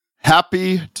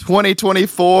Happy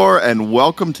 2024 and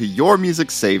welcome to Your Music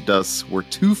Saved Us, where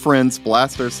two friends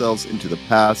blast ourselves into the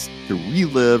past to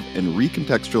relive and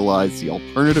recontextualize the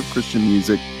alternative Christian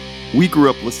music we grew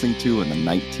up listening to in the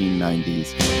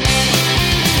 1990s.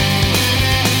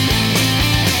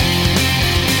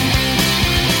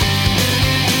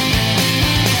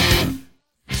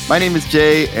 My name is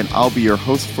Jay, and I'll be your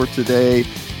host for today.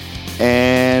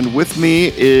 And with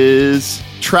me is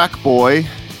Track Boy,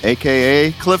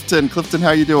 a.k.a. Clifton. Clifton, how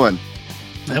you doing?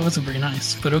 That wasn't very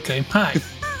nice, but okay. Hi.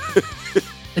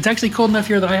 It's actually cold enough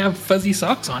here that I have fuzzy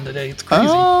socks on today. It's crazy.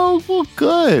 Oh, well,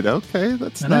 good. Okay,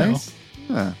 that's nice.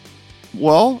 Yeah.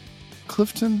 Well,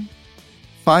 Clifton,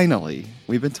 finally,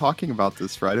 we've been talking about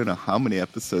this for I don't know how many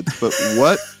episodes, but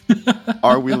what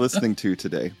are we listening to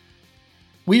today?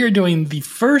 We are doing the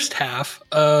first half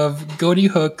of Ghoti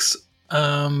Hook's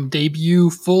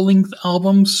debut full-length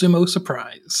album, Sumo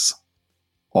Surprise.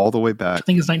 All the way back. I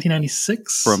think it's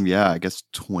 1996. From, I guess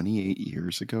 28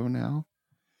 years ago now.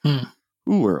 Ooh,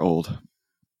 we're old.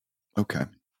 Okay.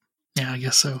 Yeah, I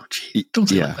guess so. Gee, don't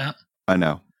say like that. I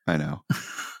know.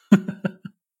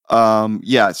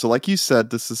 So like you said,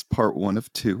 this is part 1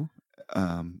 of 2.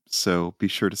 So be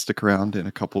sure to stick around in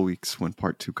a couple weeks when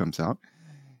part 2 comes out.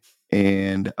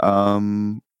 And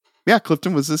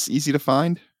Clifton, was this easy to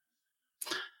find?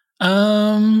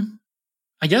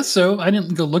 I guess so. I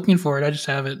didn't go looking for it. I just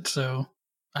have it, so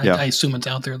I assume it's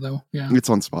out there though. Yeah. It's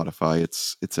on Spotify.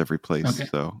 It's every place. Okay.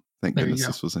 So thank goodness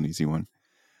this was an easy one.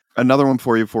 Another one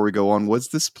for you before we go on. Was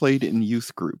this played in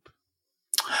youth group?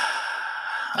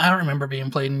 I don't remember being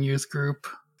played in youth group.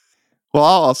 Well,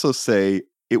 I'll also say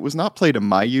it was not played in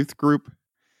my youth group,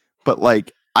 but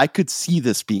like I could see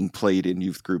this being played in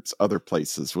youth groups other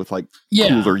places with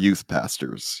cooler youth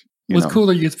pastors.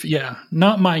 Cooler youth,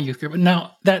 not my youth group.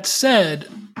 Now, that said,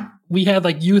 we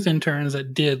had youth interns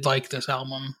that did like this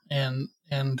album and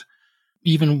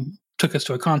even took us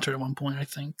to a concert at one point, I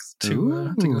think,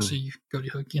 to go see Ghoti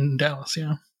Hook in Dallas,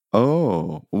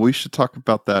 Oh, we should talk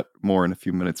about that more in a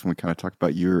few minutes when we kind of talk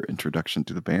about your introduction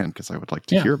to the band, because I would like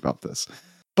to hear about this.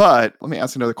 But let me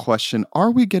ask another question.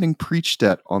 Are we getting preached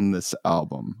at on this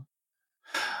album?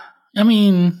 I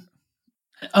mean,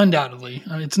 undoubtedly.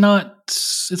 I mean, it's not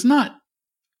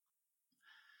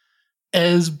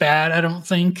as bad, I don't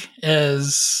think,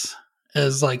 as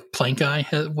Plank Eye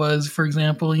was, for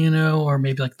example, or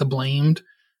maybe The Blamed.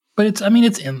 But it's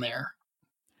in there.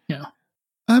 Yeah.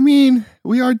 I mean,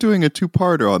 we are doing a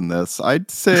 2-parter on this. I'd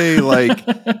say,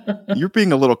 you're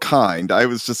being a little kind. I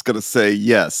was just going to say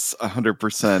yes,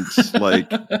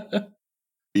 100%.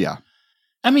 Yeah.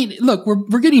 I mean, look,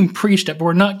 we're getting preached at, but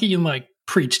we're not getting,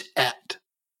 preached at.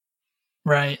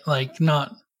 Right?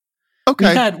 Not...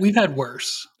 Okay. We've had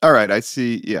worse. All right, I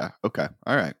see. Yeah, okay.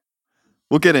 All right.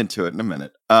 We'll get into it in a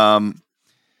minute.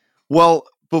 Well,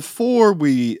 before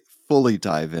we fully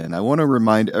dive in, I want to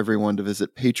remind everyone to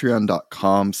visit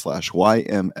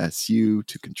patreon.com/YMSU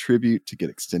to contribute to get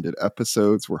extended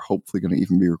episodes. We're hopefully going to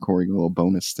even be recording a little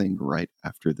bonus thing right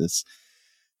after this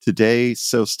today.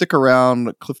 So stick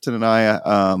around. Clifton and I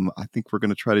think we're going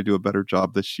to try to do a better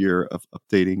job this year of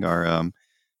updating our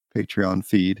Patreon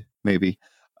feed, maybe.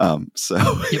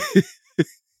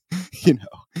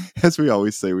 As we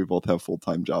always say, we both have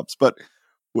full-time jobs, but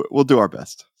we'll do our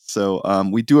best. So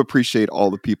we do appreciate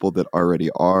all the people that already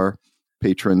are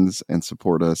patrons and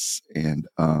support us, and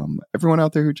everyone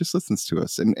out there who just listens to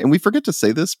us. And we forget to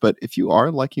say this, but if you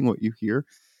are liking what you hear,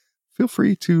 feel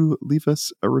free to leave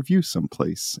us a review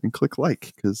someplace and click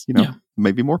because,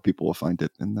 maybe more people will find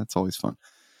it, and that's always fun.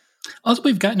 Also,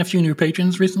 we've gotten a few new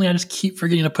patrons recently. I just keep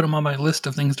forgetting to put them on my list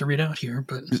of things to read out here.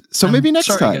 But so maybe next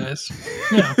time. Sorry, guys.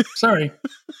 Yeah, sorry.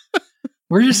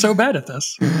 We're just so bad at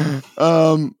this.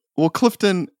 Well,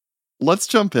 Clifton, let's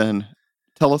jump in.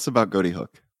 Tell us about Ghoti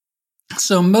Hook.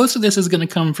 So most of this is going to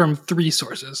come from 3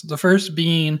 sources. The first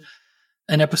being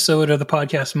an episode of the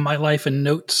podcast My Life and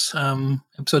Notes,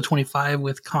 episode 25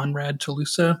 with Conrad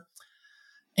Toulousa.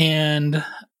 And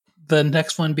the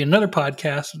next one being another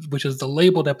podcast, which is the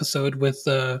labeled episode with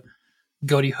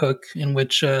Ghoti Hook, in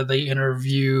which they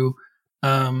interview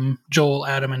Joel,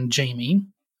 Adam, and Jamie.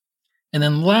 And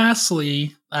then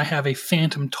lastly, I have a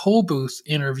Phantom Tollbooth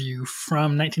interview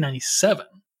from 1997,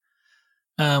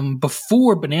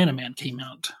 before Banana Man came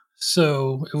out.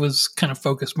 So it was kind of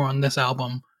focused more on this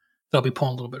album that I'll be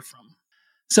pulling a little bit from.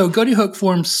 So Ghoti Hook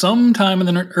formed sometime in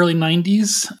the early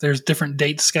 90s. There's different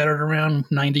dates scattered around,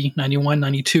 90, 91,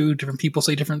 92. Different people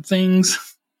say different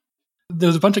things.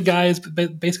 There's a bunch of guys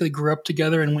that basically grew up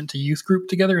together and went to youth group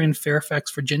together in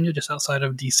Fairfax, Virginia, just outside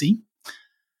of D.C.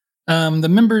 The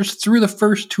members through the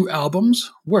first 2 albums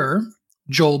were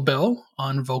Joel Bell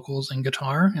on vocals and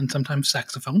guitar and sometimes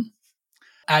saxophone,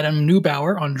 Adam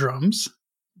Neubauer on drums,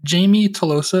 Jamie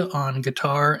Tolosa on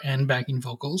guitar and backing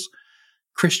vocals,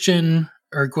 Christian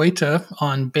Ghoti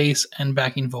on bass and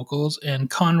backing vocals, and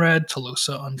Conrad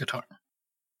Tolosa on guitar.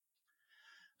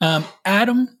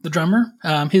 Adam, the drummer,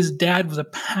 his dad was a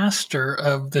pastor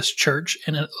of this church,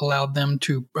 and it allowed them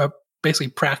to basically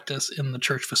practice in the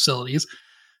church facilities.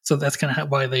 So that's kind of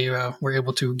why they were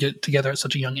able to get together at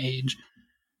such a young age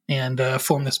and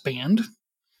form this band.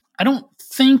 I don't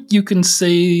think you can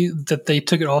say that they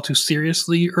took it all too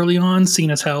seriously early on, seeing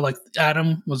as how like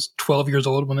Adam was 12 years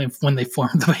old when they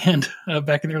formed the band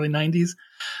back in the early 90s.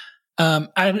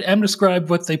 Adam described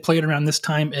what they played around this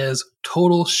time as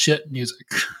total shit music.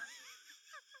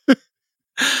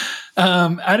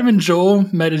 Adam and Joel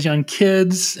met as young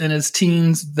kids, and as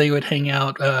teens, they would hang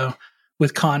out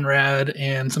with Conrad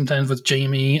and sometimes with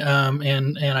Jamie.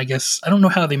 And I guess I don't know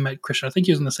how they met Christian. I think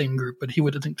he was in the same group, but he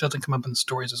doesn't come up in the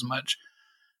stories as much.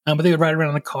 But they would ride around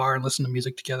in the car and listen to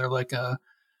music together, like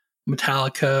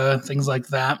Metallica, things like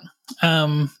that.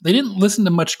 They didn't listen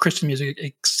to much Christian music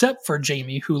except for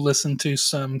Jamie, who listened to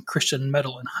some Christian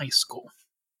metal in high school.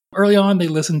 Early on, they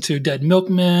listened to Dead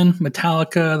Milkmen,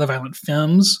 Metallica, The Violent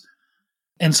Femmes.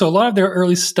 And so a lot of their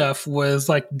early stuff was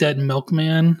like Dead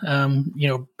Milkman,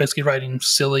 basically writing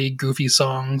silly, goofy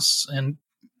songs. And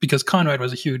because Conrad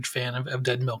was a huge fan of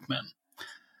Dead Milkmen.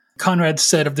 Conrad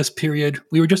said of this period,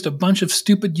 "We were just a bunch of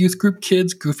stupid youth group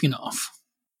kids goofing off."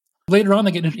 Later on,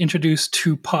 they get introduced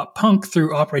to pop punk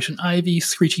through Operation Ivy,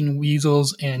 Screeching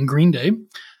Weasels, and Green Day.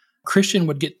 Christian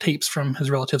would get tapes from his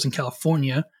relatives in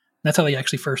California. That's how they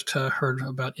actually first heard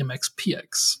about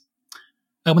MXPX.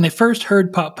 When they first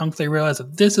heard pop punk, they realized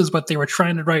that this is what they were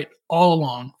trying to write all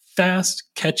along: fast,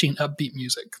 catching, upbeat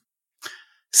music.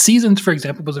 Seasons, for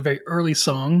example, was a very early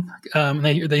song.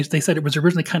 They said it was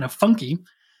originally kind of funky,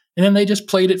 and then they just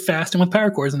played it fast and with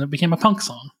power chords, and it became a punk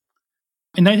song.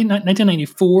 In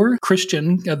 1994,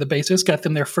 Christian, the bassist, got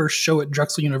them their first show at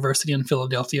Drexel University in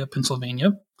Philadelphia,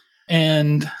 Pennsylvania.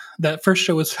 And that first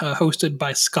show was hosted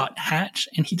by Scott Hatch,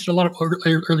 and he did a lot of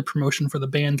early promotion for the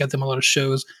band, got them a lot of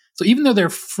shows. So even though they're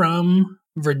from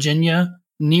Virginia,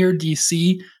 near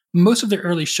D.C., most of their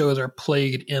early shows are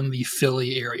played in the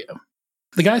Philly area.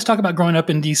 The guys talk about growing up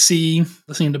in D.C.,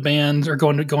 listening to bands, or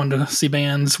going to see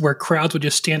bands where crowds would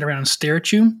just stand around and stare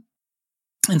at you.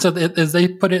 And so as they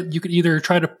put it, you could either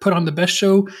try to put on the best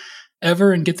show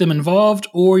ever and get them involved,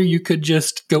 or you could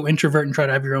just go introvert and try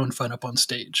to have your own fun up on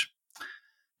stage.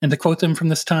 And to quote them from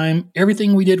this time,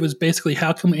 "Everything we did was basically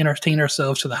how can we entertain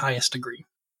ourselves to the highest degree."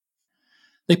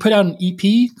 They put out an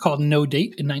EP called No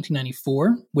Date in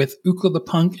 1994 with Ookla the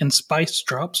Punk and Spice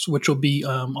Drops, which will be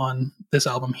on this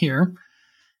album here.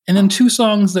 And then two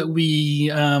songs that we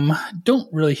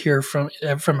don't really hear from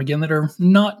again that are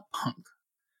not punk.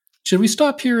 Should we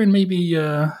stop here and maybe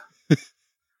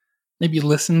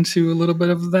listen to a little bit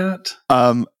of that?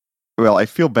 Well, I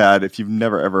feel bad if you've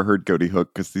never ever heard Ghoti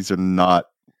Hook, because these are not.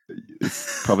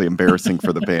 It's probably embarrassing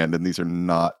for the band, and these are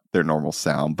not their normal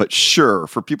sound. But sure,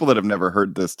 for people that have never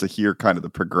heard this, to hear kind of the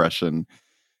progression,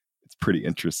 it's pretty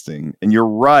interesting. And you're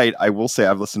right. I will say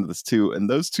I've listened to this too, and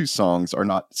those two songs are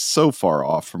not so far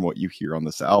off from what you hear on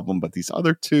this album. But these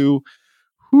other two,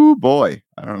 whoo boy,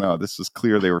 I don't know. This was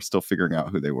clear they were still figuring out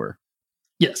who they were.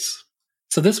 Yes.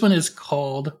 So this one is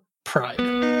called Pride.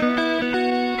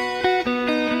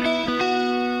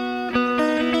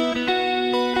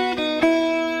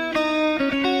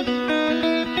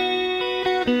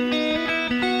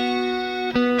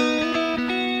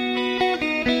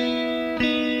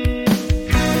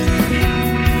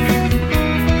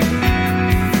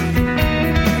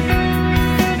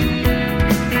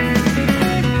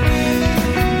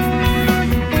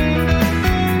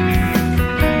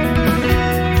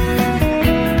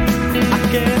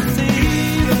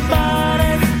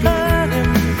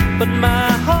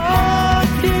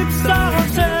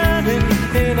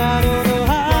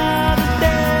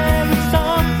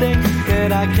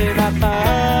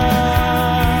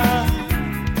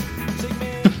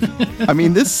 I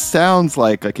mean, this sounds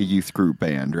like a youth group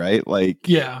band, right? Like,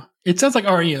 yeah, it sounds like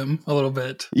REM a little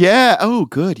bit. Yeah. Oh,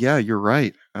 good. Yeah, you're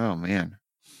right. Oh man.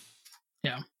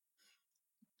 Yeah.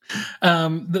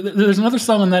 There's another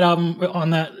song on that album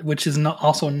which is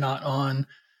also not on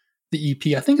the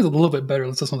EP. I think it's a little bit better.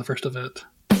 Let's listen to the first of it.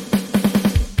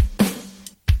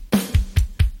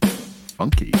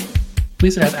 Funky. At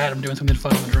least it has Adam doing something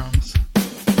fun on the drums.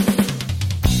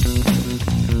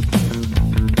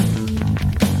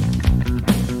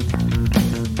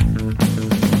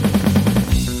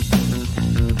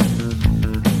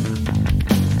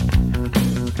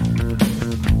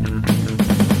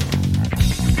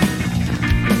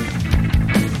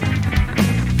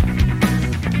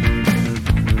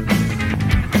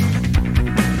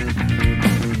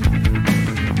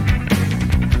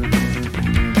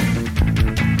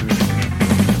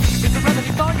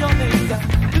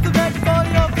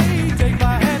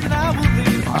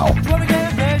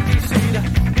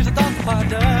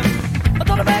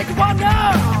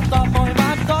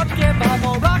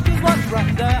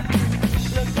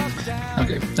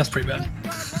 That's pretty bad.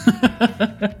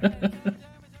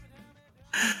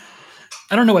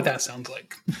 I don't know what that sounds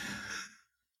like.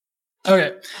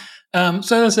 Okay. So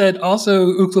as I said, also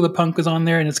Ookla the Punk is on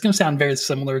there, and it's going to sound very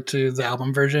similar to the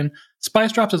album version.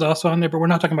 Spice Drops is also on there, but we're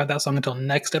not talking about that song until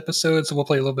next episode, so we'll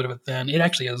play a little bit of it then. It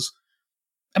actually is,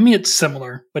 I mean, it's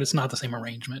similar, but it's not the same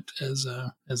arrangement as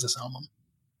this album.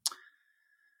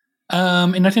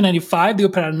 In 1995, they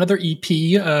put out another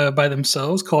EP by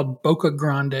themselves called Boca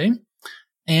Grande,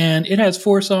 and it has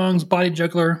 4 songs: Body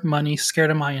Juggler, Money, Scared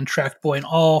of My, and Tracked Boy, and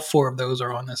all 4 of those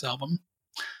are on this album.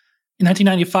 In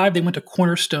 1995, they went to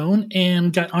Cornerstone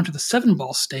and got onto the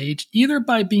 7-ball stage, either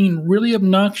by being really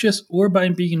obnoxious or by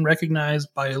being recognized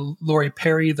by Lori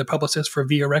Perry, the publicist for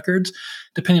Via Records,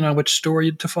 depending on which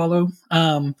story to follow.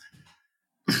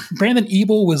 Brandon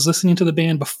Ebel was listening to the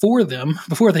band before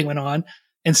they went on,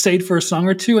 and stayed for a song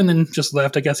or two and then just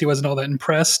left. I guess he wasn't all that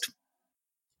impressed.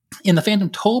 In the Phantom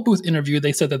Tollbooth interview,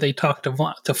 they said that they talked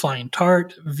to Flying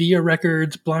Tart, Via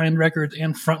Records, Blind Records,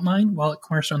 and Frontline while at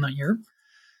Cornerstone that year.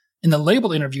 In the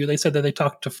label interview, they said that they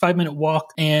talked to 5 Minute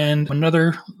Walk and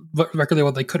another record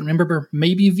label they couldn't remember,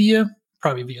 maybe Via,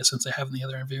 probably Via since they have in the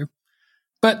other interview.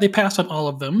 But they passed on all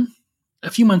of them. A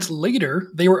few months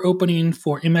later, they were opening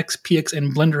for MXPX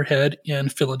and Blenderhead in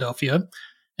Philadelphia,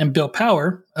 and Bill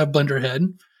Power of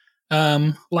Blenderhead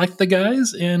liked the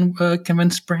guys and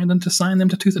convinced Brandon to sign them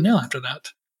to Tooth and Nail after that.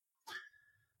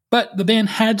 But the band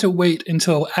had to wait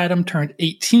until Adam turned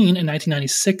 18 in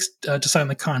 1996 to sign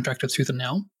the contract with Tooth and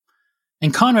Nail.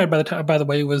 And Conrad, by the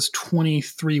way, was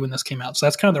 23 when this came out. So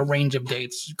that's kind of the range of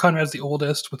dates. Conrad's the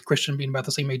oldest, with Christian being about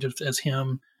the same age as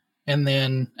him, and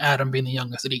then Adam being the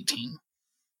youngest at 18.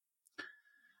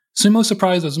 Sumo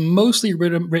Surprise was mostly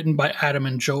written by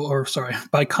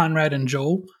by Conrad and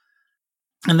Joel.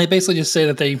 And they basically just say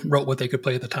that they wrote what they could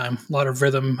play at the time. A lot of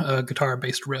rhythm,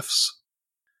 guitar-based riffs.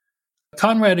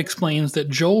 Conrad explains that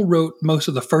Joel wrote most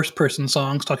of the first-person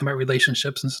songs, talking about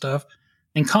relationships and stuff.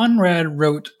 And Conrad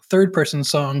wrote third-person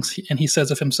songs, and he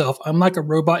says of himself, "I'm like a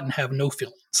robot and have no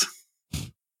feelings."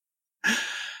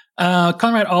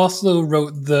 Conrad also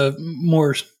wrote the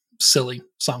more silly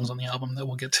songs on the album that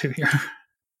we'll get to here.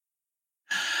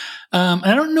 And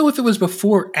I don't know if it was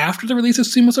before or after the release of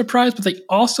Sumo Surprise, but they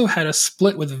also had a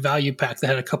split with Value Pack that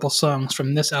had a couple songs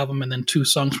from this album and then 2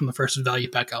 songs from the first Value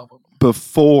Pack album.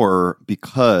 Before,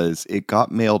 because it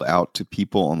got mailed out to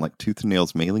people on like Tooth and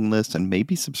Nail's mailing list and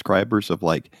maybe subscribers of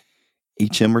like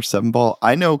HM or 7-ball.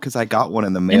 I know because I got one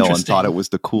in the mail and thought it was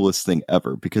the coolest thing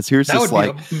ever. Because here's that this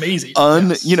would be amazing.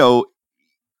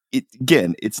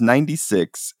 It's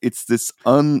 96. It's this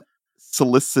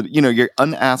unsolicited, you're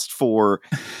unasked for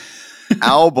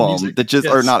album that just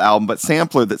or not album but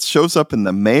sampler that shows up in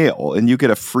the mail, and you get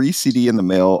a free CD in the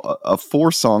mail of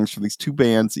 4 songs from these 2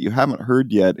 bands that you haven't heard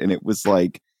yet, and it was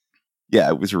like,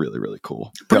 it was really, really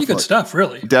cool. Pretty good stuff,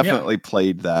 really. Definitely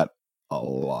played that a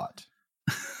lot.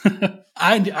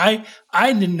 I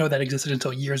didn't know that existed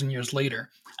until years and years later.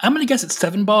 I'm gonna guess it's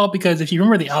 7-ball because if you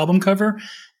remember the album cover,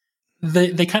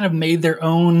 they kind of made their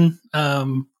own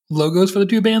logos for the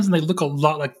 2 bands, and they look a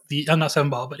lot like not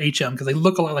 7-ball, but HM, because they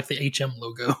look a lot like the HM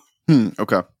logo.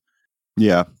 Okay.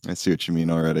 Yeah, I see what you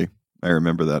mean already. I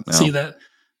remember that now. See that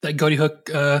Ghoti hook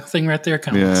thing right there?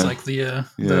 Kind of looks like the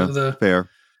fair.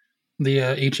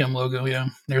 The HM logo, yeah.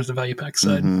 There's the Value Pack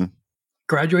side. Mm-hmm.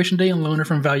 Graduation Day and Loner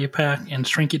from Value Pack, and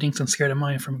Shrinky Dinks and Scared of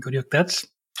Mine from Ghoti hook. That's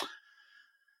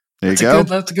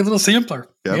a good little sampler.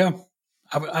 Yep. Yeah.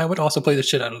 I would also play the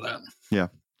shit out of that. Yeah,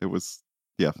 it was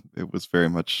very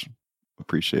much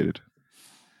appreciated.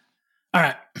 All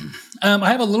right. I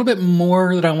have a little bit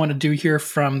more that I want to do here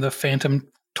from the Phantom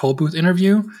Tollbooth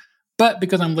interview, but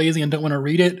because I'm lazy and don't want to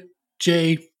read it,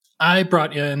 Jay, I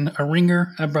brought in a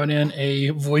ringer. I brought in a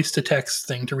voice-to-text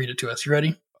thing to read it to us. You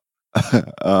ready?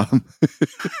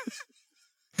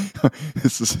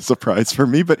 This is a surprise for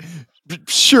me, but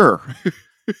sure.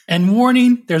 And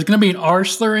warning, there's going to be an R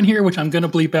slur in here, which I'm going to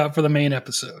bleep out for the main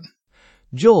episode.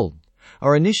 Joel,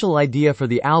 our initial idea for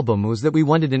the album was that we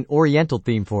wanted an Oriental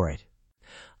theme for it.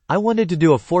 I wanted to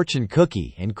do a fortune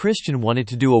cookie, and Christian wanted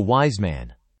to do a wise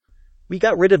man. We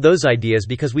got rid of those ideas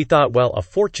because we thought, well, a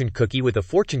fortune cookie with a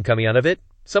fortune coming out of it,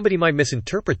 somebody might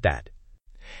misinterpret that.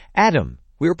 Adam,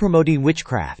 we're promoting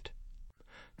witchcraft.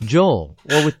 Joel,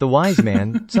 well, with the wise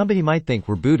man, somebody might think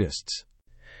we're Buddhists.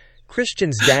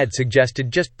 Christian's dad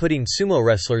suggested just putting sumo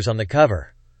wrestlers on the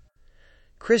cover.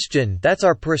 Christian, that's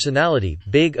our personality,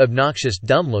 big, obnoxious,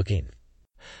 dumb-looking.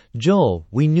 Joel,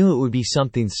 we knew it would be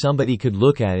something somebody could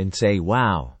look at and say,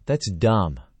 wow, that's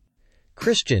dumb.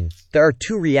 Christian, there are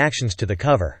 2 reactions to the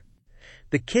cover.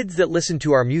 The kids that listen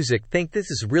to our music think this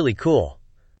is really cool.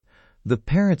 The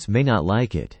parents may not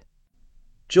like it.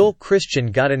 Joel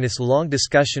Christian got in this long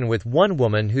discussion with one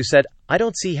woman who said, "I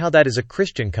don't see how that is a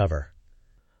Christian cover."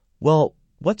 Well,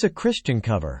 what's a Christian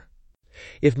cover?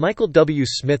 If Michael W.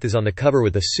 Smith is on the cover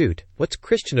with a suit, what's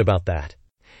Christian about that?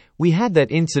 We had that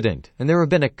incident, and there have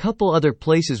been a couple other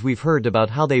places we've heard about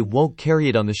how they won't carry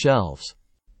it on the shelves.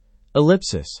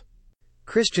 Ellipsis.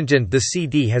 Christian, the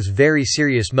CD has very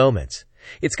serious moments.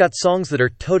 It's got songs that are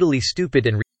totally stupid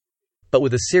and but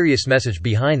with a serious message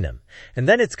behind them. And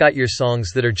then it's got your songs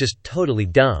that are just totally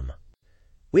dumb.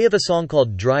 We have a song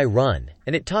called Dry Run,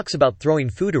 and it talks about throwing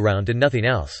food around and nothing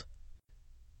else.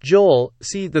 Joel,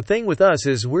 see, the thing with us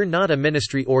is we're not a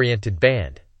ministry-oriented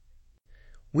band.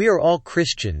 We are all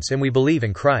Christians and we believe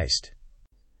in Christ.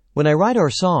 When I write our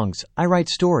songs, I write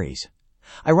stories.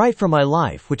 I write from my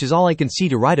life, which is all I can see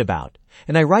to write about,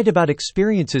 and I write about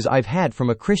experiences I've had from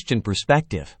a Christian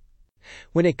perspective.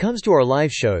 When it comes to our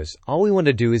live shows, all we want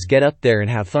to do is get up there and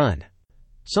have fun.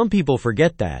 Some people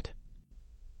forget that.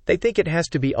 They think it has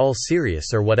to be all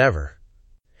serious or whatever.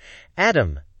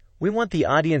 Adam, we want the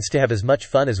audience to have as much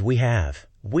fun as we have.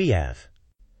 We have.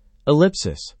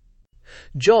 Ellipsis.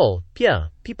 Joel, yeah,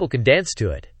 people can dance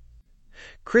to it.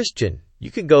 Christian,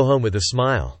 you can go home with a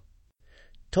smile.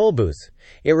 Tollbooth,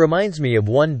 it reminds me of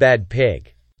One Bad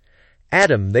Pig.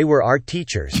 Adam, they were our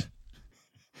teachers.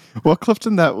 Well,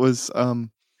 Clifton, that was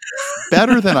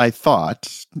better than I thought.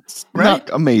 It's not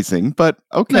amazing, but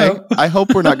okay. No. I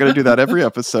hope we're not going to do that every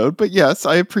episode. But yes,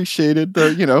 I appreciated the,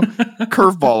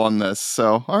 curveball on this.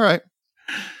 So, all right.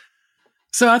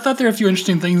 So I thought there were a few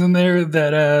interesting things in there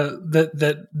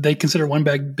that they consider One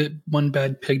Bad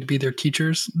Pig to be their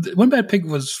teachers. One Bad Pig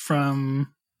was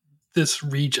from this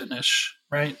region-ish,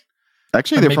 right?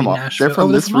 Actually, they're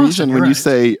from this region. Austin, when you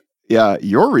say,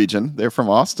 your region, they're from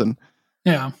Austin.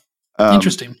 Yeah.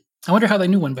 Interesting. I wonder how they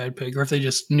knew One Bad Pig, or if they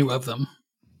just knew of them.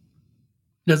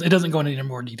 It doesn't go into any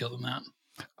more detail than that.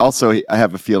 Also, I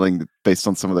have a feeling that based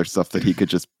on some of their stuff that he could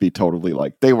just be totally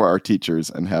like, they were our teachers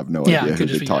and have no idea who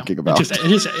they're talking about.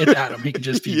 It's Adam. He could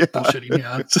just be bullshitting.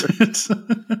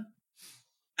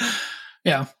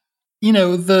 Yeah.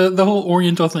 The whole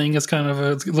Oriental thing is kind of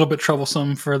a little bit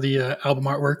troublesome for the album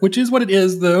artwork, which is what it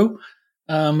is, though.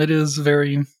 It is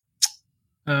very,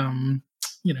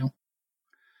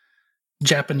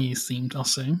 Japanese themed, I'll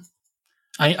say.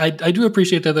 I do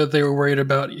appreciate that they were worried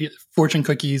about fortune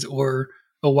cookies or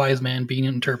a wise man being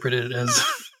interpreted as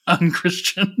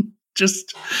unchristian.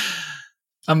 Just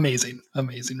amazing,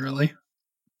 really.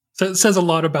 So it says a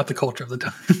lot about the culture of the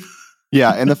time.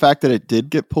 Yeah, and the fact that it did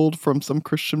get pulled from some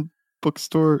Christian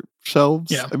bookstore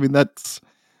shelves. Yeah. I mean, that's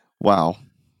wow.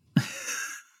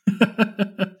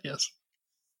 Yes.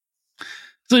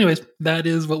 So anyways, that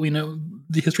is what we know,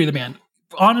 the history of the band.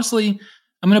 Honestly,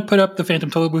 I'm going to put up the Phantom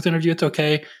Tollbooth interview. It's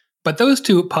okay. But those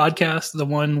two podcasts, the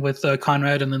one with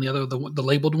Conrad and then the other, the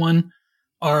labeled one,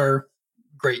 are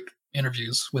great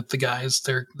interviews with the guys.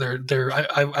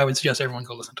 I would suggest everyone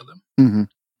go listen to them. Mm-hmm.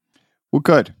 Well,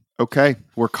 good. Okay.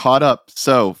 We're caught up.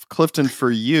 So, Clifton, for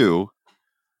you,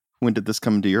 when did this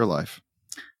come into your life?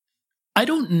 I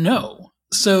don't know.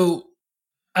 So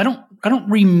I don't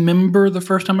remember the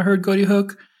first time I heard Ghoti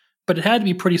Hook, but it had to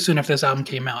be pretty soon after this album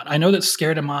came out. I know that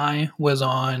Scared Am I was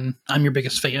on I'm Your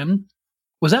Biggest Fan.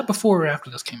 Was that before or after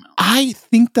this came out? I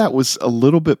think that was a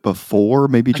little bit before,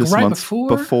 maybe just right months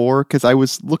before, because I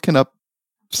was looking up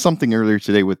something earlier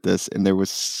today with this, and there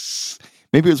was,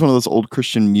 maybe it was one of those old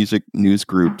Christian music news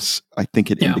groups. I think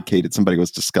it indicated somebody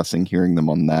was discussing hearing them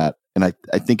on that, and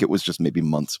I think it was just maybe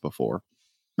months before.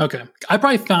 Okay. I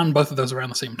probably found both of those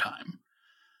around the same time.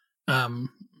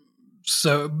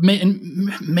 So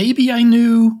maybe I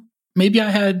knew, maybe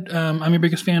I had I'm Your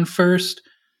Biggest Fan first,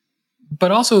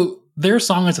 but also their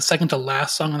song is the second to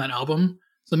last song on that album.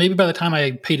 So maybe by the time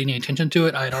I paid any attention to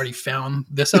it, I had already found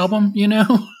this album,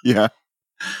 Yeah.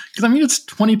 Because I mean, it's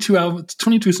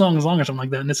 22 songs long or something like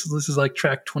that. And this is like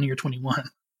track 20 or 21.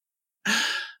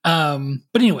 But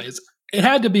anyways, it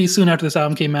had to be soon after this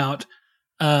album came out,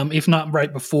 if not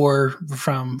right before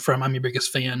from I'm Your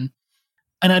Biggest Fan.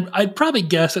 And I'd probably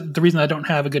guess that the reason I don't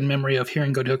have a good memory of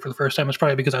hearing Ghoti Hook for the first time is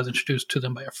probably because I was introduced to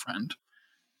them by a friend.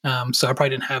 So I probably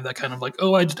didn't have that kind of like,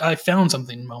 oh, I found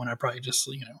something moment. I probably just,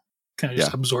 kind of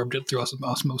just absorbed it through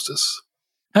osmosis.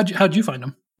 How'd you find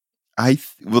them?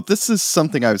 Well, this is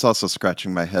something I was also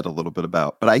scratching my head a little bit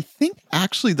about, but I think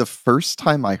actually the first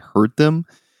time I heard them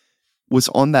was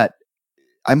on that,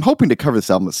 I'm hoping to cover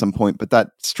this album at some point, but that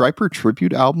Stryper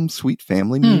tribute album, Sweet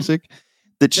Family Music,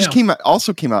 that just came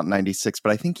out in 96,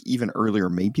 but I think even earlier,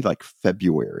 maybe like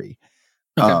February.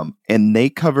 Okay. And they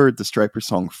covered the Stryper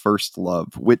song First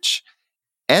Love, which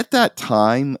at that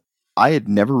time I had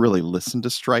never really listened to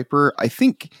Stryper. I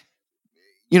think,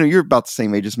 you're about the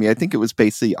same age as me. I think it was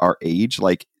basically our age.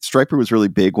 Like Stryper was really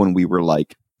big when we were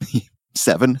like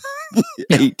 7,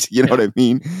 8, you know what I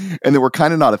mean? And they were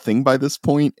kind of not a thing by this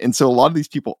point. And so a lot of these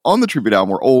people on the tribute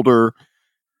album were older,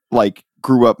 like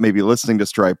grew up maybe listening to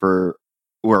Stryper,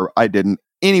 where I didn't.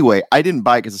 Anyway, I didn't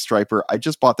buy it as a Stryper. I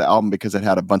just bought the album because it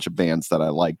had a bunch of bands that I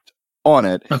liked on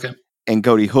it. Okay. And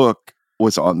Ghoti Hook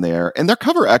was on there, and their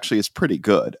cover actually is pretty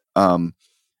good.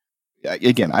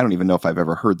 Again, I don't even know if I've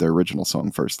ever heard their original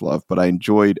song First Love, but I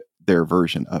enjoyed their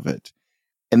version of it.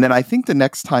 And then I think the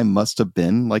next time must have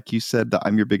been, like you said, the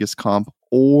I'm Your Biggest Comp,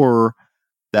 or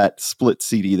that split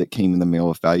CD that came in the mail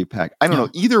with Value Pack. I don't know.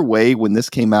 Either way, when this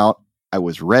came out, I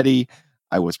was ready.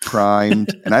 I was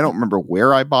primed. And I don't remember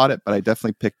where I bought it, but I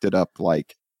definitely picked it up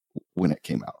like when it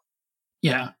came out.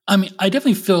 Yeah. I mean, I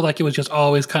definitely feel like it was just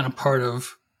always kind of part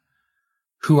of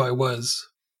who I was,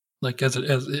 like as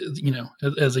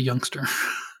a youngster.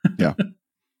 Yeah.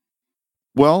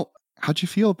 Well, how'd you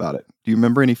feel about it? Do you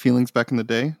remember any feelings back in the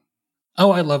day?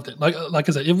 Oh, I loved it. Like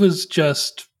I said, it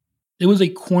was a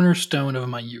cornerstone of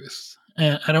my youth.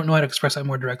 And I don't know how to express that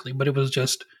more directly, but it was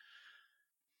just,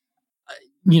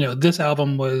 this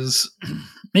album was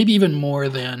maybe even more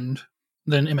than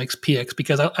MXPX,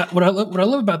 because what I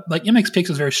love about, like,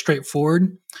 MXPX is very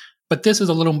straightforward, but this is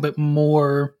a little bit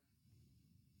more,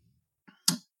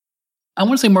 I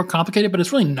want to say more complicated, but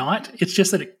it's really not. It's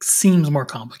just that it seems more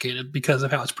complicated because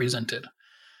of how it's presented.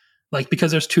 Like,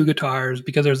 because there's 2 guitars,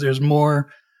 because there's a little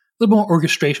more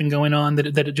orchestration going on,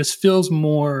 that it just feels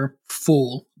more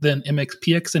full than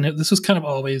MXPX. And this was kind of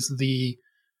always the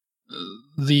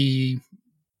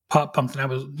pop punk that I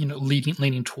was,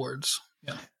 leaning towards.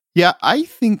 Yeah. Yeah, I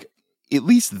think at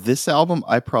least this album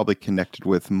I probably connected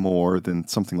with more than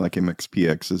something like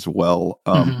MXPX as well.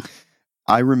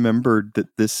 I remembered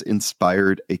that this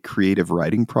inspired a creative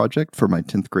writing project for my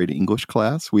 10th grade English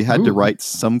class. We had to write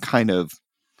some kind of,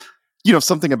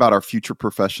 something about our future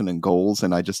profession and goals.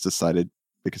 And I just decided,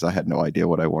 because I had no idea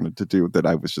what I wanted to do, that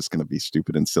I was just going to be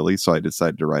stupid and silly. So I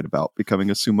decided to write about becoming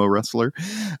a sumo wrestler.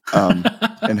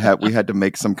 And we had to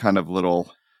make some kind of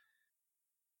little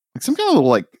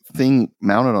thing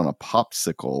mounted on a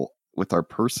popsicle with our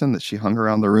person that she hung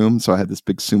around the room. So I had this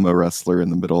big sumo wrestler in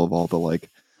the middle of all the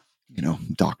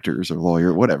doctors or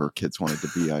lawyer, whatever kids wanted to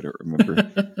be. I don't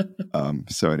remember.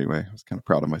 So anyway, I was kind of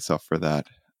proud of myself for that.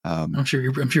 I'm sure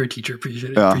your teacher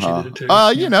appreciated it too.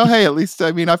 Hey, at least,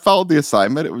 I followed the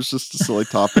assignment. It was just a silly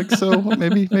topic. So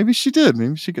maybe she did.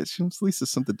 Maybe she at least is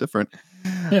something different.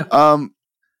 Yeah.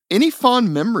 Any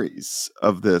fond memories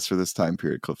of this or this time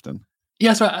period, Clifton?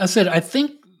 Yeah. So I said, I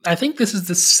think this is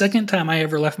the second time I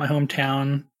ever left my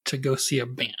hometown to go see a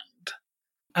band.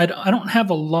 I don't have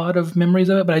a lot of memories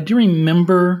of it, but I do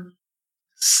remember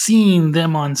seeing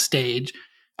them on stage.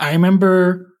 I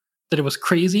remember that it was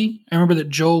crazy. I remember that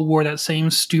Joel wore that same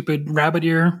stupid rabbit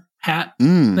ear hat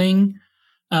thing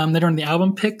that are in the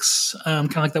album pics, kind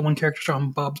of like that one character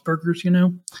from Bob's Burgers,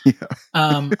 Yeah.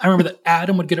 I remember that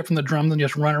Adam would get up from the drums and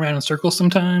just run around in circles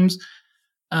sometimes.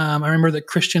 I remember that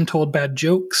Christian told bad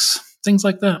jokes, things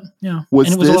like that. Yeah. And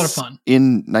it was a lot of fun.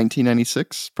 In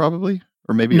 1996, probably?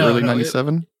 Or maybe early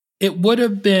 97? It would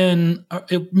have been,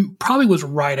 it probably was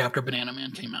right after Banana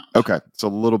Man came out. Okay. So a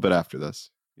little bit after this.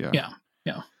 Yeah.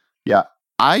 Yeah.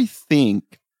 I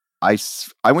think I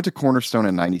went to Cornerstone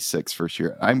in 96 first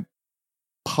year. I'm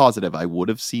positive I would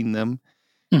have seen them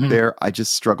there. I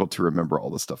just struggled to remember all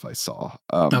the stuff I saw.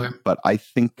 But I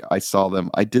think I saw them.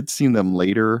 I did see them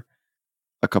later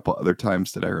a couple other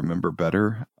times that I remember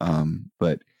better.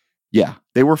 But yeah,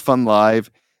 they were fun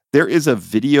live. There is a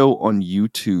video on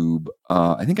YouTube.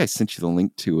 I think I sent you the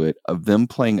link to it, of them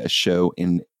playing a show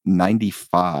in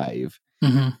 95.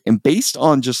 And based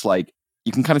on just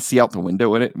you can kind of see out the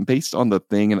window in it, and based on the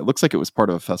thing, and it looks like it was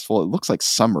part of a festival. It looks like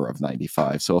summer of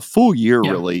 95. So a full year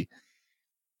really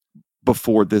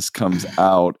before this comes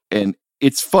out. And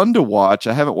it's fun to watch.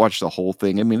 I haven't watched the whole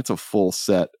thing. I mean, it's a full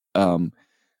set.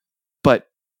 But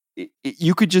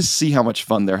you could just see how much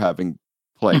fun they're having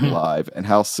playing live, and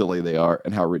how silly they are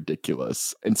and how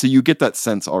ridiculous. And so you get that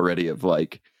sense already of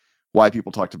why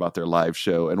people talked about their live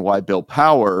show, and why Bill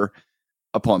Power,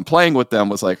 upon playing with them,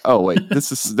 was like, oh wait,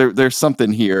 this is there's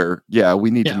something here. Yeah, we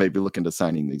need to maybe look into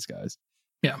signing these guys.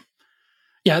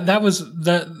 Yeah, that was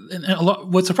that. And a lot.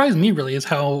 What surprised me really is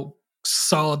how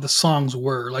solid the songs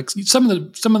were. Like some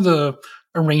of the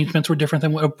arrangements were different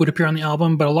than what would appear on the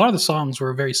album, but a lot of the songs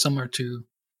were very similar to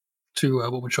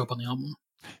what would show up on the album.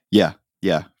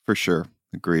 Yeah, for sure.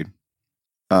 Agreed.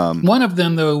 One of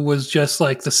them though was just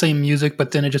like the same music,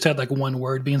 but then it just had like one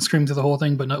word being screamed through the whole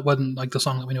thing, but it wasn't like the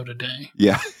song that we know today.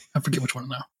 Yeah. I forget which one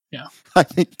now. Yeah. I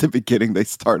think at the beginning they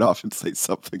start off and say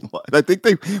something like, I think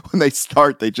when they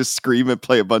start, they just scream and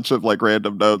play a bunch of like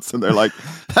random notes and they're like,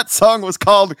 that song was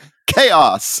called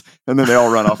Chaos. And then they all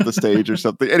run off the stage or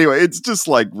something. Anyway, it's just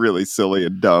like really silly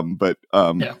and dumb, but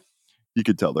you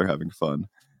could tell they're having fun.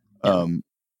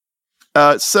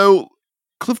 Yeah. So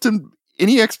Clifton,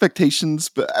 any expectations?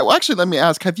 But actually, let me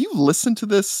ask, have you listened to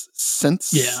this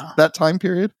since that time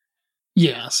period?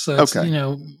 Yeah, so it's,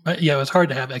 it was hard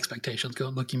to have expectations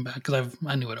looking back because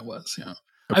I knew what it was. Okay.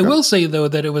 I will say though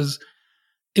that it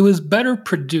was better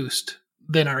produced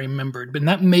than I remembered, but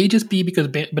that may just be because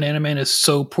Banana Man is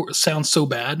so poor, sounds so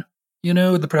bad.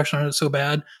 The production on it is so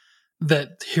bad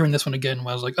that hearing this one again,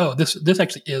 I was like, oh, this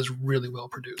actually is really well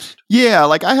produced. Yeah,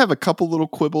 like I have a couple little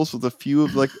quibbles with a few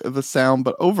of like the sound,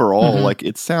 but overall, like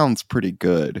it sounds pretty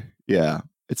good. Yeah,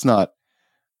 it's not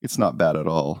bad at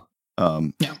all.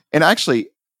 And actually,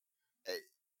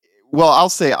 well, I'll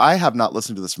say I have not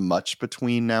listened to this much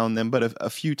between now and then, but a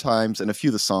few times, and a few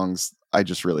of the songs I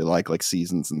just really like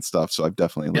Seasons and stuff. So I've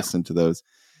definitely listened to those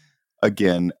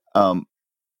again.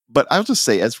 But I'll just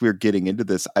say, as we're getting into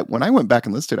this, when I went back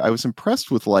and listened to it, I was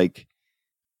impressed with like,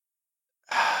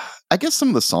 I guess some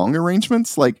of the song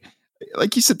arrangements, like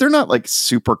you said, they're not like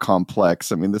super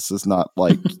complex. I mean, this is not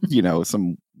like,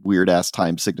 some weird ass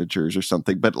time signatures or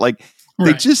something, but like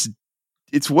they just,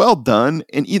 it's well done.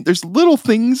 And there's little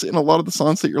things in a lot of the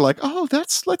songs that you're like, oh,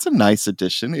 that's a nice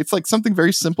addition. It's like something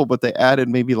very simple, but they added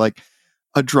maybe like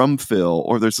a drum fill,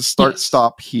 or there's a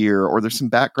stop here, or there's some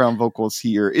background vocals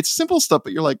here. It's simple stuff,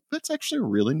 but you're like, that's actually a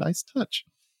really nice touch.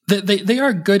 They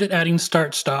are good at adding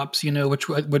start stops, which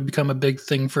would become a big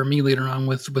thing for me later on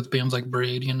with bands like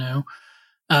Braid,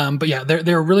 But yeah,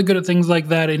 they're really good at things like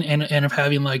that, and of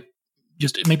having like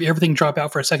just maybe everything drop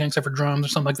out for a second except for drums or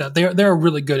something like that. They're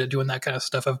really good at doing that kind of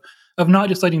stuff of not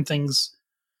just letting things,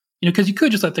 because you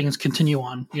could just let things continue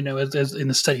on, as in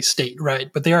a steady state,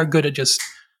 right? But they are good at just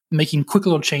making quick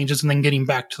little changes and then getting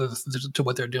back to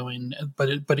what they're doing. But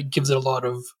it gives it a lot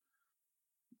of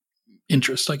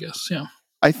interest, I guess. Yeah.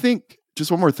 I think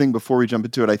just one more thing before we jump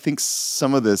into it. I think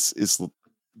some of this is,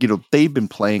 they've been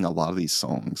playing a lot of these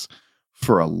songs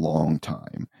for a long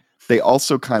time. They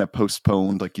also kind of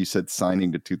postponed, like you said,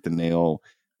 signing to Tooth and Nail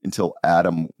until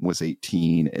Adam was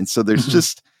 18. And so there's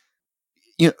just,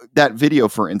 that video,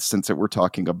 for instance, that we're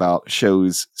talking about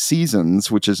shows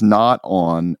Seasons, which is not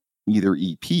on either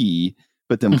EP,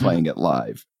 but them playing it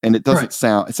live. And it doesn't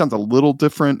sound, it sounds a little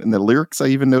different. And the lyrics, I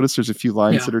even noticed there's a few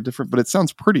lines that are different, but it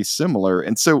sounds pretty similar.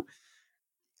 And so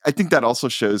I think that also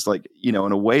shows, like, in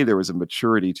a way there was a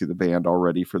maturity to the band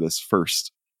already for this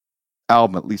first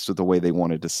album, at least with the way they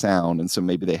wanted to sound. And so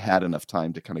maybe they had enough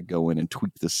time to kind of go in and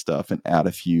tweak this stuff and add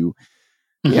a few,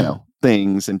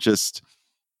 things, and just,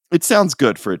 it sounds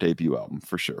good for a debut album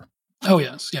for sure. Oh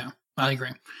yes. Yeah, I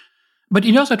agree. But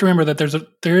you also have to remember that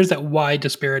there is that wide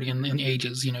disparity in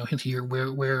ages, here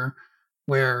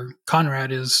where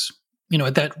Conrad is,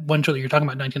 at that one show that you're talking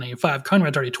about, 1995,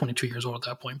 Conrad's already 22 years old at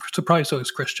that point. So probably so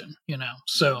is Christian,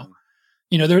 So,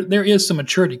 there is some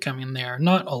maturity coming there.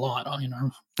 Not a lot,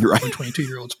 right.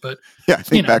 22-year-olds, but yeah, I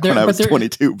think back when I was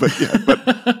 22,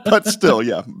 but still,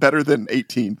 yeah, better than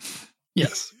 18.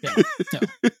 Yes. Yeah.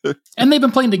 And they've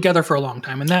been playing together for a long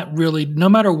time. And that really, no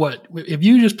matter what, if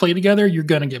you just play together, you're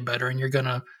going to get better and you're going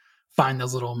to find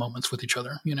those little moments with each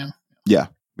other, Yeah.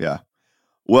 Yeah.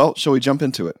 Well, shall we jump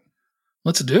into it?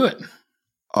 Let's do it.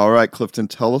 All right, Clifton,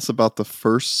 tell us about the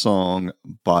first song,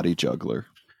 Body Juggler.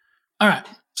 All right.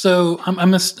 So I'm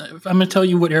gonna tell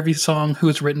you what every song, who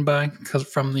it's written by, because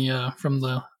from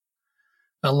the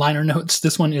liner notes,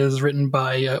 this one is written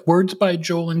by words by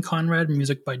Joel and Conrad,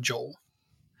 music by Joel.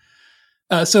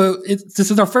 So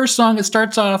this is our first song. It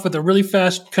starts off with a really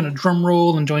fast kind of drum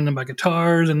roll and joined in by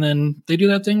guitars, and then they do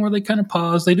that thing where they kind of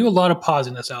pause. They do a lot of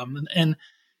pausing this album, and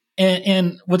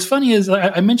what's funny is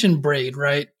I mentioned Braid,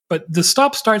 right? But the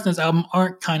stop starts in this album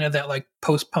aren't kind of that like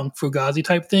post punk Fugazi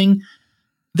type thing.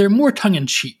 They're more tongue in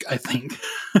cheek, I think.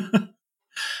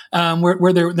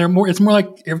 Where they're more. It's more like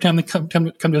every time they come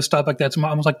to a stop like that, it's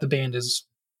almost like the band is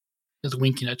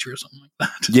winking at you or something like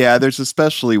that. Yeah, there's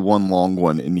especially one long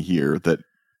one in here that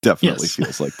definitely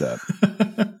feels like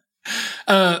that.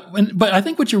 But I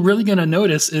think what you're really going to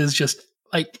notice is just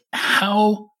like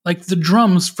how, like, the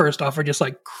drums first off are just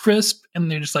like crisp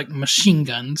and they're just like machine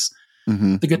guns.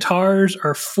 Mm-hmm. The guitars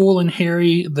are full and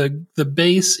hairy. The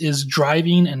bass is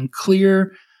driving and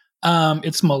clear.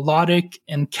 It's melodic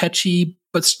and catchy,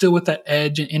 but still with that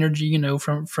edge and energy,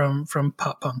 from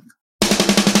pop punk.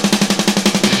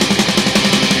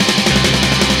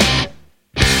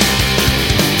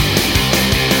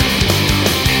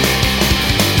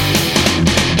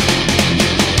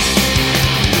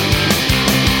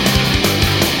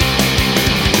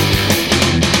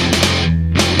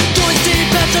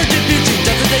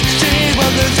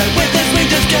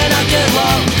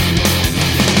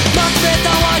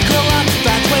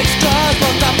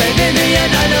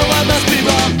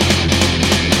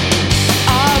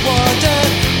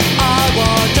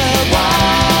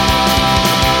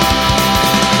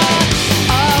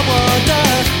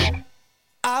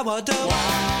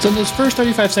 So in those first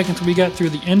 35 seconds, we got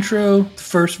through the intro, the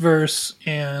first verse,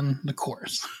 and the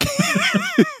chorus.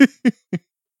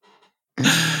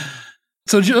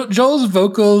 So Joel's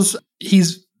vocals,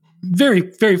 he's very,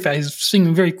 very fast. He's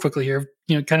singing very quickly here,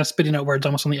 kind of spitting out words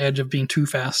almost on the edge of being too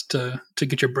fast to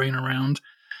get your brain around.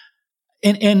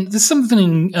 And this is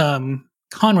something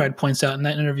Conrad points out in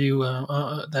that interview,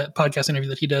 that podcast interview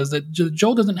that he does, that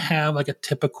Joel doesn't have like a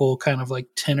typical kind of like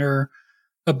tenor,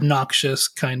 obnoxious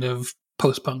kind of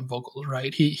post-punk vocals,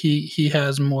 right? He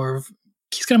has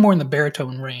he's kind of more in the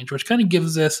baritone range, which kind of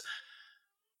gives this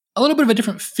a little bit of a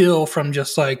different feel from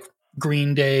just like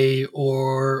Green Day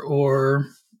or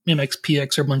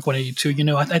MXPX or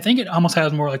Blink-182. I think it almost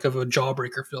has more like of a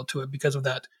jawbreaker feel to it because of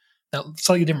that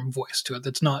slightly different voice to it.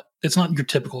 It's not your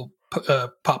typical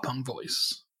pop punk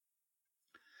voice.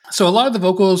 So a lot of the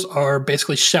vocals are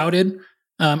basically shouted,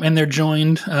 and they're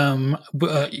joined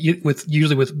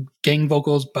usually with gang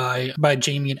vocals by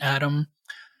Jamie and Adam.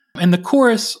 And the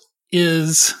chorus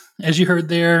is, as you heard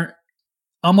there,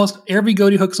 almost every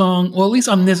Ghoti Hook song. Well, at least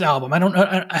on this album,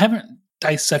 I haven't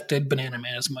dissected Banana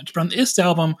Man as much, but on this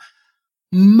album,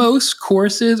 most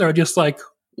choruses are just like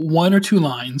one or two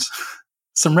lines,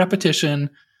 some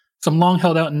repetition, some long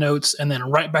held out notes, and then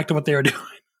right back to what they were doing.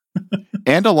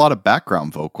 And a lot of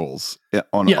background vocals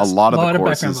on a lot of the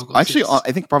choruses. Actually, yes.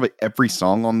 I think probably every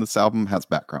song on this album has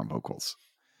background vocals.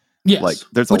 Yes. Like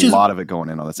there's a lot of it going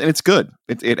in on this, and it's good.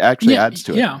 It actually adds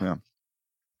to it. Yeah.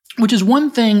 Which is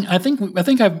one thing I think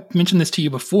I've mentioned this to you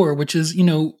before, which is,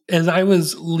 as I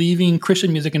was leaving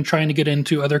Christian music and trying to get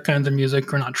into other kinds of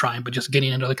music, or not trying, but just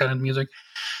getting into other kinds of music,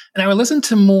 and I would listen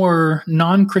to more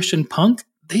non-Christian punk,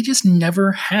 they just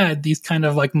never had these kind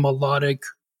of like melodic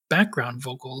background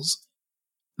vocals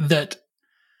that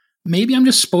maybe I'm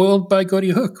just spoiled by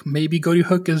Ghoti Hook. Maybe Ghoti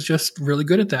Hook is just really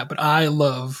good at that, but I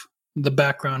love the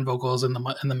background vocals and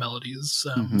the melodies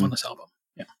on this album.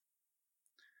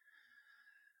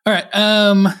 All right.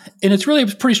 And it's really a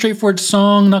pretty straightforward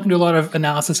song. Not going to do a lot of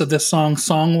analysis of this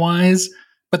song-wise,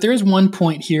 but there is one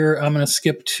point here I'm going to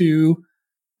skip to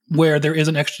where there is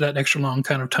that extra long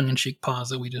kind of tongue-in-cheek pause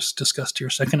that we just discussed here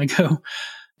a second ago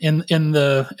in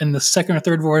the second or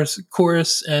third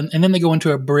chorus, and then they go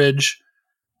into a bridge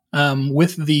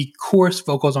with the chorus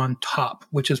vocals on top,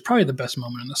 which is probably the best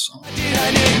moment in the song.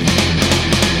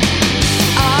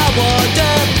 I wonder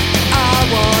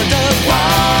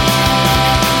why.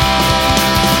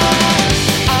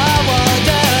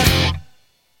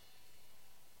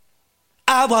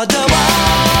 I wonder why.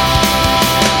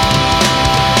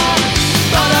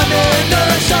 But I'm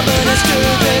ignorant, stubborn and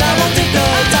stupid. I won't take the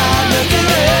time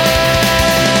looking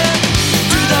in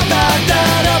to the fact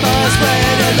that I must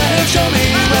wait and let him show me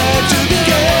where to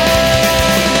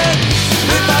begin.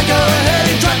 If I go ahead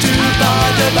and try to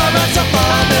find it by myself,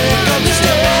 I'll make a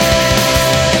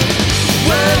mistake.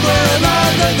 Where will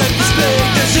I learn that this big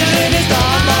decision is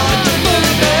not mine to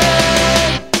fully make?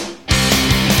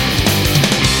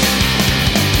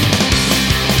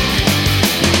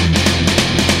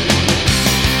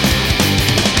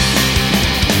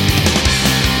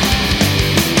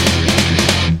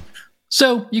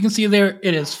 So you can see there,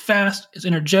 it is fast, it's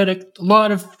energetic, a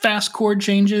lot of fast chord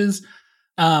changes.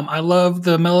 I love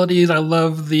the melodies. I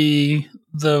love the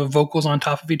vocals on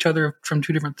top of each other from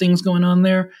two different things going on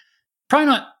there. Probably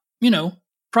not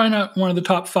one of the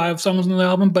top 5 songs on the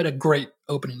album, but a great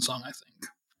opening song, I think.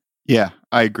 Yeah,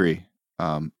 I agree.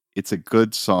 It's a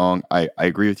good song. I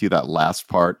agree with you. That last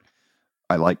part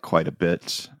I like quite a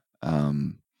bit.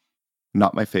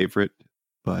 Not my favorite,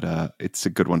 but it's a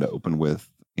good one to open with.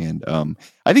 And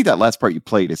I think that last part you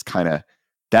played is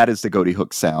that is the Ghoti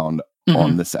Hook sound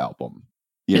on this album.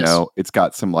 You know, it's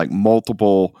got some like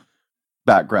multiple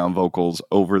background vocals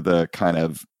over the kind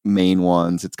of main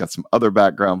ones. It's got some other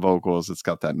background vocals. It's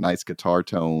got that nice guitar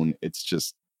tone. It's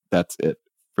just, that's it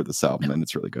for this album. And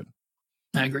it's really good.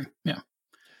 I agree. Yeah.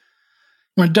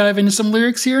 Want to dive into some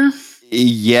lyrics here?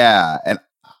 Yeah. And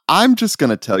I'm just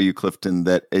going to tell you, Clifton,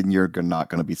 that, and you're not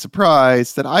going to be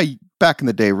surprised, that I, back in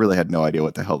the day, really had no idea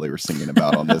what the hell they were singing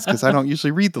about on this, because I don't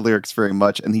usually read the lyrics very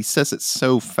much, and he says it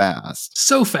so fast.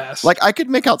 So fast. Like, I could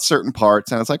make out certain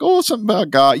parts, and I was like, oh, something about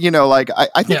God.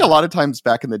 I think a lot of times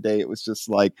back in the day, it was just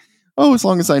like, oh, as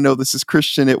long as I know this is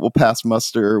Christian, it will pass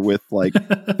muster with, like,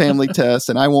 family test,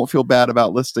 and I won't feel bad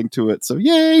about listening to it. So,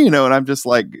 yay, and I'm just,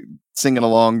 like, singing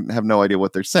along, have no idea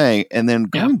what they're saying. And then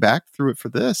going back through it for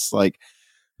this, like,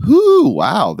 whoo,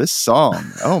 wow, this song.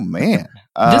 Oh man.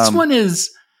 This one's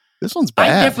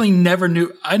bad. I definitely never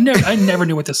knew. I never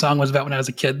knew what the song was about when I was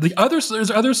a kid. There's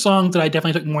other songs that I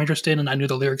definitely took more interest in, and I knew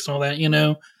the lyrics and all that,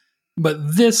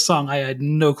 But this song, I had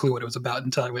no clue what it was about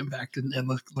until I went back and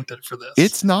looked at it for this.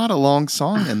 It's not a long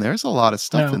song, and there's a lot of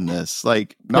stuff in this.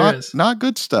 Like not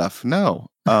good stuff. No.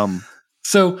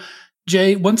 So,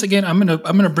 Jay, once again, I'm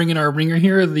gonna bring in our ringer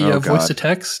here, the voice to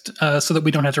text, so that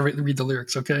we don't have to read the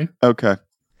lyrics. Okay. Okay.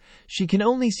 She can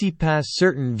only see past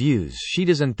certain views. She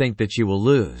doesn't think that she will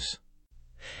lose.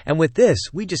 And with this,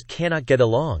 we just cannot get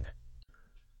along.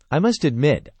 I must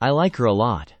admit, I like her a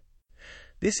lot.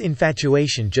 This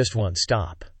infatuation just won't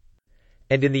stop.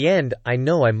 And in the end, I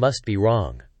know I must be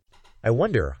wrong. I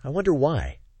wonder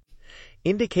why.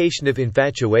 Indication of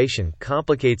infatuation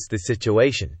complicates the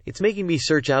situation. It's making me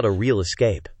search out a real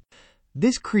escape.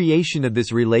 This creation of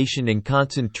this relation and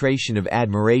concentration of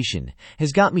admiration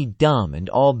has got me dumb and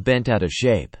all bent out of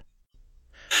shape.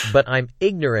 But I'm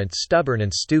ignorant, stubborn,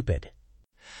 and stupid.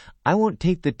 I won't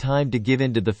take the time to give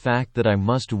in to the fact that I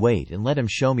must wait and let him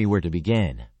show me where to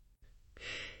begin.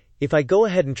 If I go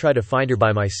ahead and try to find her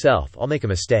by myself, I'll make a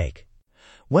mistake.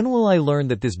 When will I learn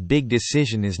that this big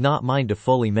decision is not mine to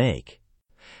fully make?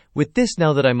 With this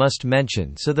now that I must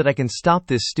mention, so that I can stop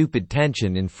this stupid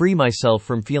tension and free myself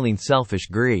from feeling selfish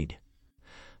greed.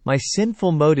 My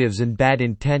sinful motives and bad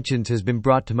intentions has been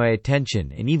brought to my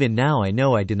attention, and even now I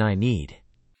know I deny need.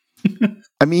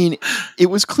 I mean, it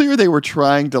was clear they were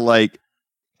trying to like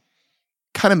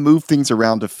kind of move things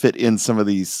around to fit in some of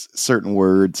these certain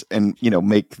words and,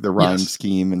 make the rhyme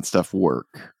scheme and stuff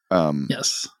work.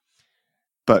 Yes.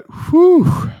 But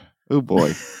whew, oh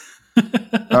boy.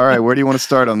 All right, where do you want to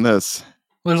start on this?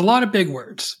 Well, there's a lot of big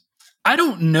words. I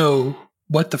don't know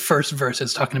what the first verse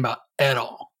is talking about at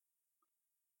all.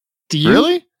 Do you?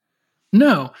 Really?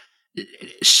 No.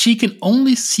 She can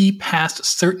only see past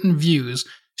certain views.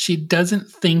 She doesn't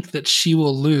think that she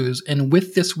will lose. And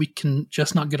with this, we can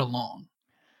just not get along.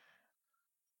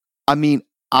 I mean,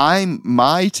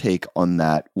 my take on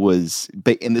that was,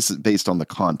 and this is based on the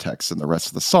context and the rest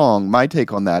of the song, my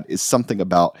take on that is something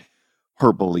about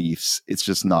her beliefs. It's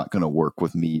just not going to work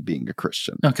with me being a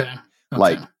Christian. Okay.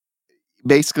 Like,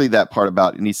 basically that part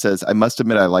about, and he says, I must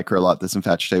admit I like her a lot. This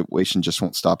infatuation just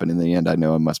won't stop. And in the end, I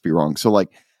know I must be wrong. So like,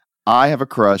 I have a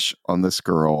crush on this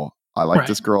girl. I like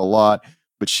this girl a lot,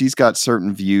 but she's got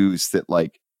certain views that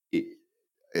like,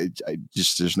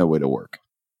 there's no way to work.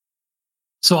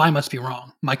 So I must be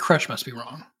wrong. My crush must be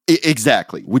wrong.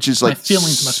 Exactly, which is like my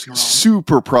feelings must be wrong.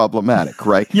 Super problematic,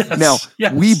 right? Yes, now,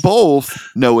 yes. We both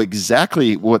know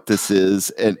exactly what this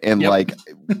is, and like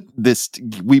this,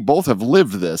 we both have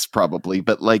lived this probably,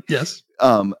 but like, yes,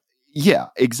 yeah,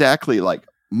 exactly. Like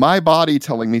my body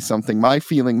telling me something, my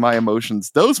feeling, my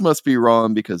emotions, those must be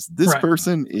wrong because this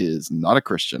person is not a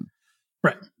Christian.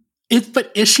 Right.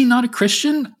 But is she not a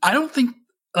Christian? I don't think.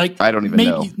 Like, I don't even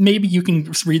know. Maybe you can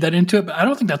read that into it, but I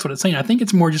don't think that's what it's saying. I think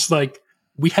it's more just like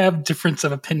we have difference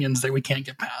of opinions that we can't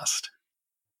get past.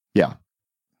 Yeah,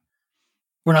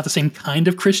 we're not the same kind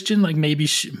of Christian. Like maybe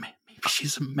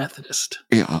she's a Methodist.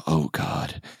 Yeah. Oh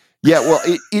God. Yeah. Well,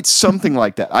 it's something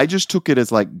like that. I just took it as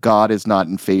like God is not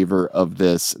in favor of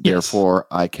this, therefore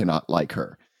I cannot like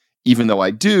her, even though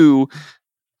I do.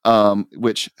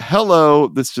 Which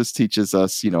this just teaches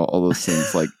us, all those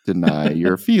things like deny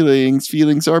your feelings.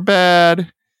 Feelings are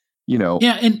bad,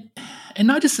 Yeah, and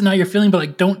not just deny your feeling, but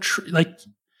like don't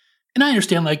and I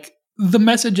understand like the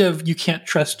message of you can't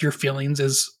trust your feelings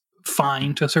is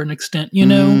fine to a certain extent,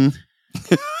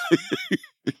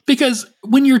 because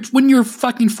when you're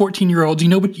fucking 14-year-olds, you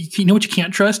know what you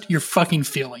can't trust? Your fucking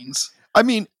feelings. I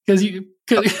mean, because you.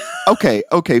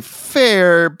 Okay,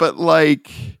 fair, but like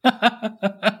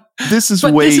this is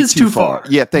way too far.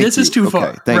 Yeah, thank you. This is too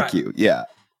far. Thank you. Yeah,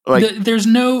 like there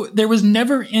was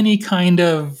never any kind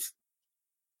of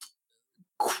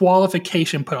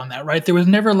qualification put on that, right? There was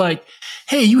never like,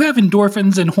 hey, you have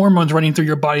endorphins and hormones running through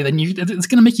your body, then it's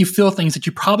going to make you feel things that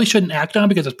you probably shouldn't act on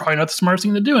because it's probably not the smartest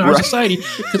thing to do in our society,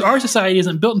 because our society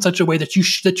isn't built in such a way that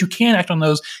you can act on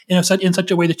those in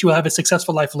such a way that you will have a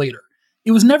successful life later.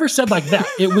 It was never said like that.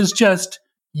 It was just,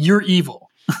 you're evil.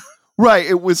 Right.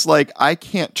 It was like, I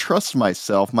can't trust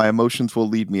myself. My emotions will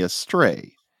lead me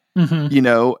astray.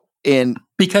 Mm-hmm. And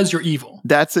because you're evil.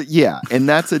 And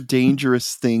that's a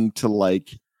dangerous thing to like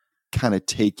kind of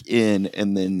take in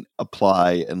and then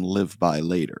apply and live by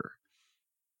later.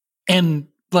 And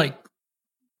like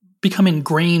become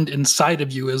ingrained inside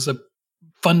of you as a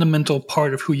fundamental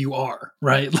part of who you are,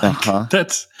 right? Like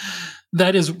that's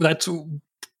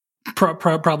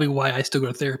probably why I still go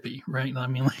to therapy, right? I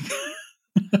mean,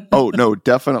 like, oh no,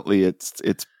 definitely, it's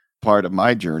part of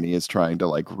my journey is trying to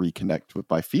like reconnect with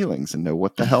my feelings and know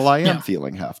what the hell I am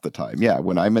feeling half the time. Yeah,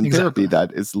 when I'm in therapy,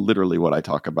 that is literally what I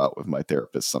talk about with my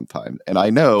therapist sometimes, and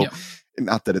I know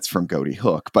not that it's from Ghoti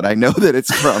Hook, but I know that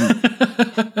it's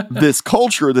from this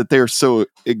culture that they're so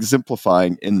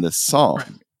exemplifying in this song.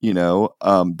 Right. You know,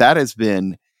 that has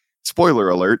been, spoiler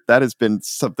alert, that has been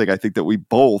something I think that we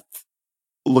both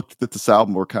looked at this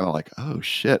album, we're kind of like, oh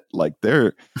shit, like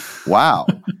they're, wow.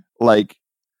 Like,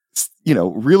 you know,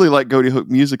 really like Ghoti Hook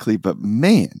musically, but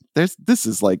man, this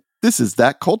is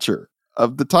that culture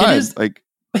of the time. Like,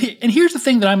 and here's the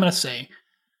thing that I'm going to say.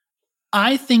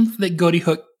 I think that Ghoti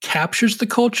Hook captures the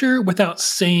culture without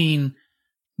saying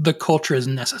the culture is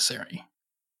necessary.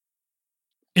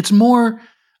 It's more,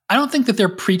 I don't think that they're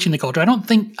preaching the culture. I don't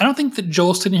think that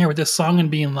Joel's sitting here with this song and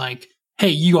being like, hey,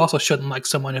 you also shouldn't like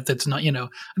someone if it's not, you know.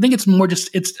 I think it's more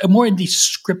a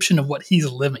description of what he's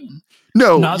living.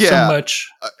 No, not so much.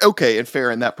 Okay, and fair,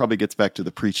 and that probably gets back to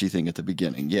the preachy thing at the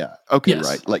beginning. Yeah. Okay, yes.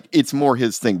 Right. Like, it's more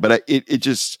his thing, but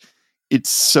it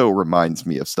so reminds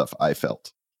me of stuff I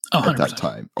felt 100%. at that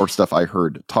time, or stuff I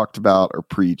heard talked about or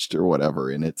preached or whatever.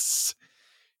 And it's,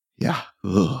 yeah.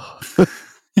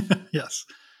 Yes.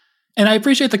 And I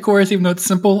appreciate the chorus, even though it's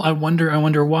simple. I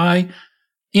wonder why.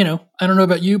 You know, I don't know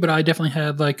about you, but I definitely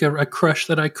had like a crush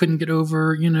that I couldn't get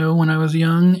over, you know, when I was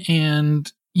young. And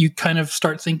you kind of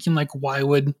start thinking like, why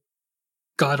would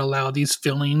God allow these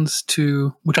feelings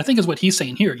to, which I think is what he's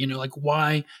saying here, you know, like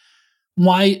why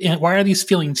are these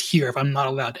feelings here if I'm not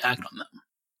allowed to act on them?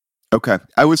 Okay.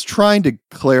 I was trying to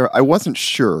I wasn't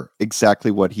sure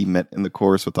exactly what he meant in the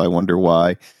chorus with I wonder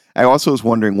why. I also was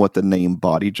wondering what the name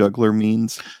body juggler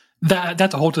means.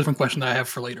 That's a whole different question that I have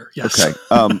for later. Yes. Okay.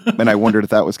 And I wondered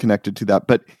if that was connected to that,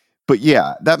 but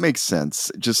yeah, that makes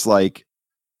sense. Just like,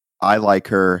 I like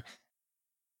her,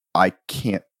 I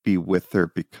can't be with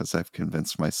her because I've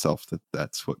convinced myself that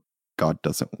that's what God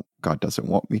doesn't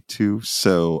want me to.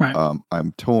 So, right.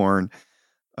 I'm torn.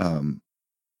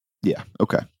 Yeah.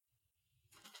 Okay.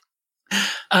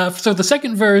 So the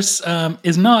second verse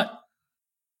is not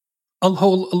a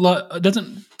lot,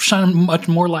 doesn't shine much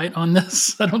more light on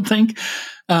this, I don't think.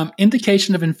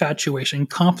 Indication of infatuation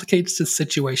complicates the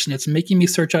situation. It's making me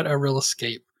search out a real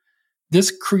escape. This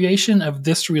creation of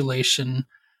this relation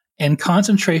and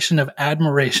concentration of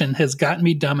admiration has gotten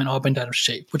me dumb and all bent out of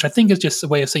shape, which I think is just a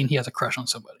way of saying he has a crush on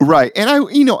somebody. Right. And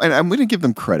and I'm going to give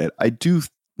them credit. I do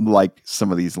like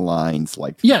some of these lines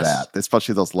like that,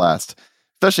 especially those last,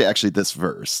 especially actually this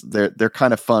verse. They're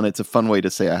kind of fun. It's a fun way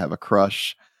to say I have a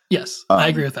crush. Yes, I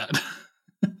agree with that.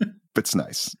 It's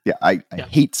nice. Yeah, I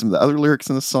hate some of the other lyrics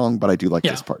in the song, but I do like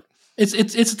this part.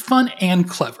 It's fun and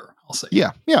clever, I'll say.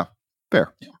 Yeah,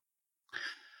 fair. Yeah.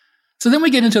 So then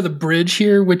we get into the bridge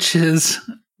here, which is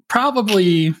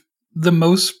probably the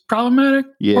most problematic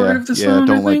part of the song. Yeah,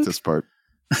 don't like this part.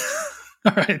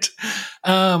 All right.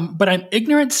 But I'm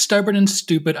ignorant, stubborn, and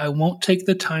stupid. I won't take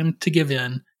the time to give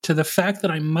in to the fact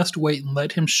that I must wait and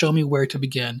let him show me where to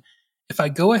begin. If I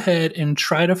go ahead and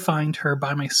try to find her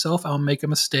by myself, I'll make a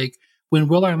mistake. When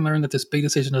will I learn that this big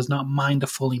decision is not mine to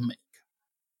fully make?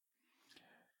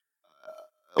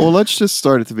 Well, let's just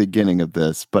start at the beginning of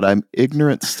this. But I'm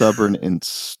ignorant, stubborn, and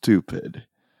stupid.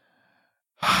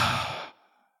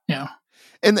 Yeah.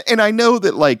 And I know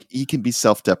that like he can be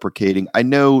self-deprecating. I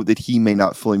know that he may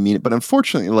not fully mean it, but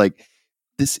unfortunately, like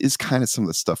this is kind of some of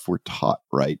the stuff we're taught,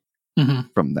 right? Mm-hmm.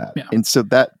 From that. Yeah. And so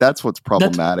that's what's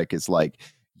problematic is like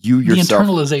you yourself.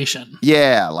 The internalization.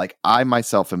 Yeah. Like I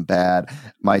myself am bad,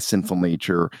 my sinful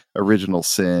nature, original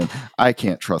sin. I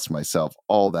can't trust myself,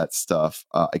 all that stuff.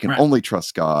 I can only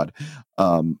trust God.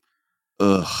 That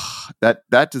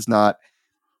does not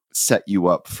set you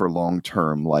up for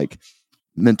long-term, like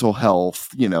mental health,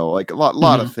 you know, like a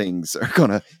lot of things are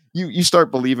gonna, you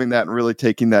start believing that and really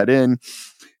taking that in.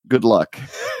 Good luck.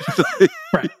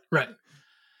 Right.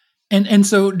 And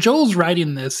so Joel's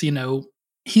writing this, you know,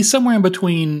 he's somewhere in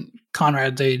between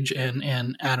Conrad's age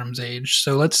and Adam's age.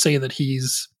 So let's say that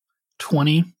he's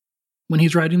 20 when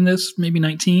he's writing this, maybe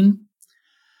 19.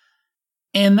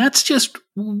 And that's just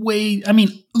I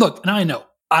mean, look, and I know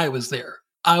I was there.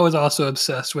 I was also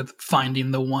obsessed with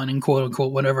finding the one and quote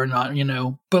unquote, whatever, not, you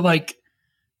know, but like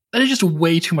that is just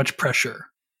way too much pressure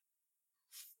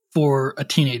for a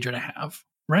teenager to have,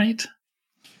 right?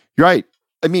 Right.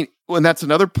 I mean, and that's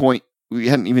another point we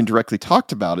hadn't even directly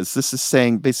talked about is this is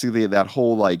saying basically that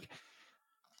whole like,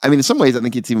 I mean, in some ways, I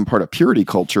think it's even part of purity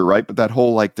culture, right? But that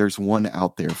whole like, there's one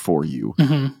out there for you.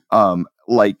 Mm-hmm.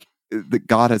 Like that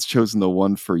God has chosen the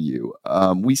one for you.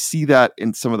 We see that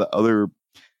in some of the other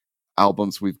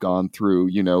albums we've gone through,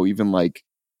 you know, even like,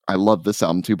 I love this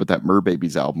album too, but that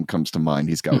Merbabies album comes to mind.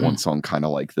 He's got one song kind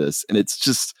of like this. And it's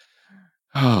just,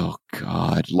 oh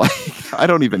God, like, I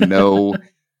don't even know.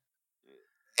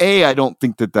 I don't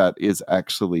think that is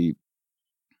actually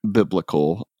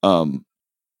biblical.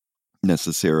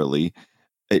 necessarily.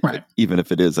 Right. Even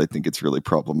if it is, I think it's really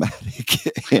problematic.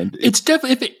 And it's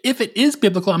definitely, if it is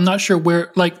biblical, I'm not sure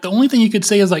where, like, the only thing you could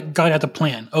say is like God had a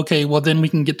plan. Okay, well then we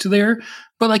can get to there.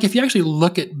 But like, if you actually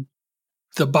look at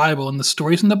the Bible and the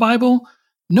stories in the Bible,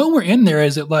 nowhere in there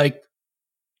is it like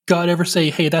God ever say,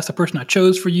 "Hey, that's the person I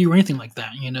chose for you," or anything like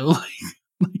that.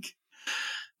 Like,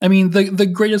 I mean, the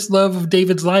greatest love of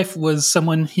David's life was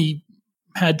someone he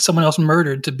had someone else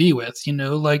murdered to be with.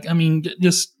 Like, I mean,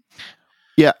 just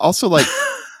yeah. Also, like,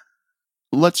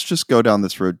 let's just go down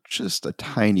this road just a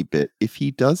tiny bit. If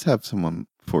he does have someone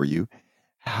for you,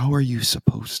 how are you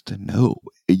supposed to know?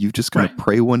 Are you just going to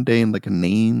pray one day and like a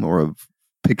name or a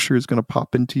picture is going to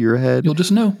pop into your head? You'll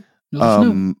just know.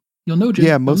 You'll know, Jim.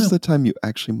 Yeah, most of the time you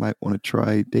actually might want to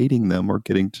try dating them or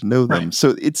getting to know them. Right.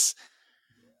 So it's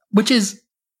which is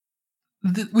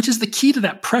the key to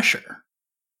that pressure,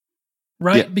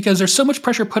 right? Yeah. Because there's so much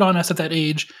pressure put on us at that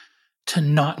age to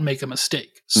not make a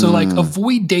mistake. So like,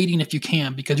 avoid dating if you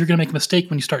can, because you're going to make a mistake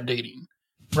when you start dating,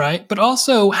 right? But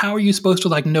also, how are you supposed to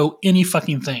like know any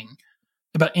fucking thing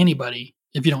about anybody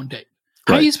if you don't date?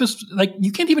 How are you supposed to, like,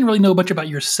 you can't even really know much about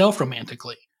yourself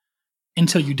romantically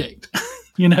until you date.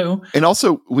 And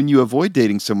also, when you avoid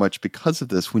dating so much because of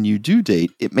this, when you do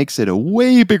date, it makes it a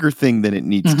way bigger thing than it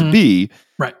needs to be,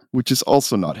 right? Which is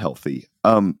also not healthy.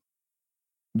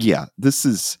 Yeah, this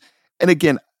is, and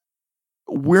again,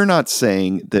 we're not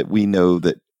saying that we know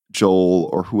that Joel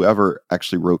or whoever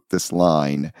actually wrote this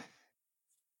line,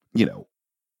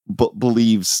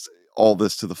 believes all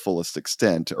this to the fullest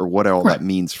extent or what all that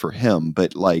means for him,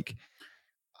 but like,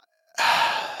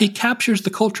 it captures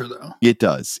the culture, though. It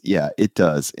does. Yeah, it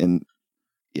does. And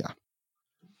yeah.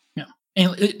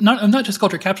 And not just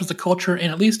culture, it captures the culture,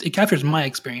 and at least it captures my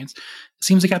experience. It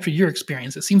seems to capture your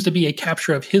experience. It seems to be a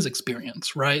capture of his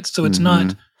experience, right? So it's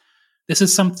not, this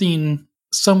is something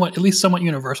somewhat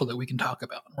universal that we can talk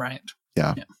about, right?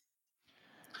 Yeah.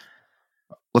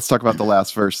 Let's talk about the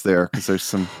last verse there, because there's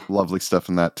some lovely stuff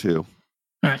in that too.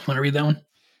 All right, you want to read that one?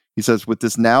 He says, "With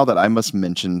this now that I must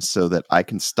mention, so that I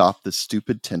can stop this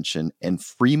stupid tension and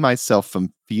free myself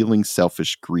from feeling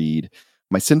selfish greed.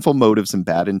 My sinful motives and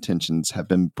bad intentions have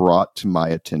been brought to my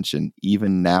attention.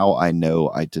 Even now I know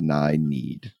I deny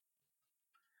need."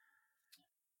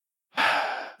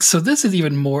 So this is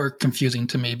even more confusing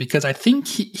to me, because I think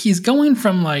he's going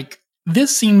from like,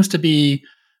 this seems to be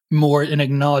more an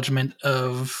acknowledgement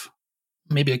of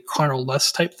maybe a carnal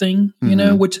lust type thing,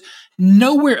 which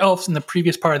nowhere else in the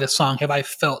previous part of this song have I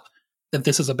felt that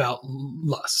this is about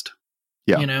lust,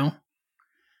 but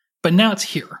now it's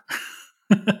here.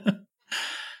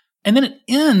 And then it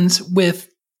ends with,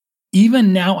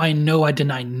 "Even now I know I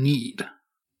deny need."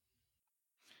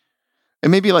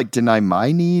 And maybe like deny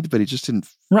my need, but it just didn't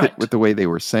fit with the way they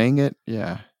were saying it.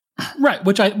 Yeah. Right.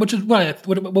 Which is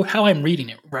how I'm reading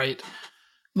it. Right.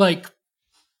 Like,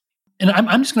 and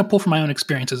I'm just going to pull from my own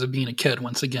experiences of being a kid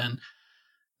once again,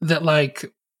 that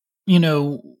like,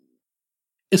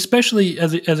 especially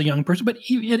as a young person, but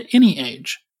at any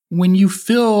age, when you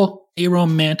feel a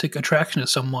romantic attraction to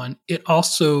someone, it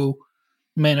also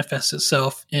manifests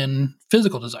itself in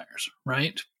physical desires,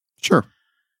 right? Sure.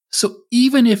 So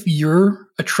even if your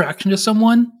attraction to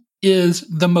someone is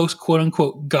the most quote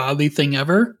unquote godly thing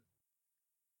ever,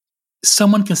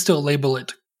 someone can still label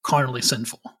it carnally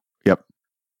sinful. Yep.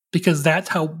 Because that's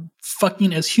how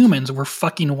fucking, as humans, we're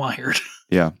fucking wired.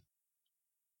 Yeah.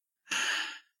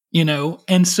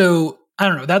 And so I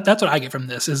don't know, that's what I get from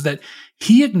this, is that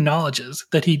he acknowledges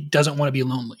that he doesn't want to be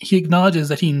lonely. He acknowledges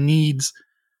that he needs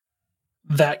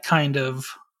that kind of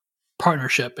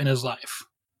partnership in his life.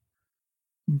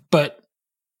 But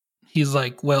he's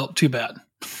like, well, too bad.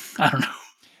 I don't know.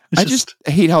 I just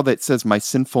hate how that says my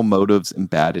sinful motives and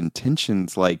bad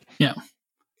intentions. Like,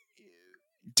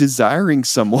 desiring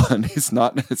someone is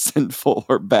not a sinful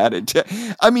or bad intent.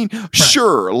 I mean,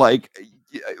 sure, like,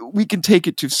 we can take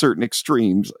it to certain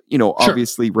extremes.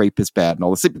 Obviously rape is bad and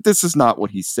all this, but this is not what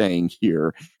he's saying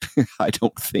here. I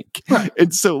don't think. Right.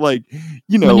 And so, like,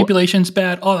 manipulation's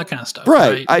bad, all that kind of stuff.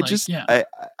 Right. I like, just,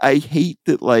 I hate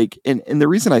that, like, and the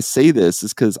reason I say this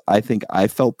is because I think I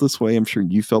felt this way. I'm sure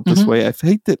you felt this way. I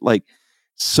hate that, like,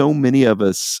 so many of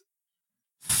us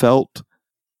felt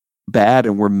bad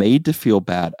and were made to feel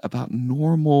bad about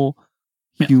normal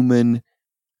human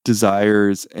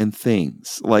desires and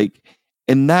things. Like,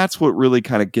 and that's what really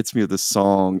kind of gets me with this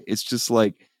song. It's just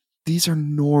like, these are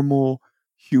normal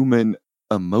human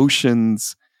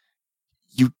emotions.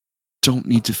 You don't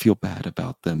need to feel bad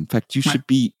about them. In fact, you should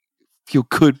feel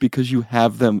good because you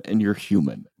have them and you're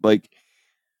human. Like,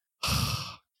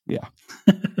 yeah.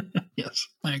 Yes,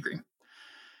 I agree.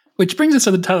 Which brings us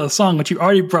to the title of the song, which you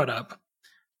already brought up.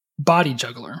 body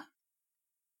juggler,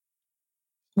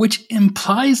 which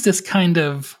implies this kind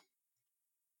of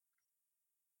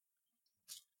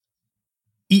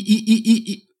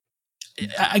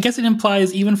I guess it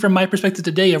implies, even from my perspective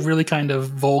today, a really kind of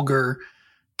vulgar,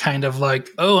 kind of like,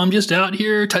 oh, I'm just out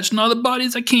here touching all the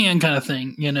bodies I can, kind of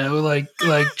thing,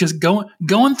 like just going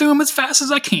through them as fast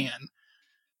as I can.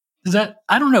 Is that,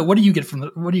 I don't know. What do you get from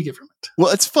it?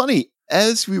 Well, it's funny.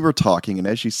 As we were talking and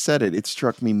as you said it, it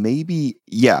struck me maybe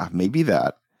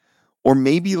that, or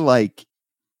maybe like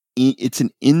it's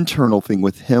an internal thing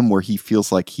with him where he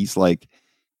feels like he's like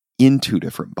in two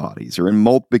different bodies or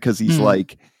in because he's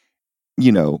like,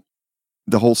 the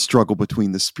whole struggle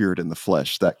between the spirit and the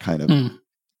flesh, that kind of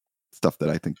stuff that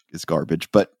I think is garbage.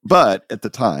 But at the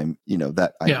time,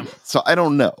 that idea. Yeah. So I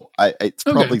don't know. It's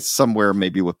probably somewhere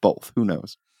maybe with both. Who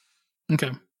knows?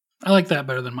 Okay. I like that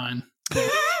better than mine.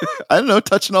 I don't know.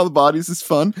 Touching all the bodies is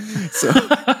fun. So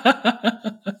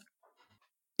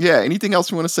yeah. Anything else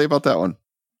you want to say about that one?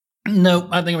 No,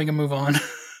 I think we can move on.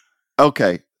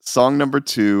 Okay. Song number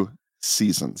 2,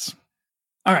 Seasons.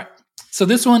 All right. So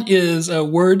this one is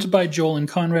words by Joel and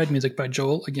Conrad, music by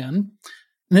Joel again.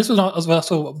 And this was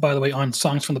also, by the way, on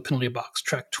Songs from the Penalty Box,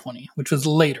 track 20, which was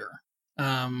later.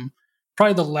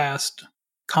 Probably the last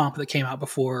comp that came out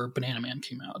before Banana Man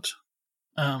came out.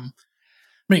 But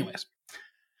anyways,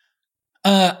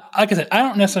 like I said, I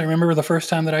don't necessarily remember the first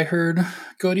time that I heard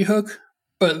Ghoti Hook,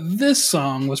 but this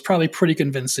song was probably pretty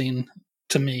convincing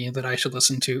to me that I should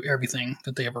listen to everything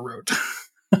that they ever wrote.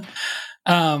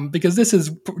 Because this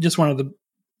is just one of the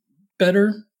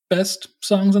best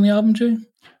songs on the album, Jay.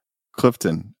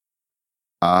 Clifton,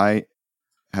 I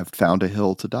have found a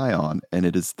hill to die on, and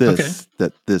it is this,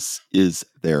 that this is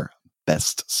their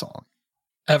best song.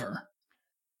 Ever.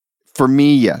 For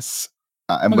me, yes.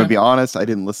 I'm going to be honest, I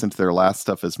didn't listen to their last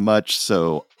stuff as much,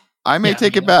 so I may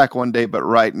take it back one day, but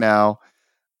right now,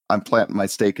 I'm planting my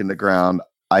stake in the ground.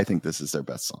 I think this is their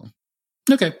best song.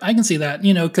 Okay, I can see that,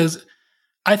 because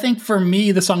I think for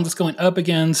me, the songs that's going up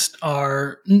against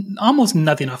are almost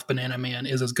nothing off Banana Man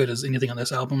is as good as anything on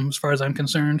this album, as far as I'm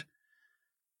concerned.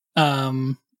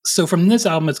 So from this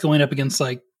album, it's going up against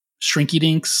like Shrinky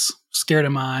Dinks, Scared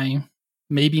Am I,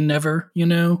 Maybe Never,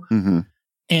 Mm-hmm.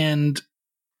 And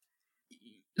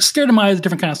Scared Am I is a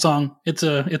different kind of song. It's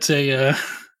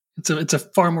a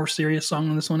far more serious song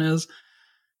than this one is.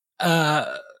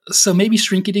 So maybe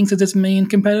Shrinky Dinks is its main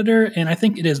competitor, and I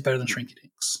think it is better than Shrinky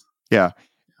Dinks. Yeah.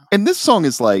 And this song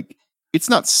is like, it's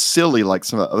not silly like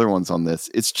some of the other ones on this.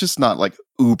 It's just not like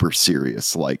uber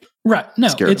serious like right. No,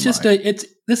 Scared it's just this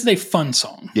is a fun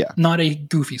song. Yeah. Not a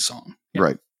goofy song. Yeah.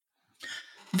 Right.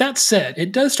 That said,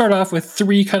 it does start off with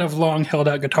 3 kind of long held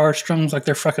out guitar strums like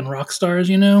they're fucking rock stars,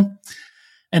 and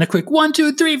a quick 1,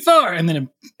 2, 3, 4, and then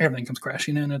everything comes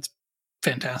crashing in. It's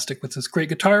fantastic with this great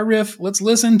guitar riff. Let's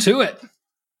listen to it.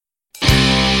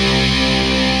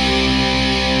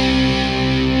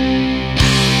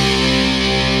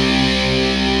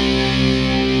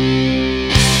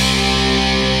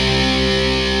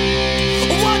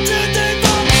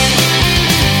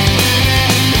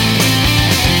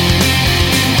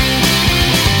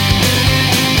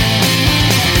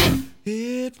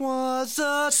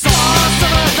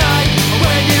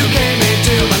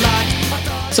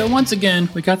 So once again,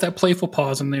 we got that playful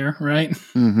pause in there, right?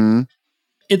 Mm-hmm.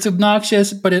 It's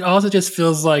obnoxious, but it also just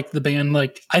feels like the band,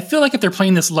 like, I feel like if they're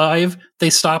playing this live, they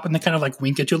stop and they kind of like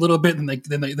wink at you a little bit, and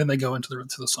then they go into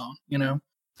the song,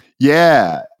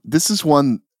 Yeah, this is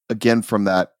one again from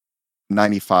that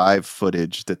 95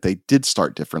 footage that they did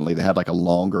start differently. They had like a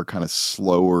longer, kind of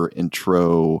slower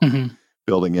intro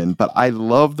building in, but I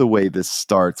love the way this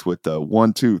starts with the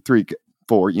 1, 2, 3,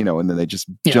 4, and then they just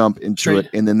jump into it,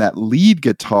 and then that lead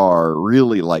guitar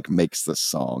really like makes the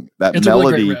song. It's melody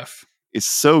a really great riff. Is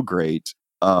so great.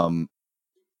 And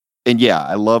yeah,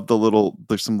 I love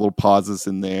there's some little pauses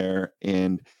in there,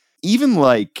 and even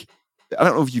like, I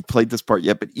don't know if you've played this part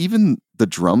yet, but even the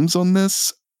drums on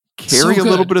this carry a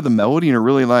little bit of the melody, and are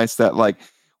really nice. That like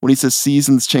when he says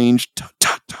seasons change,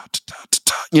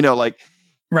 like,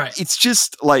 right. It's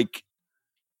just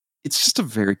a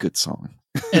very good song.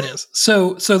 It is.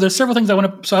 So there's several things I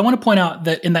want to point out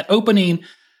that in that opening,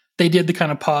 they did the kind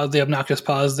of pause, the obnoxious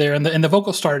pause there, and the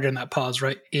vocal started in that pause,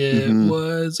 right? It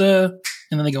was and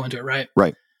then they go into it, right?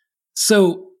 Right.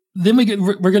 So then we're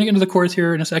going to get into the chorus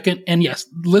here in a second, and yes,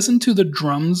 listen to the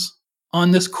drums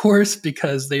on this chorus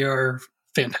because they are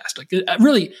fantastic.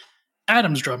 Really,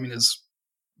 Adam's drumming is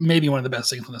maybe one of the best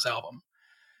things on this album.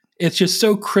 It's just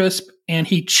so crisp, and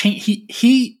he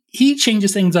he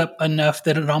changes things up enough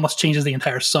that it almost changes the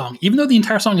entire song. Even though the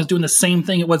entire song is doing the same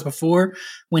thing it was before,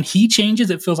 when he changes,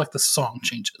 it feels like the song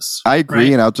changes. I agree,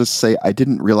 right? and I'll just say I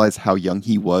didn't realize how young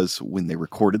he was when they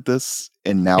recorded this,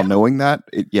 and now knowing that,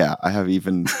 I have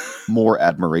even more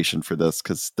admiration for this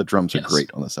because the drums are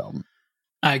great on this album.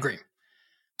 I agree.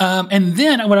 And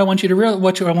then what I want you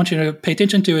to pay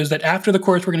attention to is that after the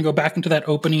chorus, we're going to go back into that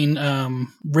opening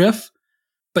riff.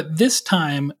 But this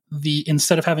time,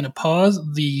 instead of having a pause,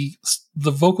 the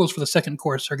vocals for the second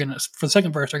verse are going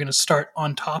to start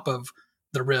on top of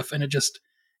the riff, and it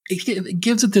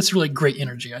gives it this really great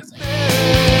energy, I think.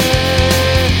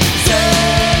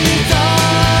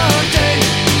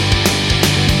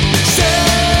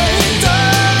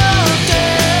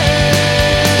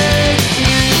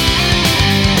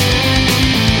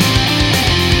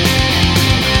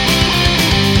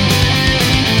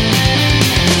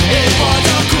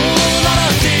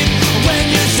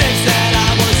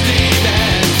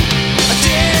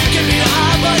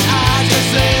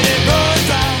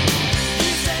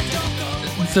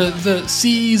 The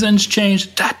seasons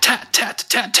change. Tat tat tat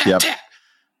tat tat tat.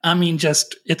 I mean,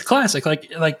 it's classic.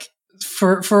 Like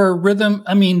for a rhythm.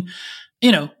 I mean,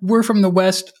 we're from the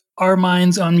West. Our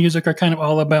minds on music are kind of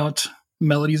all about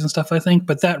melodies and stuff, I think.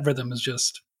 But that rhythm can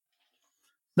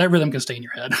stay in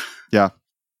your head. Yeah.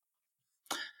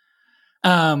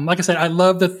 Like I said, I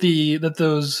love that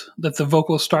the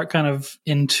vocals start kind of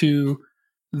into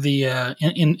the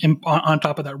on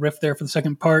top of that riff there for the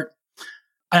second part.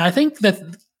 And I think that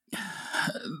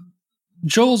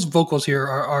Joel's vocals here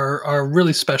are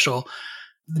really special.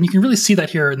 You can really see that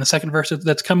here in the second verse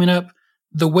that's coming up.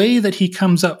 The way that he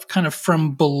comes up kind of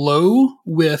from below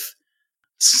with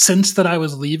 "Since That I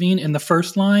Was Leaving" in the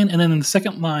first line, and then in the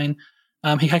second line,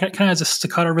 he kind of has a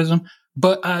staccato rhythm.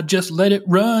 But I just let it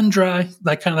run dry,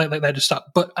 like that just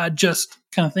stop. But I just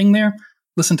kind of thing there.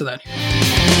 Listen to that. It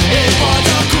was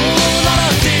a cruel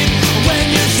lot of thing when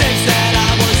you said that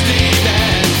I was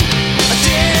leaving. I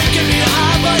didn't give you a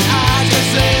high, but I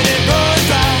just let it run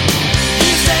dry.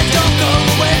 You said don't go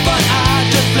away, but I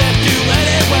just left you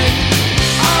anyway.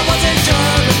 I wasn't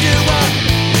sure if you were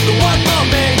the one for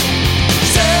me.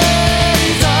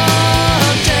 Say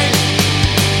something.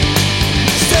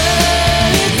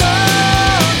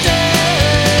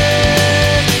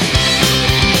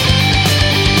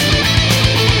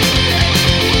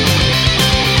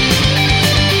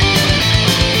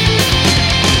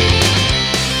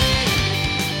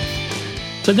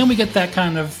 So then we get that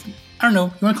kind of, I don't know,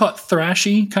 you want to call it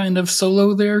thrashy kind of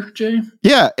solo there, Jay?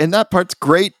 Yeah, and that part's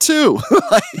great too.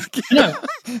 No.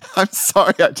 I'm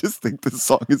sorry, I just think this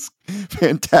song is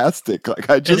fantastic. Like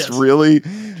I just really,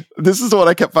 this is what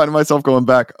I kept finding myself going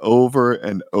back over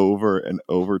and over and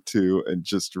over to, and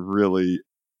just really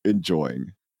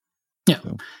enjoying. Yeah.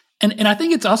 So. And I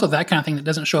think it's also that kind of thing that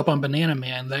doesn't show up on Banana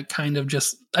Man. That kind of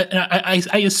just,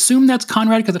 I assume that's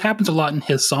Conrad because it happens a lot in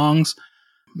his songs.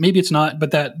 Maybe it's not,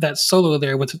 but that solo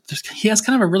there he has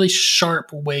kind of a really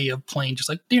sharp way of playing, just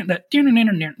like that.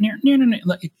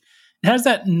 Like it has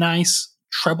that nice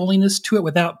trebliness to it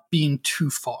without being too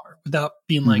far, without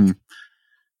being like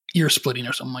ear splitting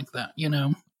or something like that. Yeah.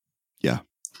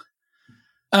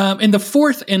 In the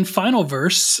fourth and final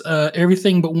verse,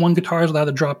 everything but one guitar is allowed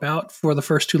to drop out for the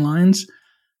first two lines,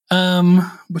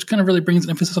 which kind of really brings an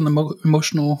emphasis on the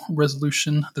emotional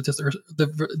resolution that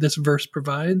this verse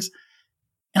provides.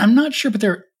 And I'm not sure, but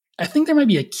I think there might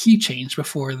be a key change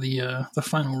before the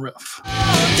final riff.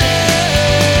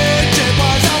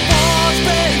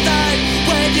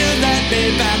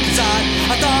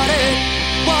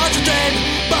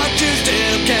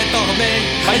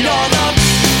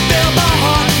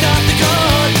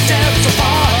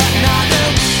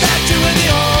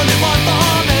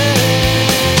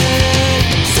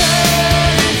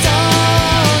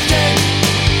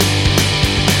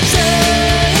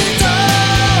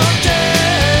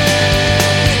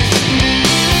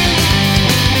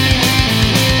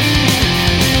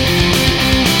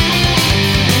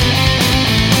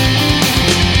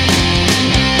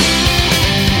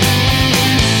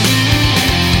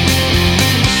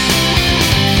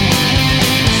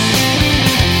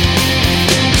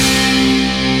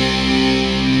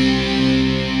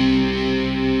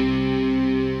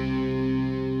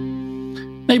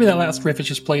 Maybe that last riff is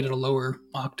just played at a lower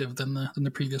octave than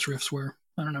the previous riffs were.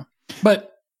 I don't know,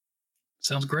 but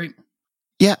sounds great.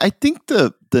 Yeah, I think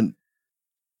the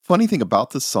funny thing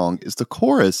about this song is the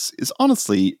chorus is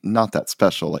honestly not that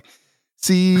special. Like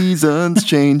seasons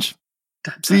change,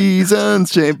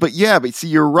 seasons change. But see,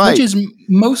 you're right. Which is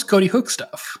most Ghoti Hook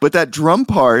stuff. But that drum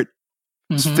part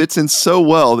fits in so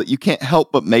well that you can't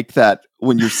help but make that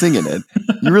when you're singing it.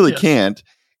 You really can't.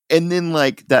 And then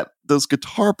like those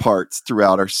guitar parts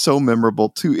throughout are so memorable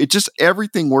too. It just,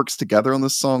 everything works together on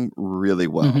this song really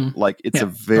well. Mhm. Like it's Yeah, a it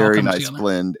all very comes nice together.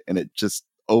 blend, and it just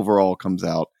overall comes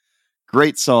out.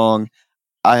 Great song.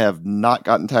 I have not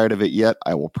gotten tired of it yet.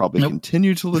 I will probably Nope.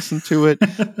 continue to listen to it.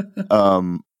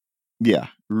 Yeah,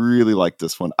 really like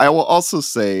this one. I will also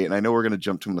say, and I know we're going to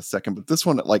jump to him in a second, but this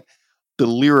one, like, the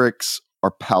lyrics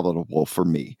are palatable for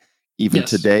me even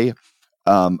Yes. today.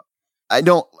 I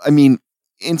mean,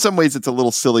 in some ways it's a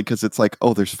little silly because it's like,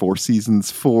 oh, there's 4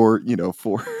 seasons, four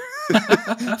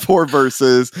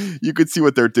verses. You could see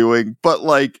what they're doing, but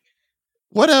like,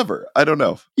 whatever. I don't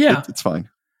know. Yeah. It's fine.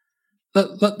 You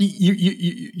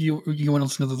want to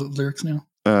listen to the lyrics now?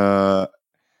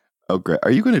 Oh, great.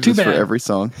 Are you going to do Too this for bad. every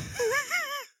song?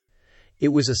 It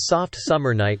was a soft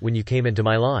summer night when you came into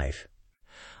my life.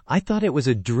 I thought it was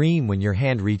a dream when your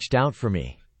hand reached out for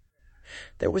me.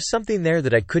 There was something there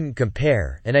that I couldn't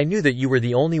compare, and I knew that you were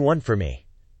the only one for me.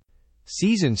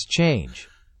 Seasons change.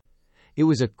 It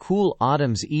was a cool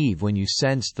autumn's eve when you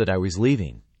sensed that I was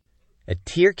leaving. A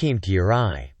tear came to your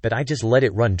eye, but I just let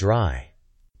it run dry.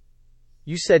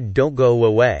 You said, "Don't go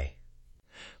away."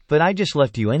 But I just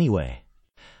left you anyway.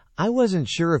 I wasn't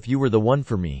sure if you were the one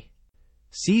for me.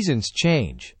 Seasons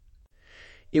change.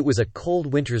 It was a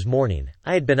cold winter's morning.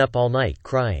 I had been up all night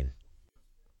crying.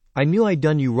 I knew I'd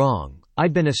done you wrong.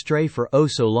 I'd been astray for oh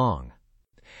so long.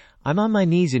 I'm on my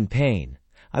knees in pain.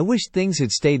 I wish things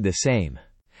had stayed the same.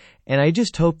 And I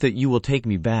just hope that you will take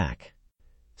me back.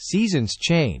 Seasons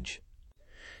change.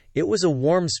 It was a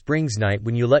warm spring's night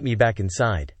when you let me back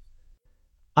inside.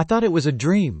 I thought it was a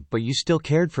dream, but you still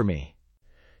cared for me.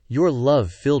 Your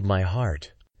love filled my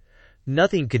heart.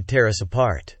 Nothing could tear us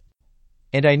apart.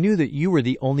 And I knew that you were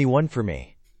the only one for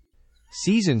me.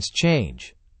 Seasons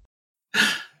change.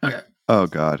 Okay. Oh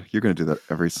God, you're going to do that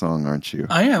every song, aren't you?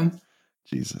 I am.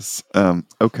 Jesus.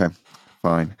 Okay,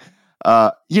 fine.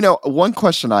 One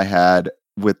question I had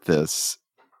with this,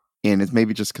 and it's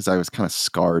maybe just because I was kind of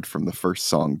scarred from the first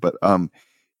song, but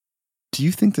do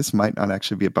you think this might not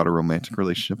actually be about a romantic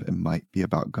relationship? It might be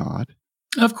about God?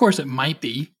 Of course, it might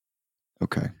be.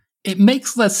 Okay. It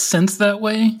makes less sense that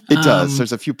way. It does.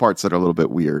 There's a few parts that are a little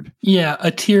bit weird. Yeah, a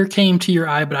tear came to your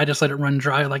eye, but I just let it run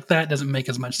dry. Like, that doesn't make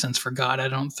as much sense for God, I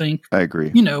don't think. I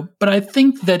agree. But I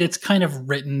think that it's kind of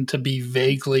written to be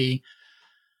vaguely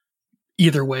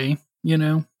either way,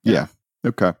 Yeah.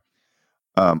 Okay.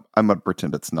 I'm going to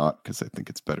pretend it's not because I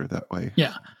think it's better that way.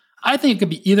 Yeah. I think it could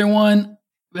be either one,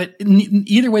 but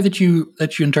either way that you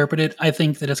interpret it, I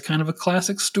think that it's kind of a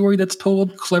classic story that's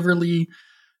told cleverly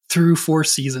through 4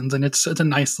 seasons, and it's a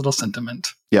nice little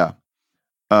sentiment. Yeah.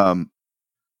 Well,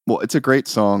 it's a great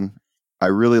song. I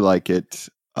really like it.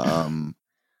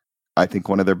 I think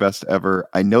one of their best ever.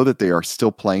 I know that they are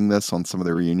still playing this on some of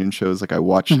their reunion shows. Like I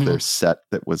watched their set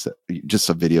that was just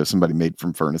a video somebody made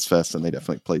from Furnace Fest, and they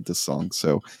definitely played this song.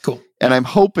 So cool. And I'm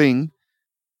hoping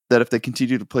that if they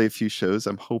continue to play a few shows,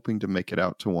 I'm hoping to make it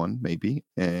out to one, maybe.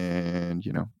 And,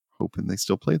 hoping they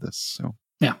still play this. So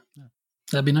yeah,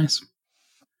 that'd be nice.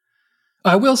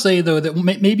 I will say, though, that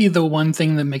maybe the one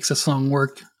thing that makes a song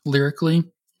work lyrically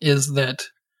is that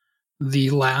the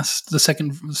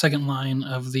second line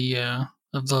of the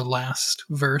last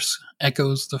verse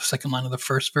echoes the second line of the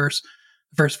first verse.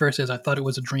 The first verse is, "I thought it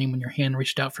was a dream when your hand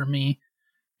reached out for me,"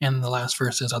 and the last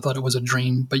verse is, "I thought it was a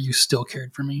dream, but you still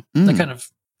cared for me." That's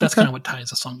kind of what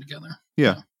ties the song together.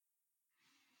 Yeah.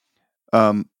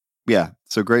 Yeah.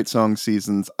 So great song,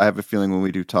 Seasons. I have a feeling when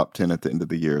we do top 10 at the end of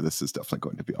the year, this is definitely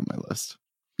going to be on my list.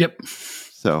 Yep.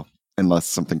 So unless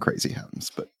something crazy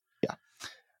happens, but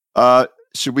yeah.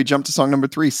 Should we jump to song number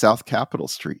 3, South Capitol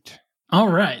Street? All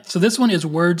right. So this one is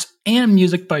words and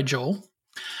music by Joel.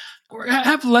 I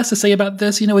have less to say about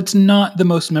this. It's not the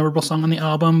most memorable song on the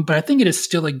album, but I think it is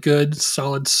still a good,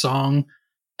 solid song.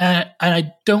 And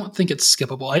I don't think it's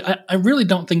skippable. I really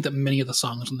don't think that many of the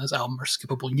songs on this album are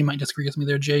skippable. You might disagree with me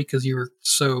there, Jay, because you were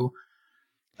so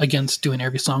against doing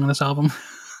every song on this album.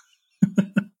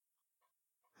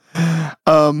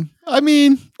 I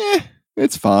mean,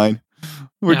 it's fine.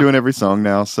 We're doing every song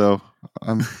now, so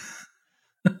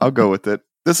I'll go with it.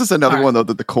 This is another one, though,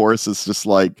 that the chorus is just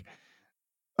like,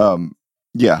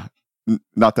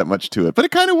 not that much to it, but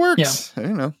it kind of works. Yeah. I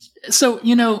don't know. So,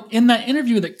 in that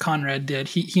interview that Conrad did,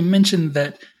 he mentioned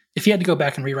that if he had to go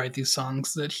back and rewrite these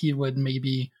songs, that he would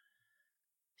maybe,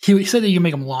 he said that you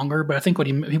make them longer, but I think what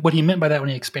he meant by that when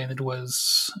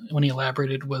he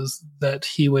elaborated was that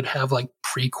he would have like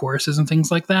pre-choruses and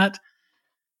things like that.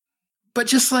 But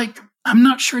just like, I'm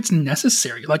not sure it's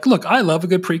necessary. Like, look, I love a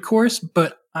good pre-chorus,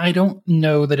 but I don't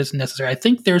know that it's necessary. I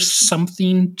think there's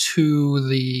something to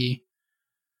the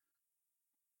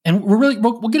And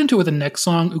we'll get into it with the next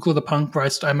song, Ukla the Punk, where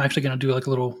I'm actually going to do like a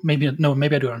little, maybe I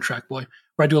do it on Track Boy,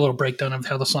 where I do a little breakdown of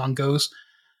how the song goes.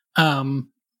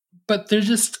 But there's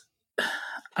just,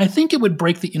 I think it would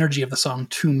break the energy of the song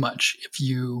too much if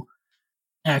you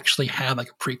actually have like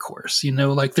a pre-chorus,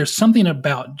 like there's something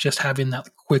about just having that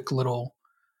quick little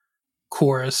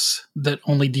chorus that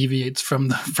only deviates from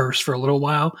the verse for a little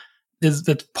while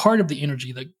that's part of the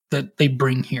energy that they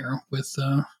bring here with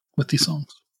these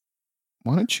songs.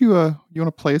 Why don't you want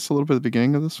to play us a little bit at the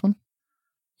beginning of this one?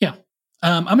 Yeah.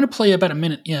 I'm going to play about a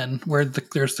minute in where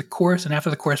there's the chorus, and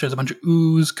after the chorus there's a bunch of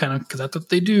oohs, kind of, because that's what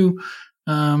they do.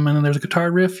 And then there's a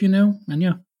guitar riff, and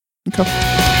yeah. Okay.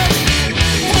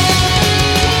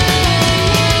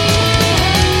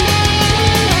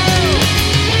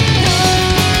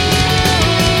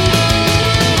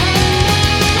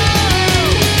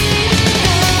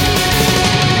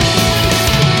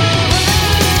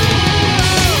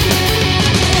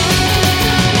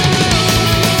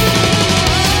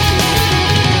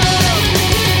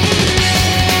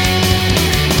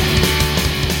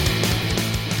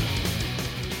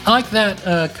 I like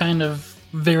that kind of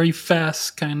very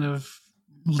fast kind of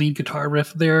lead guitar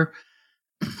riff there.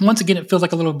 Once again, it feels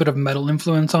like a little bit of metal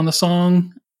influence on the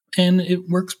song, and it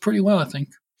works pretty well, I think.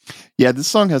 Yeah, this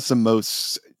song has the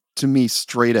most, to me,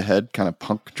 straight ahead kind of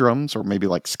punk drums, or maybe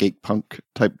like skate punk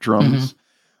type drums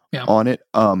on it.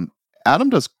 Adam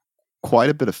does quite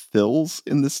a bit of fills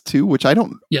in this too, which I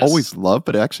don't always love,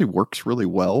 but it actually works really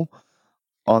well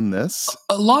on this.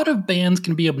 A lot of bands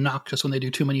can be obnoxious when they do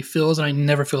too many fills, and I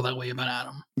never feel that way about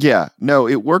Adam. Yeah, no,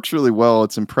 it works really well.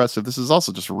 It's impressive. This is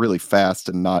also just really fast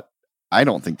and I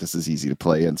don't think this is easy to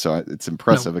play, and so it's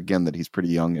impressive again that he's pretty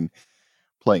young and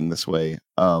playing this way.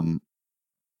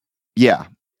 Yeah,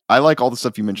 I like all the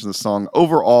stuff you mentioned in the song.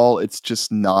 Overall, it's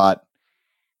just not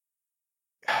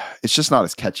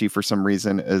as catchy for some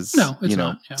reason as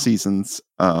Seasons.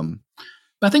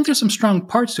 But I think there's some strong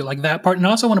parts to it, like that part. And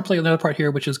I also want to play another part here,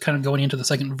 which is kind of going into the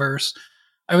second verse.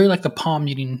 I really like the palm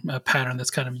muting pattern that's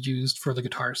kind of used for the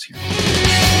guitars here.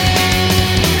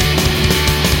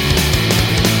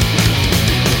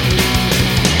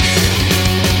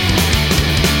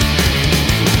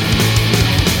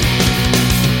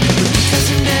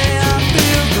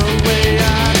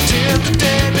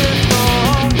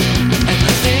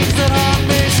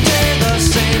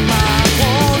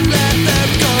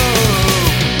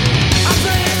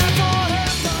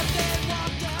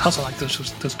 I also like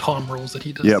those tom rolls that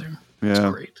he does there. Yeah. It's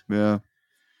great. Yeah.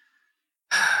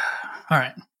 All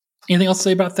right. Anything else to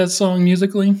say about that song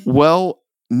musically? Well,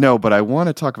 no, but I want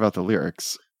to talk about the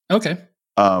lyrics. Okay.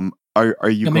 Are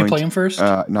you going to play them first?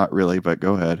 Not really, but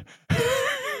go ahead.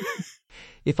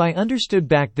 If I understood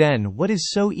back then what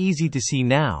is so easy to see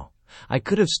now, I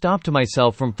could have stopped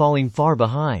myself from falling far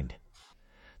behind.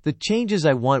 The changes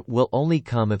I want will only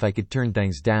come if I could turn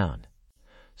things down.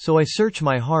 So I search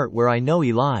my heart where I know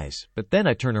he lies, but then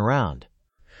I turn around.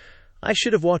 I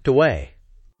should have walked away.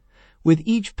 With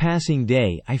each passing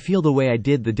day, I feel the way I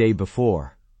did the day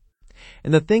before.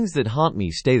 And the things that haunt me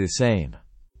stay the same.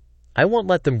 I won't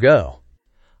let them go.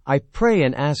 I pray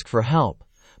and ask for help,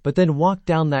 but then walk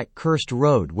down that cursed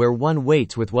road where one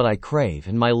waits with what I crave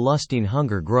and my lusting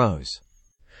hunger grows.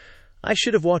 I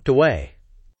should have walked away.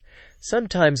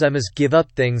 Sometimes I must give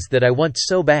up things that I want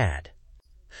so bad.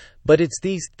 But it's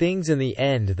these things in the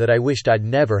end that I wished I'd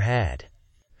never had.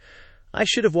 I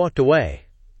should have walked away.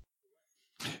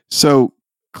 So,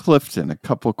 Clifton, a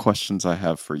couple questions I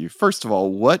have for you. First of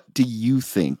all, what do you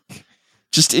think,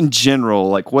 just in general,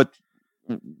 like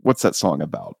what's that song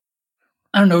about?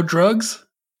 I don't know, drugs?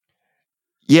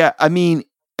 Yeah, I mean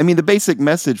the basic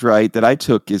message, right, that I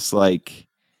took is like,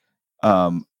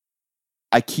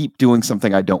 I keep doing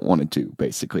something I don't want to do,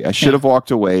 basically. I should have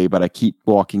walked away, but I keep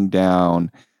walking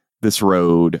down this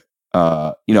road.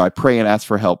 I pray and ask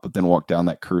for help, but then walk down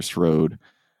that cursed road.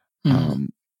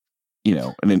 And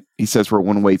then he says, where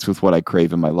one waits with what I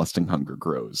crave and my lusting hunger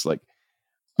grows. Like,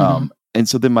 and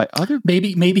so then my other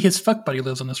maybe his fuck buddy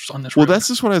lives on this road. Well, that's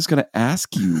just what I was going to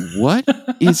ask you. What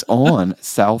is on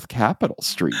South Capitol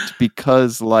Street?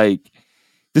 Because like,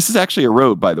 this is actually a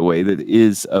road, by the way, that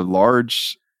is a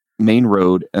large main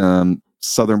road,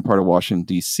 southern part of Washington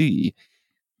D.C.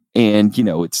 And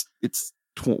it's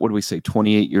what do we say,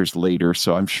 28 years later?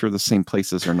 So I'm sure the same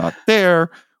places are not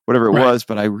there, whatever it was.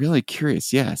 But I'm really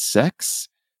curious. Yeah, sex,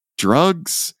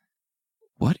 drugs.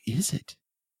 What is it?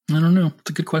 I don't know. It's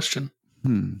a good question.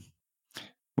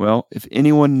 Well, if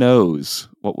anyone knows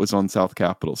what was on South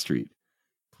Capitol Street,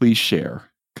 please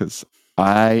share, because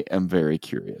I am very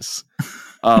curious.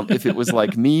 If it was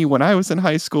like me when I was in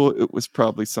high school, it was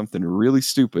probably something really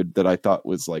stupid that I thought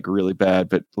was like really bad,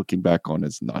 but looking back on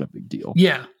is not a big deal.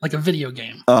 Yeah, like a video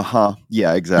game. Uh-huh.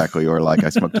 Yeah, exactly. Or like I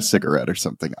smoked a cigarette or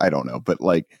something. I don't know. But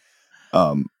like,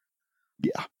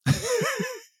 yeah.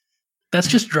 That's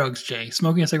just drugs, Jay.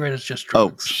 Smoking a cigarette is just Oh,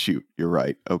 drugs. shoot. You're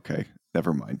right. Okay.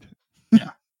 Never mind.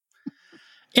 Yeah.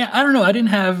 Yeah, I don't know. I didn't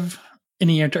have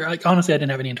any honestly, I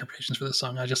didn't have any interpretations for this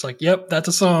song. I was just like, yep, that's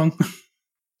a song.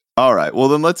 All right. Well,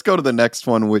 then let's go to the next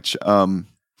one, which, well,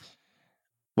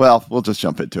 we'll just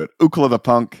jump into it. Ookla the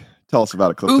Punk. Tell us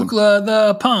about it, Clifton. Ookla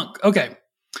the Punk. Okay.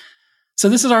 So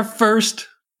this is our first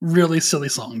really silly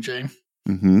song, Jay.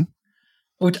 Mm-hmm.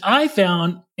 Which I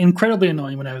found incredibly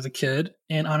annoying when I was a kid.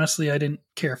 And honestly, I didn't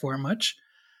care for it much.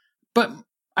 But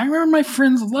I remember my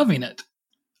friends loving it.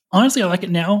 Honestly, I like it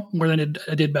now more than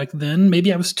I did back then.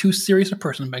 Maybe I was too serious a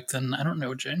person back then. I don't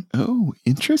know, Jay. Oh,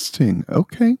 interesting.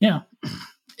 Okay. Yeah.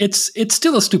 It's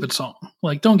still a stupid song.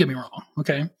 Like, don't get me wrong.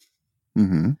 Okay.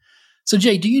 Mm-hmm. So,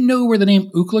 Jay, do you know where the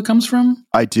name Ookla comes from?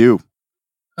 I do.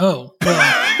 Oh,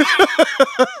 well,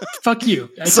 fuck you.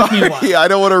 It took me a while. Sorry, I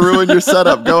don't want to ruin your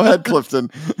setup. Go ahead, Clifton.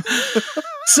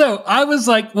 So I was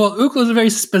like, well, Ookla is a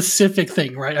very specific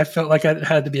thing, right? I felt like it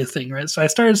had to be a thing, right? So I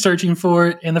started searching for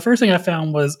it, and the first thing I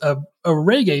found was a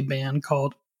reggae band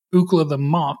called Ookla the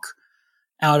Mock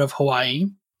out of Hawaii.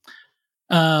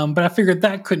 But I figured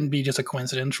that couldn't be just a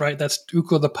coincidence, right? That's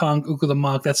Ookla the Punk, Ookla the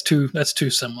Mock. That's too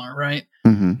similar, right?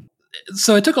 Mm-hmm.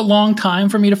 So it took a long time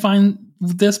for me to find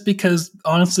this because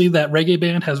honestly, that reggae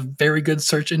band has very good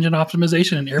search engine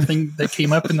optimization, and everything that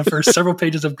came up in the first several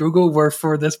pages of Google were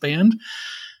for this band.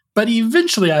 But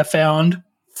eventually I found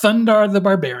Thundar the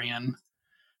Barbarian,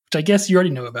 which I guess you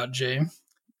already know about, Jay.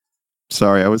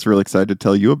 Sorry, I was really excited to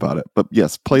tell you about it. But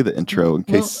yes, play the intro in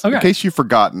case you've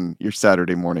forgotten your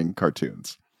Saturday morning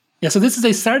cartoons. Yeah, so this is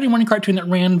a Saturday morning cartoon that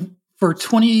ran for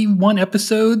 21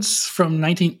 episodes from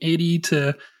 1980 to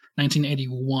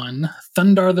 1981.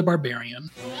 Thundar the Barbarian.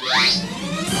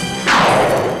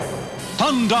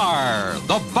 Thundar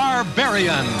the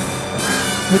Barbarian.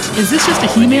 Which, is this just a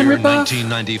He-Man Here in ripoff?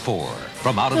 1994,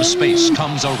 from out of space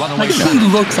comes a runaway Like, he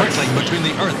planet looks like hurtling between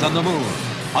the Earth and the Moon,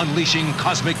 unleashing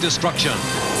cosmic destruction.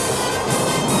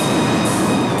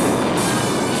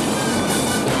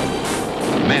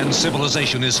 Man's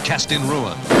civilization is cast in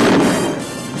ruin.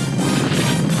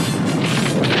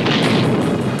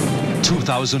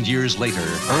 2,000 years later,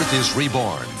 Earth is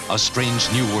reborn. A strange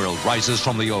new world rises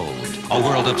from the old. A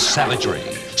world of savagery,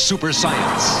 super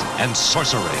science, and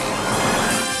sorcery.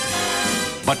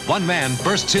 But one man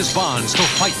bursts his bonds to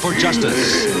fight for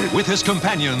justice. With his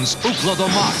companions, Ookla the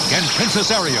Mock and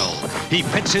Princess Ariel, he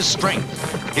pits his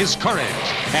strength, his courage,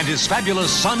 and his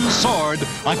fabulous sun's sword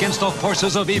against the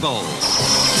forces of evil.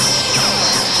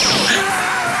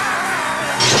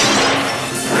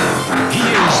 He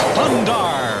is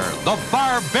Thundar the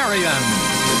Barbarian.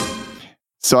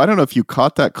 So I don't know if you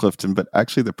caught that, Clifton, but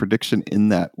actually the prediction in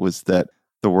that was that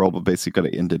the world will basically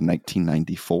going to end in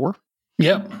 1994.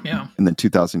 Yep, yeah. And then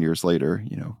 2,000 years later,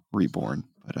 reborn.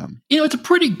 But it's a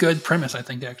pretty good premise, I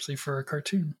think, actually, for a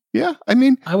cartoon. yeah, I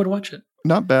mean, I would watch it.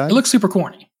 not bad. It looks super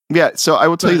corny. Yeah, so I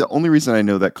will tell you the only reason I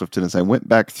know that, Clifton, is I went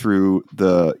back through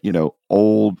the,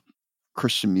 old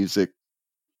Christian music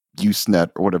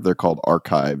Usenet or whatever they're called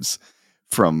archives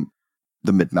from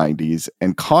the mid-90s,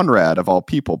 and Conrad, of all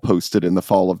people, posted in the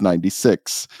fall of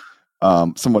 96.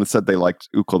 Someone said they liked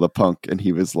Ookla the Punk, and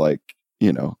he was like,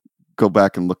 go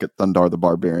back and look at Thundar the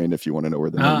Barbarian if you want to know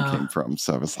where the name came from.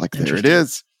 So I was like, there it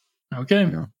is. Okay.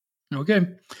 Yeah. Okay.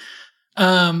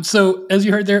 So as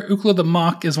you heard there, Ookla the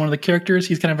Mock is one of the characters.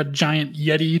 He's kind of a giant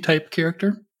Yeti type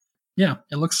character. Yeah,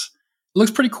 it looks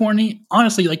pretty corny.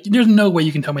 Honestly, like there's no way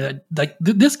you can tell me that. Like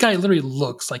this guy literally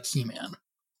looks like He-Man.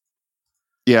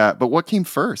 Yeah, but what came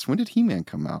first? When did He-Man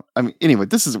come out? I mean, anyway,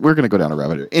 we're going to go down a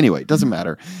rabbit hole. Anyway, it doesn't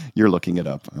matter. You're looking it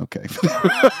up. Okay.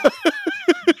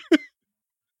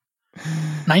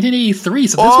 1983.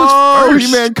 So this was first.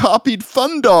 He-Man copied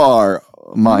Thundar.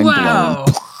 Mind blown.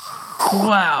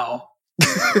 Wow.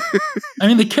 I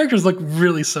mean, the characters look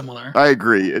really similar. I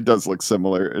agree. It does look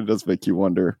similar. It does make you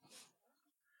wonder.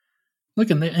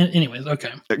 Look, anyways,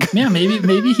 okay. Yeah,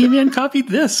 maybe He-Man copied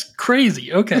this.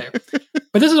 Crazy. Okay.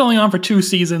 But this is only on for 2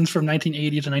 seasons from 1980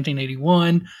 to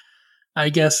 1981. I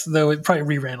guess, though, it probably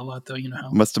reran a lot, though. You know how.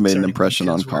 Must have made an impression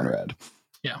on Conrad.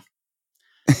 Yeah.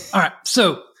 All right.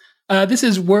 So this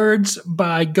is words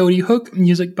by Ghoti Hook,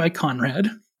 music by Conrad.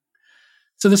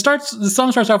 So the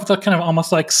song starts off with a kind of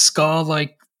almost like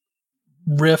ska-like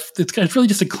riff. It's really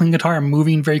just a clean guitar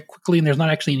moving very quickly, and there's not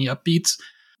actually any upbeats.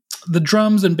 The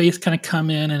drums and bass kind of come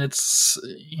in, and it's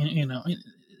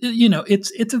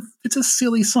it's a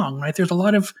silly song, right? There's a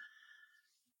lot of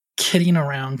kidding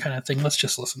around kind of thing. Let's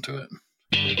just listen to it.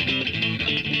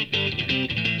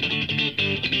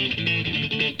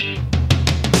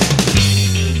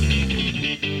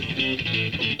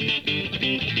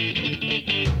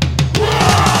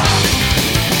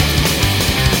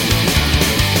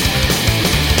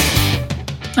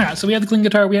 All right, so we have the clean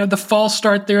guitar, we have the false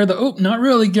start there, not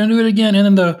really, gonna do it again, and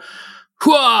then the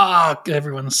whoa,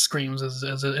 everyone screams as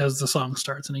the song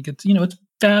starts, and it gets, it's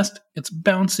fast, it's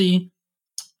bouncy.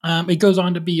 It goes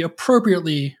on to be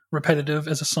appropriately repetitive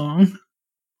as a song.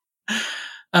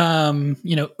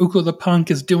 Ukla the Punk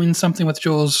is doing something with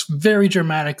Joel's very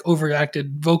dramatic,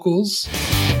 overacted vocals.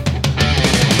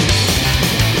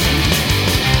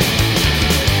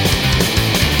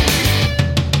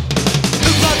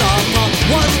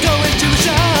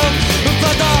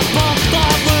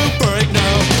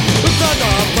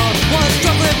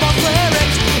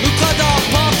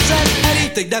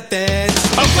 That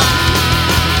fits.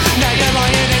 Now you're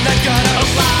lying in the gutter.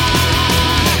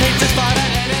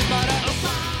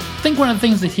 I think one of the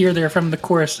things to hear there from the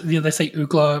chorus, they say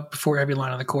Ukla before every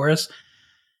line of the chorus,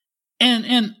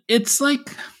 and it's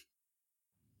like,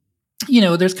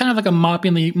 there's kind of like a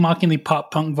mockingly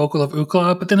pop punk vocal of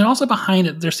Ukla, but then also behind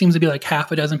it there seems to be like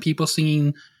half a dozen people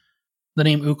singing the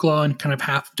name Ukla and kind of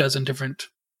half a dozen different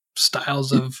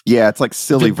styles of it's like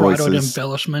silly voices,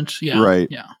 embellishment. Right.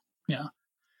 Yeah.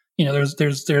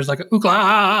 There's like a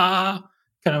Ukla,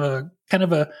 kind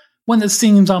of a one that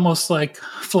seems almost like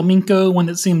flamenco, one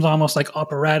that seems almost like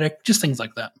operatic, just things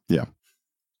like that. Yeah.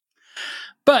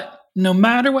 But no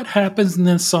matter what happens in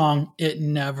this song, it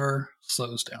never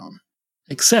slows down.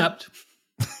 Except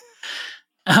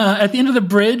at the end of the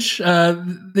bridge,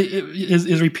 it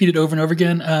is repeated over and over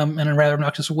again in a rather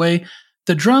obnoxious way.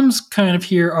 The drums kind of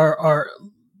here are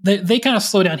they kind of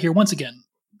slow down here once again.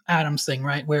 Adam's thing,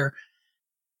 right, where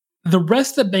the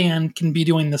rest of the band can be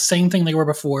doing the same thing they were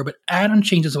before, but Adam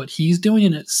changes what he's doing,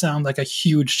 and it sounds like a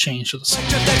huge change to the song.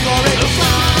 I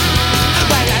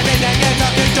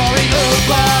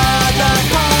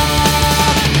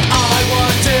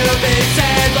want to be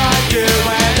sad like you,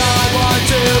 and I want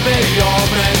to be your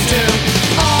friend too.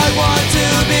 I want to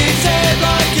be sad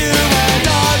like you, and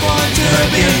I want to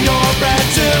be your friend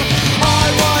too. I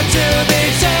want to be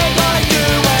sad like you,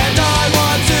 and I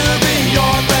want to be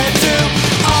your friend too.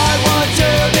 I want to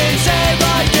be sad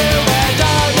like you, and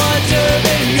I want to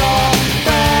be your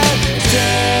friend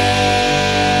too.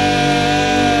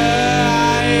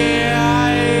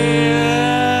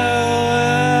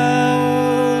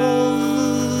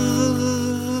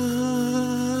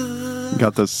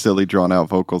 Got those silly drawn out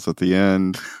vocals at the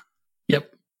end.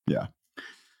 Yep. Yeah.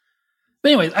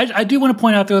 But anyways, I do want to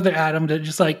point out though that Adam that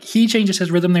just like he changes his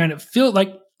rhythm there, and it feels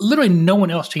like literally no one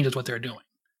else changes what they're doing.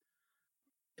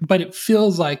 But it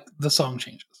feels like the song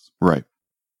changes. Right.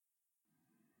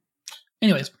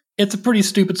 Anyways, it's a pretty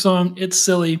stupid song. It's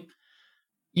silly.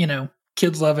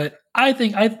 Kids love it. I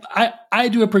think I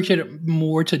do appreciate it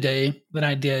more today than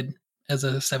I did as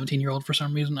a 17-year-old for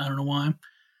some reason. I don't know why.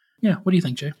 Yeah, what do you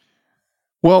think, Jay?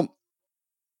 Well,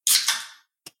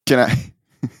 can I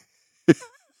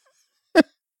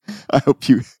I hope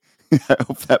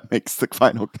that makes the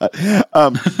final cut.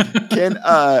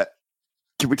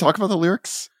 Can we talk about the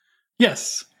lyrics?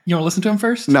 Yes. You want to listen to him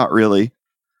first? Not really.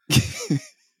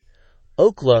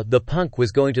 Okla the punk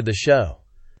was going to the show.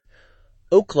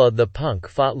 Okla the punk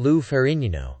fought Lou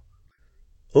Ferrigno.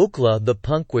 Okla the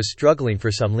punk was struggling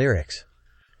for some lyrics.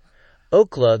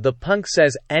 Okla the punk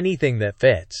says anything that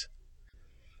fits.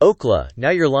 Okla,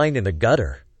 now you're lying in the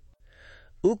gutter.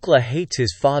 Okla hates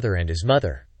his father and his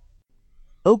mother.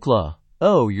 Okla,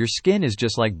 oh, your skin is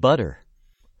just like butter.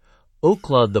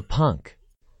 Okla the punk.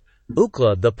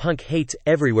 Okla the punk hates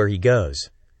everywhere he goes.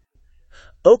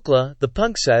 Okla the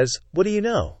punk says, what do you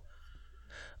know?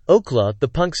 Okla the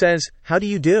punk says, how do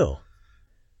you do?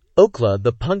 Okla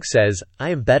the punk says,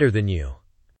 I am better than you.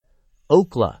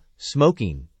 Okla,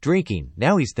 smoking, drinking,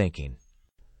 now he's thinking.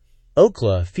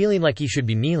 Okla feeling like he should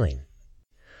be kneeling.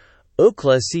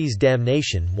 Okla sees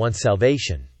damnation, wants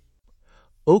salvation.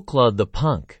 Okla the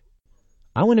punk.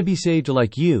 I want to be saved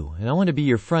like you, and I want to be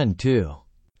your friend too.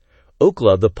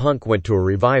 Okla the punk went to a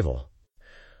revival.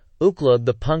 Okla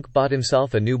the punk bought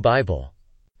himself a new Bible.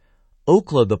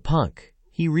 Okla the punk,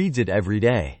 he reads it every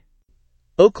day.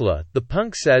 Okla the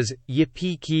punk says,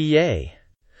 yippee-ki-yay.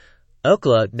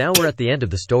 Okla, now we're at the end of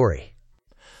the story.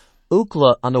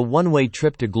 Okla on a one-way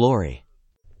trip to glory.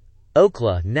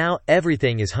 Okla, now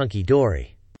everything is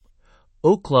hunky-dory.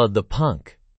 Okla the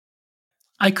punk.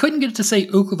 I couldn't get it to say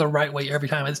Ukla the right way every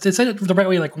time. It said it the right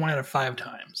way like 1 out of 5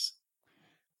 times.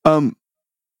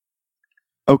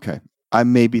 Okay, I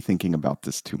may be thinking about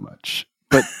this too much,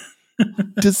 but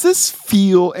does this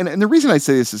feel, and the reason I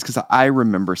say this is because I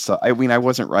remember stuff. I mean, I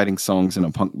wasn't writing songs in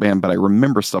a punk band, but I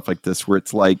remember stuff like this where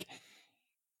it's like,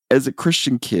 as a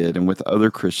Christian kid and with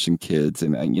other Christian kids,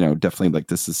 and definitely like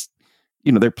this is,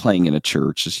 they're playing in a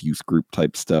church, just youth group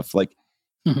type stuff. Like,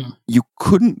 you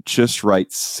couldn't just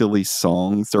write silly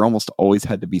songs. There almost always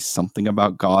had to be something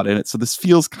about God in it. So this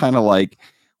feels kind of like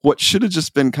what should have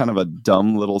just been kind of a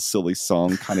dumb little silly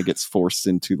song kind of gets forced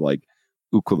into like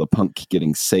Ukla the Punk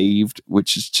getting saved,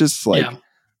 which is just like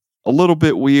a little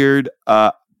bit weird.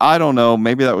 I don't know.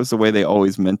 Maybe that was the way they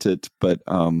always meant it, but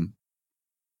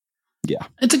yeah.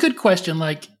 It's a good question.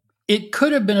 Like, it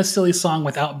could have been a silly song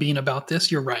without being about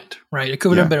this. You're right. It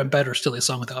could have been a better silly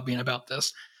song without being about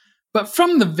this. But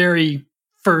from the very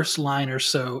first line or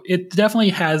so, it definitely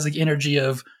has the energy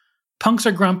of punks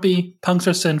are grumpy, punks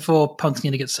are sinful, punks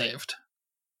need to get saved.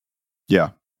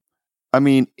 Yeah. I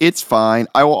mean, it's fine.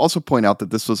 I will also point out that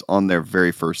this was on their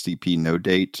very first EP, No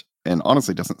Date, and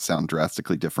honestly doesn't sound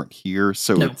drastically different here.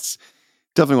 So it's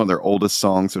definitely one of their oldest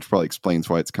songs, which probably explains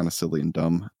why it's kind of silly and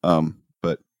dumb.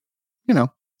 But,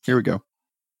 here we go.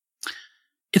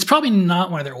 It's probably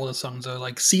not one of their oldest songs, though.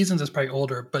 Like, Seasons is probably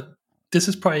older, but this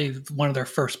is probably one of their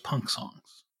first punk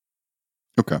songs.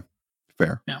 Okay.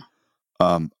 Fair. Yeah.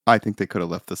 I think they could have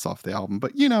left this off the album,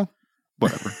 but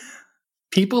whatever.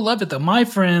 People loved it, though. My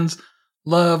friends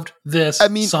loved this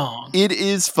song. It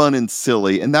is fun and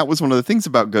silly, and that was one of the things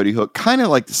about Ghoti Hook, kind of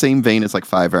like the same vein as like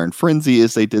 5 Iron Frenzy,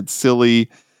 is they did silly,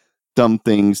 dumb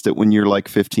things that when you're like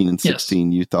 15 and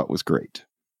 16, you thought was great.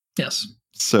 Yes.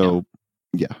 So,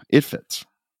 yeah, it fits.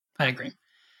 I agree.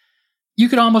 You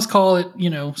could almost call it,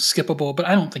 skippable, but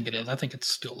I don't think it is. I think it's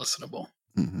still listenable.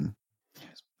 Mm-hmm.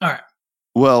 All right.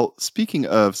 Well, speaking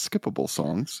of skippable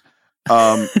songs,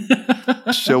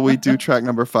 shall we do track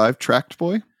number 5, Tracked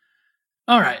Boy?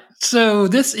 All right. So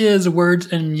this is words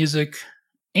and music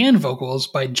and vocals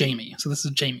by Jamie. So this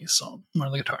is Jamie's song, one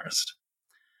of the guitarists.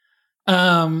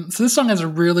 So this song has a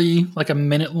really like a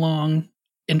minute long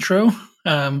intro,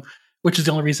 which is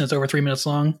the only reason it's over 3 minutes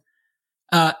long.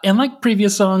 And like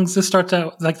previous songs, this starts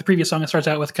out like the previous song. It starts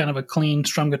out with kind of a clean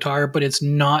strum guitar, but it's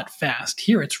not fast.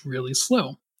 Here, it's really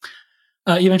slow.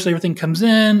 Eventually, everything comes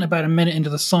in about a minute into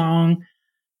the song.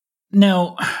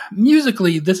 Now,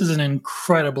 musically, this is an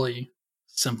incredibly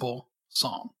simple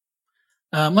song.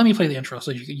 Let me play the intro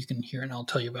so you can hear it, and I'll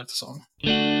tell you about the song.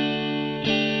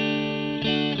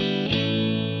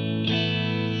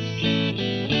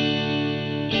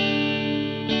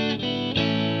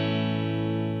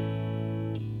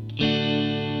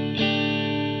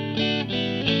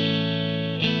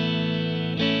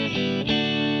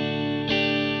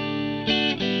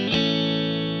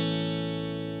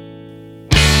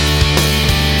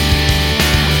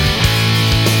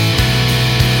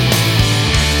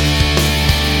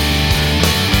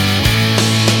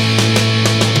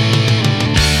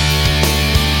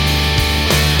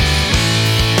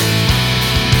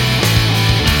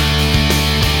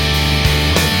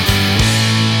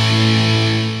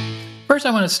 First,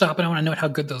 I want to stop and I want to note how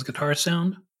good those guitars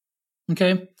sound.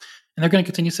 Okay? And they're going to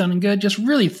continue sounding good, just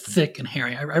really thick and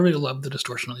hairy. I really love the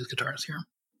distortion on these guitars here.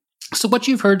 So what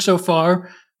you've heard so far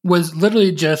was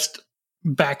literally just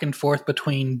back and forth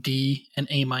between D and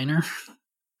A minor.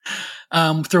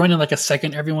 Throwing in like a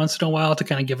second every once in a while to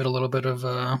kind of give it a little bit of,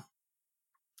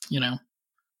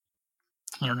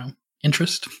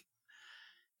 interest.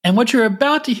 And what you're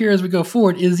about to hear as we go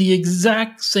forward is the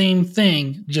exact same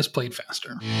thing, just played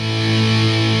faster.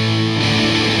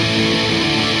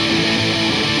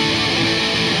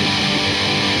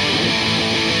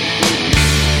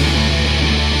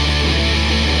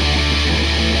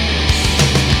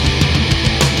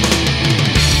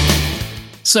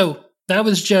 So that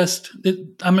was just.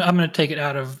 I'm going to take it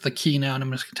out of the key now, and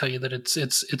I'm just going to tell you that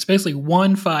it's basically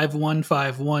 1 5 1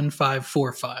 5 1 5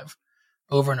 4 5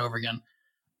 over and over again.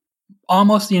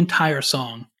 Almost the entire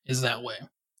song is that way.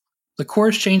 The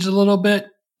chorus changes a little bit,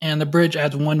 and the bridge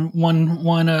adds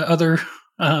one other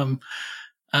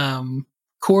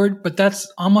chord, but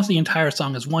that's almost the entire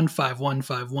song is 1 5 1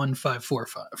 5 1 5 4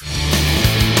 5.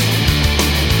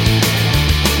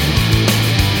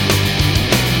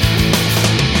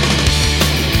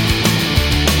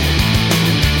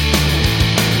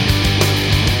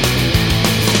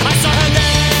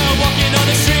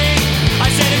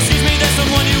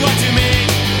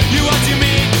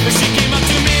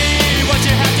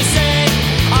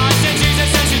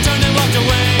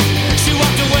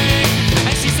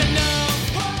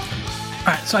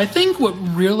 So I think what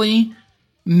really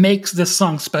makes this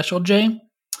song special, Jay,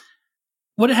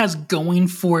 what it has going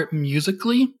for it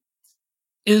musically,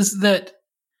 is that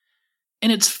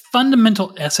in its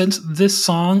fundamental essence, this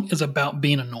song is about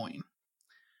being annoying,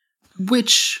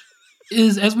 which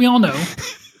is, as we all know,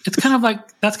 that's kind of like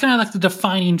the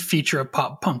defining feature of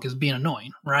pop punk is being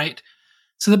annoying, right?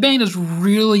 So the band is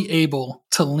really able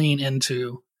to lean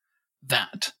into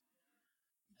that.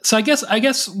 So I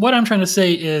guess what I'm trying to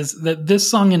say is that this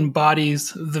song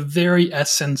embodies the very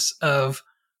essence of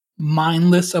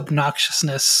mindless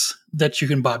obnoxiousness that you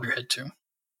can bob your head to.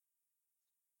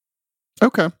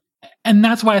 Okay. And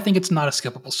that's why I think it's not a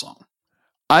skippable song.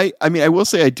 I mean, I will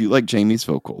say I do like Jamie's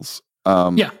vocals.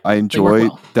 Yeah, I they work enjoy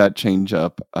well. that change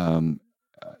up.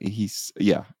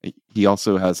 He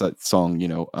also has that song,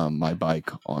 My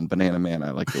Bike on Banana Man. I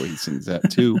like the way he sings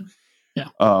that too. Yeah.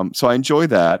 So I enjoy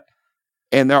that.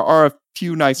 And there are a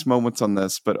few nice moments on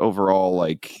this, but overall,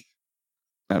 like,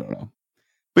 I don't know.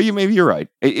 But maybe you're right.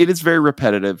 It is very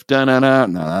repetitive. Yeah,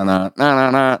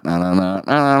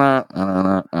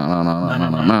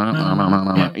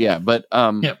 but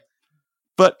Yep.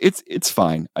 but it's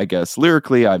fine, I guess.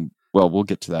 Lyrically, we'll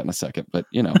get to that in a second, but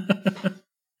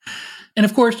And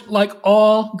of course, like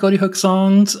all Ghoti Hook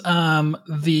songs,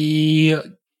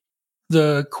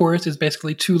 the chorus is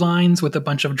basically 2 lines with a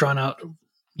bunch of drawn out,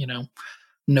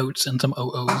 notes and some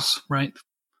OOs, right?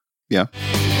 Yeah.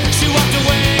 She walked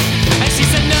away and she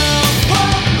said no.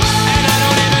 And I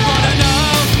don't even wanna know.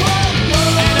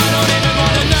 And I don't even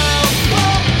wanna know.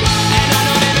 And I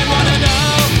don't even wanna know.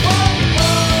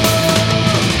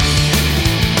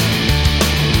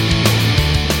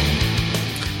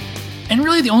 And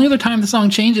really, the only other time the song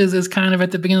changes is kind of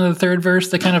at the beginning of the 3rd verse.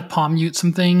 They kind of palm mute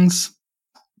some things.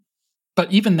 But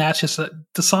even that's just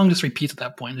the song just repeats at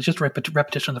that point. It's just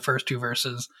repetition of the first 2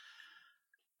 verses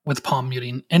with palm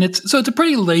muting, and it's a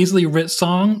pretty lazily written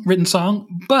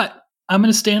song. But I'm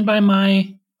going to stand by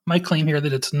my claim here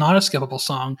that it's not a skippable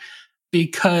song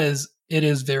because it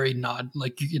is very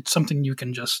it's something you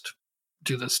can just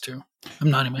do this to.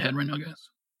 I'm nodding my head right now, guys.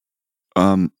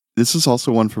 This is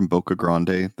also one from Boca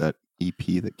Grande, that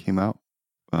EP that came out,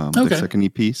 the 2nd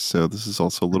EP. So this is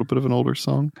also a little bit of an older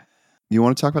song. You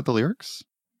want to talk about the lyrics?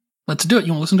 Let's do it.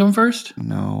 You want to listen to them first?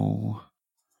 No.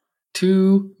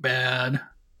 Too bad.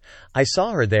 I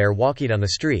saw her there walking on the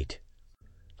street.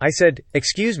 I said,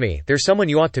 "Excuse me, there's someone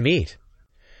you ought to meet."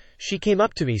 She came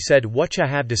up to me, said, "What ya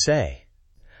have to say?"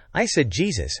 I said,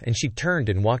 "Jesus," and she turned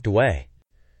and walked away.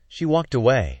 She walked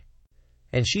away.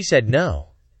 And she said,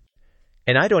 "No."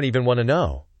 And I don't even want to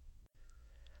know.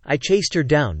 I chased her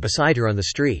down beside her on the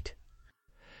street.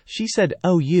 She said,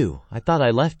 "Oh, you, I thought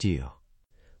I left you."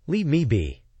 Leave me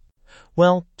be.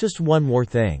 Well, just one more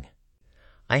thing.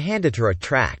 I handed her a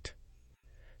tract.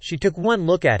 She took one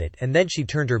look at it, and then she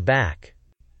turned her back.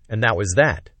 And that was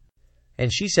that.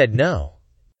 And she said no.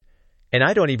 And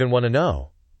I don't even want to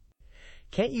know.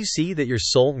 Can't you see that your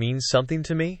soul means something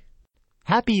to me?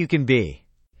 Happy you can be.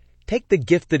 Take the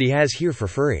gift that he has here for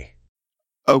free.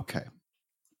 Okay.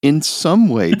 In some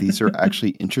way, these are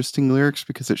actually interesting lyrics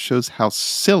because it shows how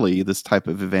silly this type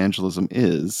of evangelism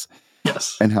is.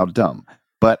 Yes. And how dumb.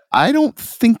 But I don't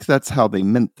think that's how they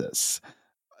meant this.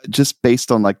 Just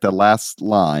based on like the last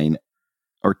line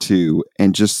or 2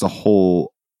 and just the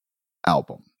whole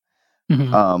album.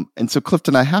 Mm-hmm. And so,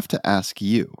 Clifton, I have to ask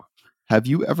you, have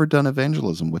you ever done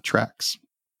evangelism with tracks?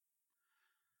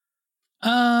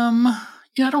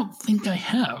 Yeah, I don't think I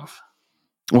have.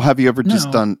 Well, have you ever just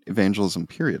No. done evangelism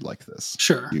period like this?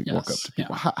 Sure. You Yes, walk up to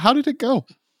people. yeah. How did it go?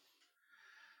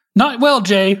 Not well,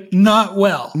 Jay. Not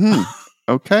well.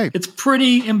 Okay. It's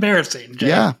pretty embarrassing, Jay.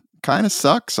 Yeah. Kind of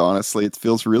sucks, honestly. It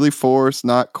feels really forced,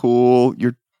 not cool.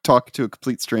 You're talking to a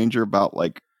complete stranger about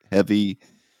like heavy,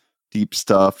 deep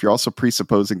stuff. You're also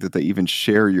presupposing that they even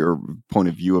share your point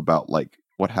of view about like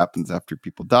what happens after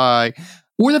people die.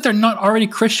 Or that they're not already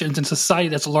Christians in society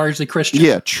that's largely Christian.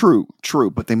 Yeah, true.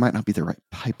 But they might not be the right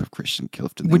type of Christian,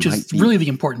 Clifton. They Which might is be really the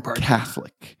important part.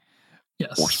 Catholic.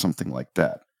 Yes. Or something like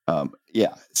that.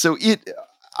 Yeah. So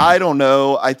I don't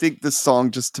know. I think this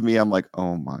song just to me, I'm like,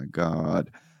 oh my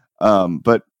God.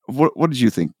 But what did you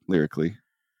think lyrically?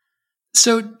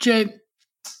 So, Jay,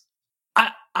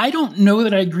 I don't know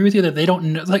that I agree with you that they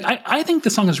don't know. Like, I think the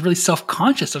song is really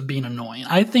self-conscious of being annoying.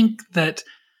 I think that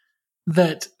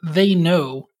they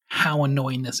know how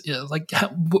annoying this is. Like,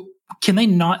 can they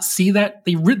not see that?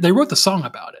 They wrote the song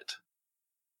about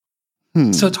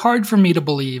it. So it's hard for me to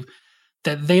believe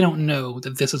that they don't know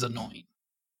that this is annoying.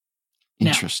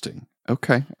 Interesting. Now,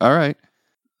 okay. All right.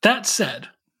 That said,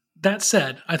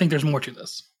 I think there's more to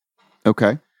this.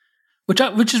 Okay.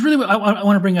 Which is really what I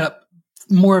want to bring up,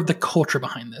 more of the culture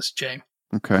behind this, Jay.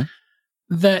 Okay.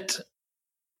 That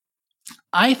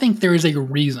I think there is a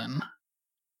reason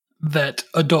that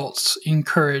adults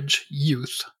encourage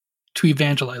youth to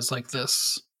evangelize like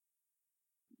this,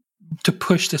 to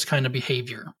push this kind of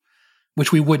behavior,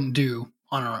 which we wouldn't do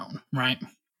on our own, right?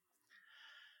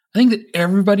 I think that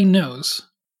everybody knows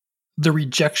the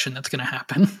rejection that's going to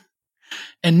happen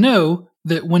and know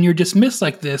that when you're dismissed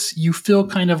like this, you feel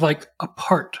kind of like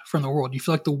apart from the world. You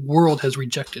feel like the world has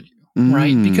rejected you,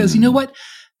 right? Because you know what?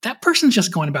 That person's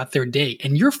just going about their day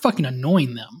and you're fucking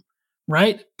annoying them,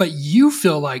 right? But you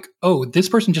feel like, oh, this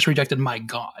person just rejected my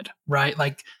God, right?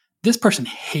 Like this person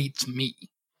hates me,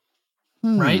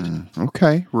 right?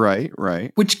 Okay,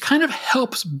 right. Which kind of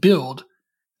helps build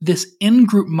this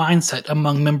in-group mindset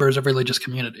among members of religious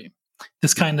community.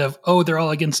 This kind of, oh, they're all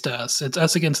against us. It's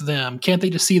us against them. Can't they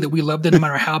just see that we love them no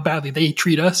matter how badly they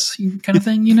treat us, kind of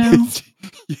thing, you know?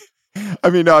 I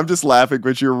mean, no, I'm just laughing,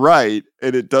 but you're right.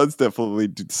 And it does definitely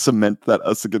cement that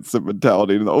us against them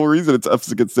mentality. And the only reason it's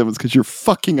us against them is because you're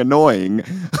fucking annoying.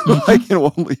 Like, and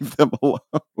won't leave them alone.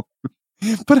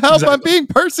 But how am I being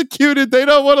persecuted? They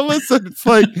don't want to listen. It's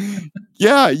like,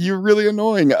 yeah, you're really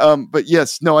annoying. But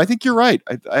yes, no, I think you're right.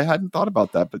 I hadn't thought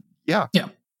about that, but yeah. Yeah.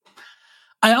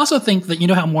 I also think that, you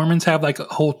know how Mormons have like a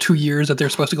whole 2 years that they're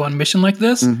supposed to go on mission like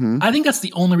this? I think that's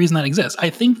the only reason that exists. I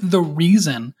think the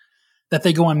reason that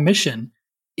they go on mission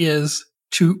is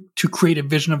to create a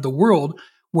vision of the world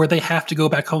where they have to go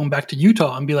back home, back to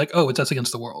Utah and be like, oh, it's us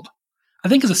against the world. I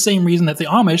think it's the same reason that the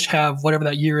Amish have whatever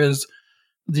that year is,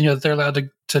 you know, that they're allowed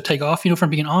to take off, you know, from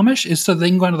being Amish, is so they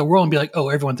can go into the world and be like, oh,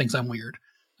 everyone thinks I'm weird.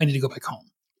 I need to go back home.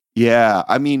 Yeah.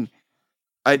 I mean,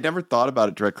 I'd never thought about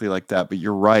it directly like that, but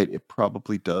you're right. It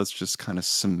probably does just kind of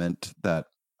cement that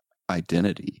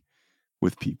identity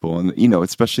with people. And, you know,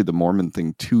 especially the Mormon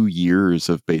thing, 2 years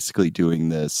of basically doing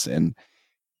this. And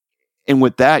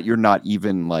with that, you're not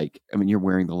even like, I mean, you're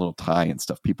wearing the little tie and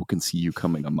stuff. People can see you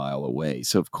coming a mile away.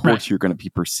 So of course you're going to be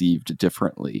perceived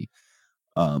differently.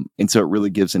 And so it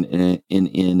really gives an in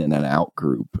and an out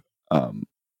group.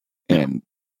 And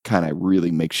kind of really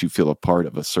makes you feel a part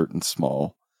of a certain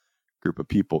small group of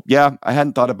people. Yeah, I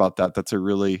hadn't thought about that. That's a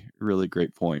really, really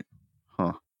great point.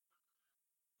 Huh.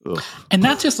 Ugh. And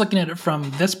that's just looking at it from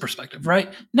this perspective,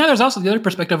 right? Now there's also the other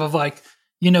perspective of like,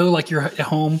 you know, like you're at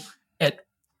home at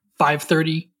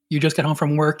 5:30, you just got home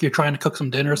from work, you're trying to cook some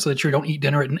dinner so that you don't eat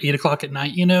dinner at 8 o'clock at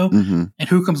night, you know? And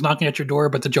who comes knocking at your door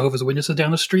but the Jehovah's Witnesses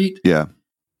down the street? Yeah.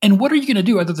 And what are you going to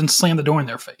do other than slam the door in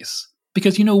their face?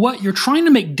 Because you know what? You're trying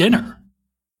to make dinner.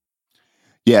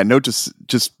 Yeah, no, just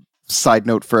side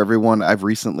note for everyone. I've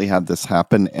recently had this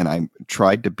happen and I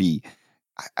tried to be,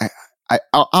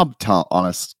 I'll tell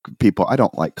honest people, I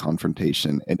don't like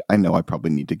confrontation, and I know I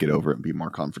probably need to get over it and be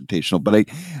more confrontational, but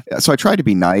I tried to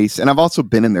be nice, and I've also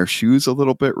been in their shoes a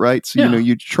little bit, right? So, you know,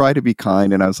 you try to be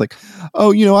kind, and I was like,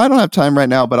 oh, you know, I don't have time right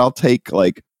now, but I'll take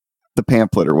like the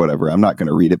pamphlet or whatever. I'm not going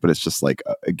to read it, but it's just like,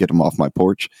 get them off my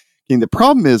porch. And the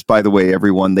problem is, by the way,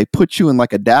 everyone, they put you in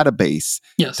like a database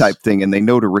type thing, and they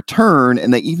know to return,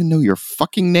 and they even know your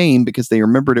fucking name because they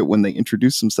remembered it when they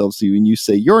introduced themselves to you, and you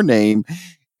say your name,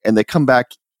 and they come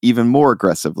back even more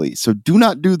aggressively. So do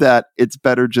not do that. It's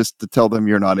better just to tell them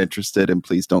you're not interested and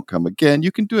please don't come again.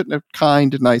 You can do it in a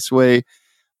kind, nice way,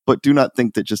 but do not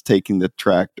think that just taking the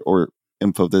tract or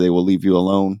info that they will leave you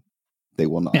alone. They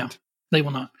will not. Yeah, they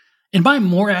will not. And by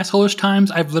more assholish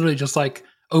times, I've literally just like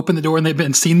opened the door and they've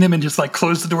been seen them and just like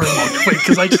closed the door and walked away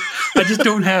because I just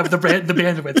don't have the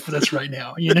bandwidth for this right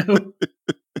now, you know?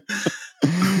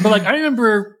 But like I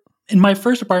remember in my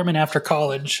first apartment after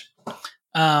college,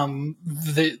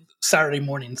 the Saturday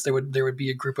mornings there would be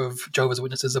a group of Jehovah's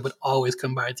Witnesses that would always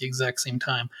come by at the exact same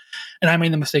time, and I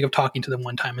made the mistake of talking to them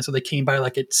one time, and so they came by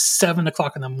like at 7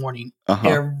 o'clock in the morning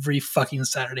every fucking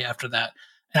Saturday after that,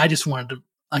 and I just wanted to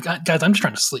like, guys, I'm just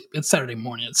trying to sleep. It's Saturday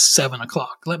morning. It's 7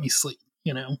 o'clock. Let me sleep.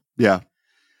 You know? Yeah.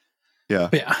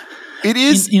 But yeah. It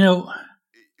is. You know,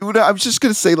 I was just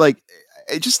gonna say, like,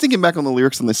 just thinking back on the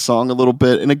lyrics on this song a little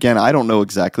bit, and again, I don't know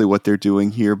exactly what they're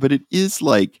doing here, but it is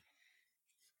like.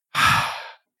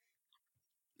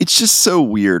 It's just so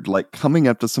weird, like coming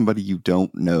up to somebody you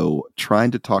don't know, trying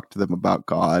to talk to them about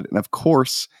God. And of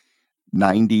course,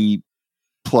 90+%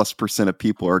 of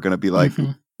people are going to be like,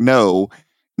 no,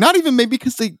 not even maybe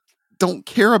because they don't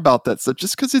care about that stuff,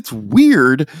 just because it's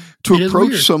weird to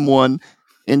approach someone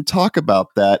and talk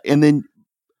about that. And then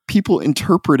people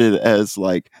interpret it as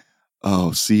like,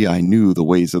 oh, see, I knew the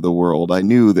ways of the world. I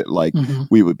knew that like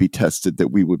we would be tested, that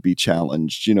we would be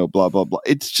challenged, you know, blah, blah, blah.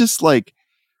 It's just like,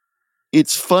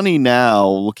 it's funny now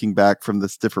looking back from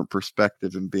this different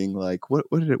perspective and being like, what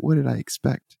did I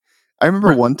expect? I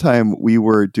remember one time we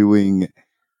were doing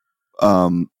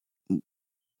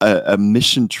a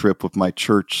mission trip with my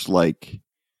church, like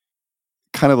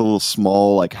kind of a little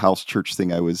small like house church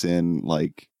thing I was in,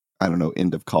 like I don't know,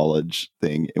 end of college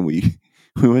thing. And we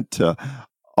went to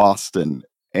Austin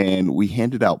and we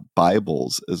handed out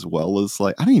Bibles as well as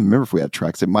like, I don't even remember if we had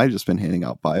tracts. It might have just been handing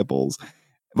out Bibles,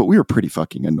 but we were pretty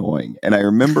fucking annoying. And I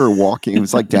remember walking, it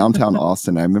was like downtown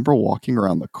Austin. I remember walking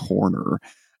around the corner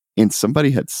and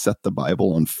somebody had set the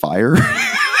Bible on fire in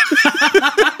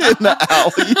the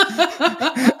alley.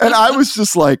 And I was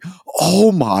just like,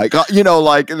 oh my God,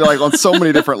 like on so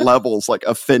many different levels, like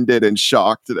offended and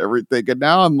shocked and everything. And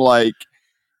now I'm like,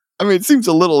 I mean, it seems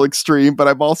a little extreme, but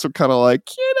I'm also kind of like,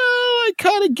 I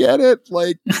kind of get it.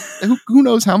 Like, who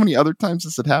knows how many other times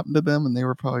this had happened to them, and they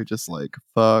were probably just like,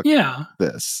 fuck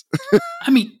this.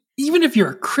 I mean, even if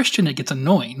you're a Christian, it gets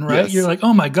annoying, right? Yes. You're like,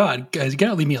 oh my God, guys, you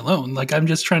gotta leave me alone. Like, I'm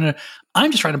just trying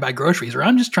to buy groceries, or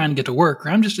I'm just trying to get to work, or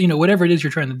I'm just, whatever it is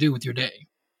you're trying to do with your day.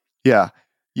 Yeah.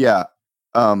 Yeah.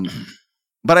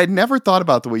 But I'd never thought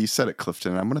about the way you said it,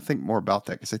 Clifton. And I'm going to think more about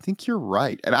that because I think you're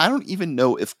right. And I don't even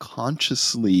know if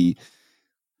consciously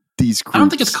these groups I don't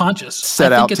think it's conscious.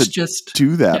 set out to just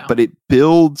do that, but it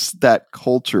builds that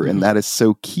culture. And that is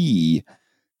so key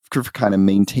for kind of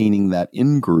maintaining that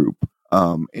in-group.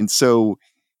 And so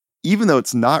even though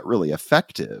it's not really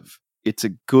effective, it's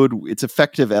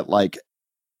effective at like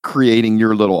creating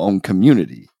your little own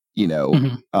community,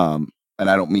 and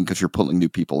I don't mean because you're pulling new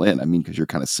people in. I mean because you're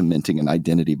kind of cementing an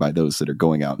identity by those that are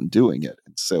going out and doing it.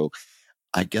 And so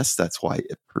I guess that's why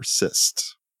it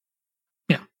persists.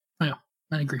 Yeah, I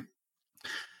agree.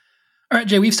 All right,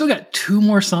 Jay, we've still got 2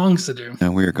 more songs to do.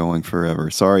 And we are going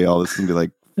forever. Sorry, y'all. This is going to be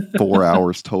like 4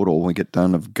 hours total when we get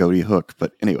done of Ghoti Hook.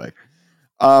 But anyway.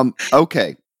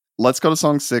 Okay. Let's go to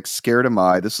song 6, Scared Am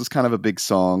I. This was kind of a big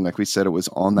song. Like we said, it was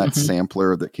on that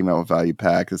sampler that came out with Value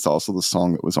Pack. It's also the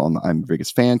song that was on the I'm the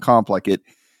Biggest Fan comp. Like it's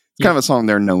kind of a song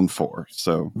they're known for.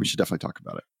 So we should definitely talk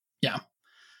about it. Yeah.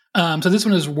 So this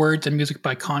one is words and music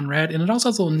by Conrad. And it also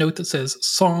has a little note that says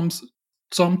Psalm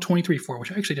 23:4,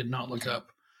 which I actually did not look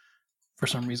up for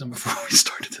some reason before we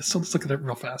started this. So let's look at it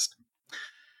real fast.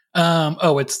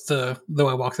 It's the Though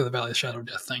I Walk Through the Valley of the Shadow of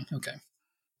Death thing. Okay.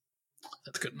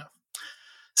 That's good enough.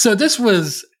 So this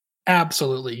was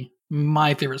absolutely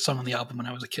my favorite song on the album when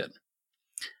I was a kid.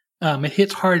 It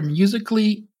hits hard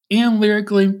musically and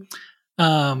lyrically.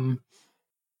 Even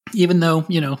though,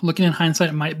 looking in hindsight,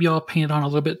 it might be all painted on a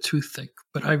little bit too thick,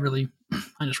 but I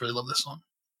just really love this song.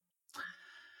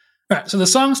 All right. So the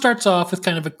song starts off with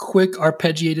kind of a quick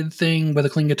arpeggiated thing with a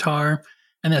clean guitar.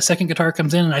 And then a second guitar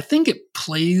comes in, and I think it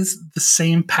plays the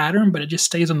same pattern, but it just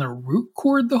stays on the root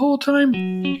chord the whole time.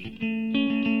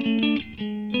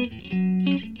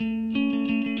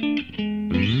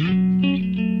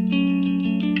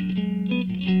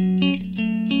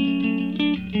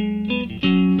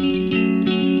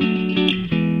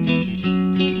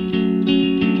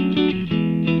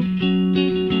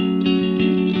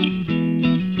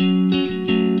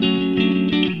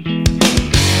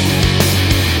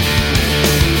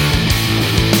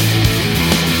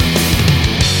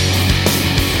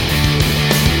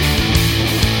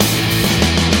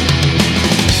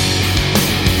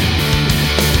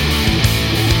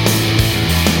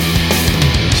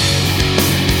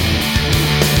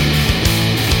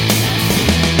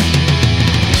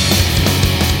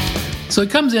 So it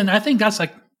comes in, I think that's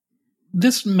like,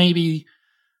 this may be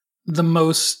the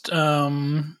most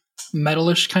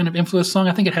metalish kind of influence song.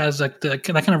 I think it has like that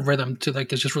kind of rhythm to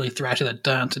like, it's just really thrashy, that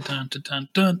dun to dun to dun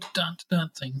dun to dun to dun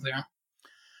thing there.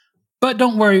 But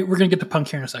don't worry, we're going to get to punk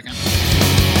here in a second.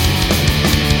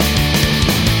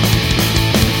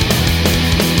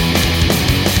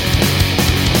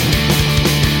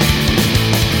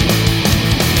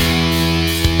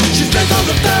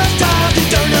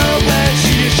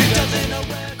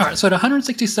 All right, so at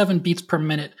 167 beats per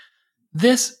minute,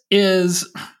 this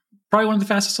is probably one of the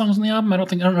fastest songs on the album. I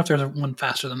don't know if there's one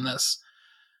faster than this.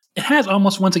 It has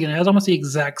almost the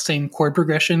exact same chord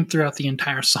progression throughout the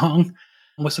entire song,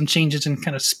 with some changes in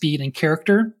kind of speed and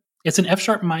character. It's an F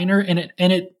sharp minor, and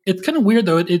it's kind of weird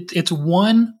though. It's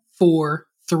 1 4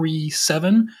 3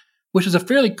 7, which is a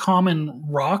fairly common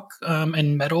rock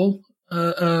and metal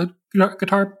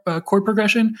guitar chord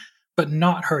progression, but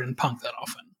not heard in punk that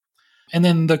often. And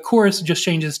then the chorus just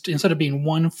changes instead of being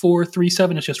 1 4 3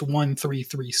 7, it's just 1 3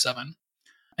 3 7.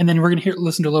 And then we're going to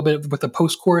listen to a little bit with the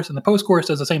post chorus, and the post chorus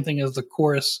does the same thing as the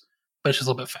chorus, but it's just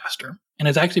a little bit faster. And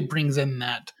it actually brings in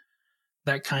that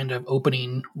kind of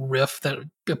opening riff, that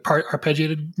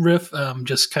arpeggiated riff,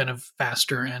 just kind of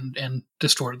faster and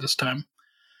distorted this time.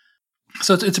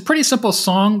 So it's a pretty simple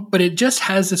song, but it just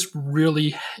has this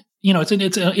really,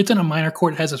 it's in a minor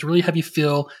chord. It has this really heavy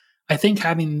feel. I think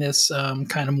having this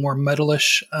kind of more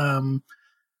metalish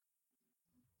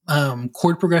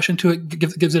chord progression to it,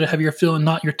 gives it a heavier feel, and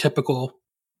not your typical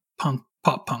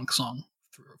pop punk song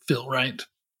feel, right?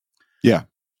 Yeah.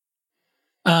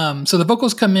 So the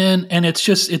vocals come in, and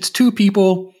it's two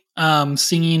people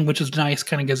singing, which is nice.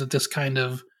 Kind of gives it this kind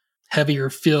of heavier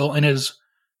feel, and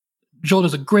Joel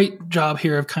does a great job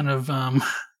here of kind of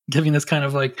giving this kind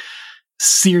of like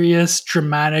serious,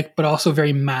 dramatic, but also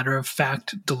very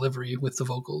matter-of-fact delivery with the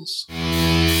vocals.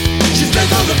 She's back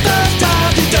for the first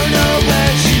time, she don't know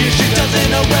where she is, she doesn't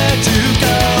know where to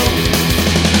go.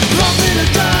 Lost in a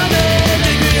drowning,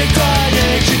 angry and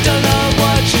crying, she don't know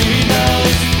what she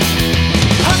knows.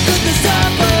 How could this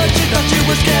happen? She thought she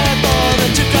was careful,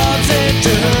 and she comes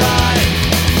into her eye.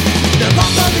 They're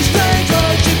lost on these strange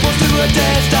roads, she pulls to a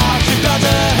dead stop, she bows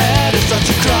her head and starts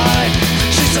to cry.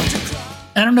 She starts to cry.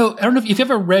 I don't know if you've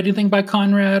ever read anything by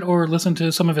Conrad or listened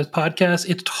to some of his podcasts.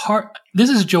 It's hard. This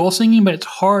is Joel singing, but it's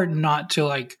hard not to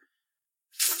like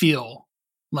feel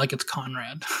like it's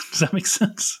Conrad. Does that make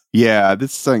sense? Yeah,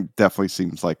 this song definitely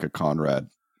seems like a Conrad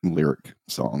lyric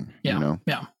song. Yeah, you know?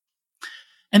 Yeah.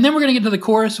 And then we're going to get to the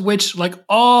chorus, which, like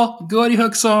all Ghoti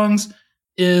Hook songs,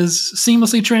 is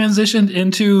seamlessly transitioned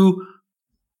into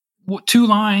 2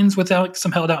 lines without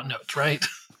some held out notes, right?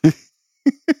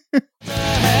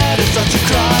 Head is such a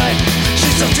cry,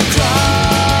 she's such a cry.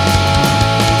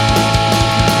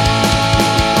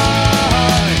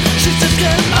 She's just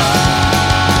getting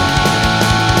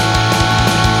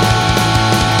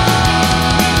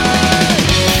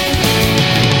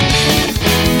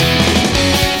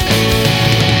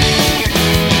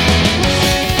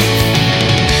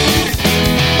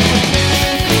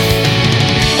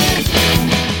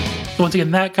Once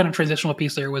again, that kind of transitional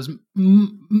piece there was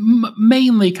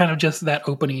mainly kind of just that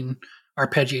opening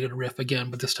arpeggiated riff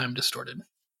again, but this time distorted.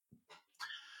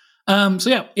 So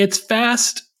yeah, it's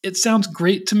fast. It sounds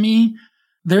great to me.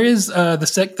 There is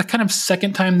the kind of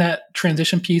second time that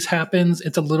transition piece happens,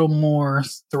 it's a little more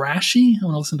thrashy. I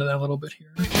want to listen to that a little bit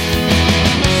here.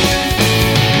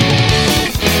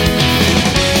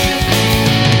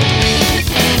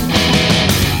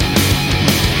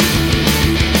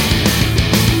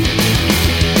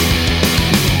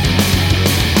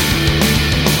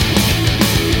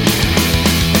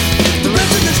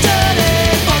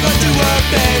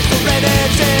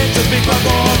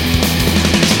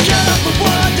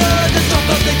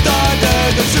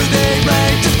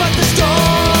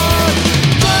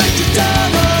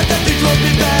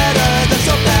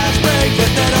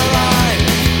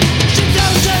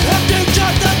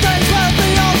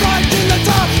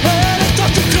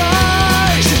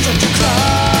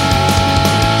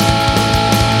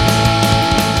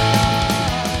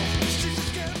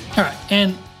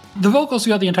 And the vocals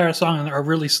throughout the entire song are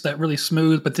really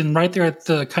smooth, but then right there at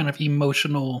the kind of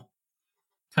emotional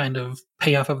kind of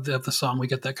payoff of the song, we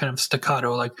get that kind of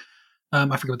staccato, like I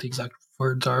forget what the exact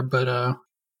words are, but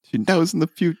she knows in the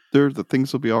future that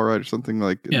things will be all right, or something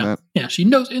like that. Yeah, she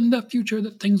knows in the future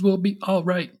that things will be all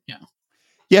right.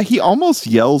 Yeah, he almost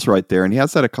yells right there, and he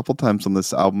has that a couple times on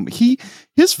this album.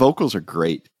 His vocals are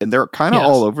great, and they're kind of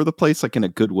all over the place, like in a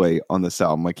good way on this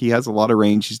album. Like he has a lot of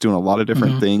range, he's doing a lot of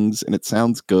different things, and it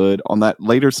sounds good. On that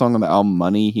later song on the album,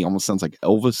 Money, he almost sounds like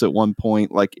Elvis at one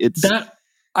point. Like it's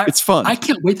fun. I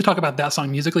can't wait to talk about that song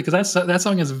musically, because that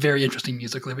song is very interesting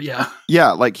musically. But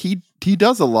yeah, like he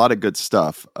does a lot of good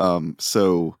stuff.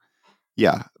 So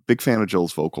yeah, big fan of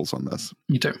Joel's vocals on this.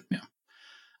 Me too. Yeah.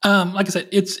 Like I said,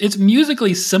 it's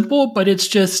musically simple, but it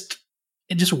just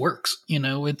works. You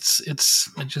know,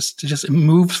 it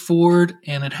moves forward,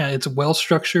 and it's well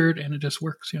structured, and it just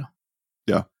works. Yeah.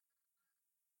 Yeah.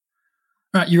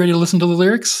 All right, you ready to listen to the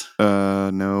lyrics?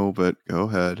 No, but go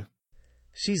ahead.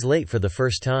 She's late for the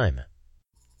first time.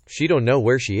 She don't know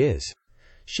where she is.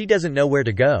 She doesn't know where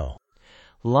to go.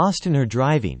 Lost in her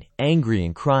driving, angry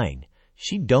and crying.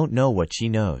 She don't know what she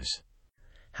knows.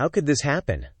 How could this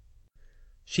happen?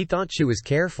 She thought she was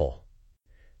careful.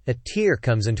 A tear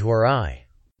comes into her eye.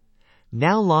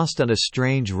 Now lost on a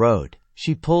strange road,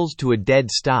 she pulls to a dead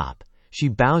stop. She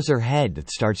bows her head and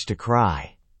starts to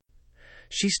cry.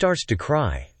 She starts to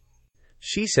cry.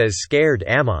 She says, "Scared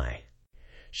am I?"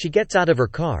 She gets out of her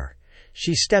car.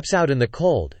 She steps out in the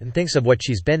cold and thinks of what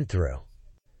she's been through.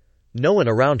 No one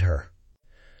around her.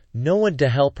 No one to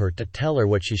help her, to tell her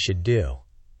what she should do.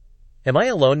 Am I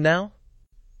alone now?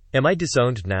 Am I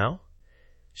disowned now?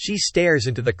 She stares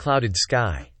into the clouded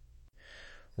sky.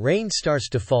 Rain starts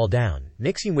to fall down,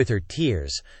 mixing with her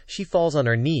tears. She falls on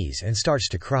her knees and starts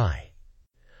to cry.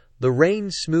 The rain,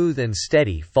 smooth and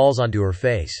steady, falls onto her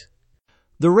face.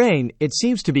 The rain, it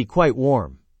seems to be quite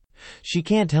warm. She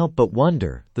can't help but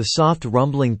wonder, the soft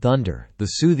rumbling thunder, the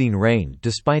soothing rain,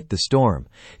 despite the storm,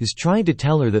 is trying to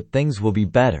tell her that things will be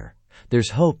better.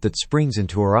 There's hope that springs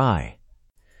into her eye.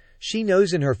 She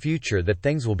knows in her future that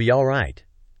things will be all right.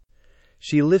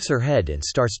 She lifts her head and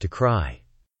starts to cry.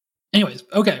 Anyways,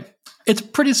 okay. It's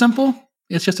pretty simple.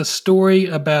 It's just a story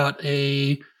about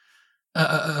a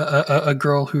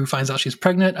girl who finds out she's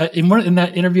pregnant. In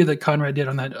that interview that Conrad did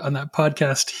on that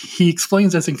podcast, he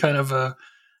explains this in kind of a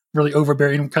really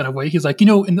overbearing kind of way. He's like, in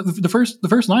the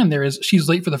first line there is she's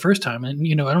late for the first time, and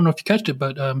I don't know if you catched it,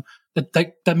 but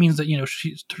that means that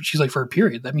she's late for her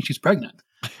period. That means she's pregnant.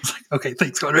 It's like, okay,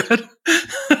 thanks, Conrad.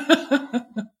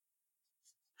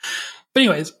 But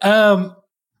anyways, I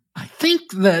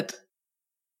think that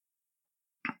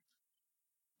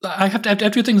I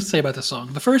have two things to say about this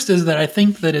song. The first is that I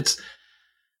think that it's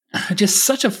just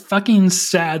such a fucking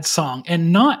sad song,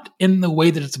 and not in the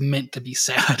way that it's meant to be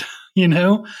sad.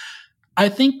 I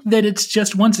think that it's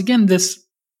just, once again, this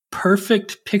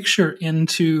perfect picture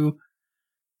into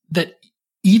that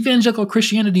evangelical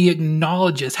Christianity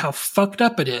acknowledges how fucked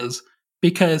up it is,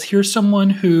 because here's someone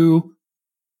who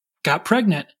got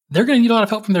pregnant. They're going to need a lot of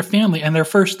help from their family, and their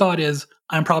first thought is,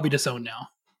 I'm probably disowned now.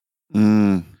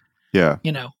 Yeah.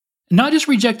 Not just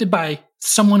rejected by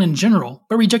someone in general,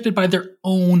 but rejected by their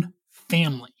own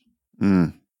family.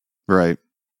 Right.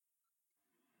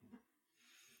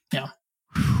 Yeah.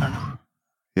 I don't know.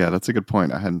 Yeah, that's a good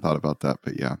point. I hadn't thought about that,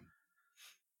 but yeah.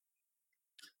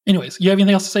 Anyways, you have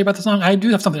anything else to say about the song? I do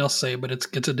have something else to say, but it's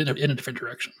in a different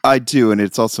direction. I do, and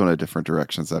it's also in a different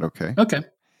direction. Is that okay? Okay.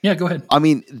 Yeah, go ahead. I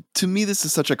mean, to me, this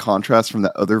is such a contrast from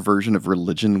the other version of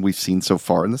religion we've seen so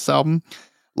far in this album.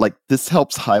 Like, this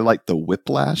helps highlight the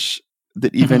whiplash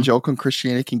that evangelical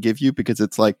Christianity can give you, because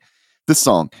it's like this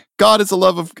song, God is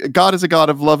a God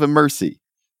of love and mercy.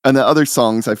 And the other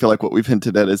songs, I feel like what we've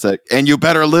hinted at is that, and you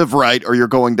better live right or you're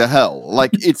going to hell.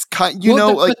 Like, it's kind,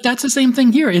 but that's the same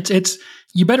thing here. It's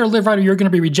you better live right or you're going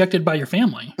to be rejected by your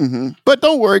family. But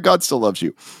don't worry, God still loves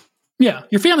you. Yeah,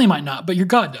 your family might not, but your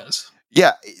God does.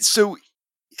 Yeah, so,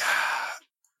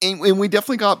 and we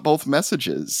definitely got both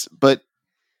messages, but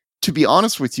to be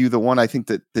honest with you, the one I think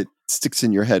that sticks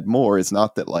in your head more is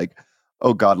not that, like,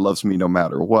 oh, God loves me no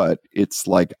matter what. It's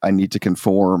like, I need to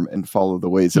conform and follow the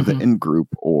ways of the in-group,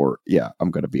 or, I'm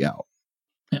going to be out.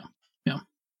 Yeah,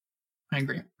 I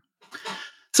agree.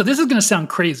 So this is going to sound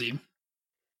crazy,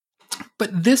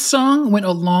 but this song went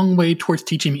a long way towards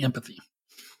teaching me empathy.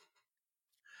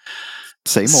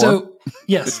 Say more. So,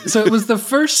 yes. So it was the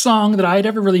first song that I'd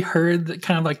ever really heard that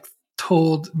kind of like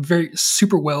told very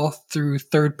super well through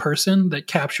third person, that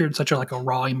captured such a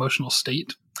raw emotional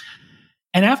state.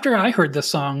 And after I heard this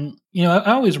song,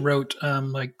 I always wrote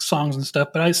like songs and stuff,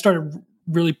 but I started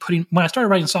really when I started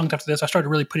writing songs after this, I started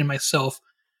really putting myself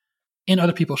in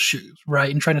other people's shoes,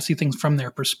 right? And trying to see things from their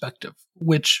perspective,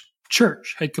 which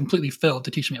church had completely failed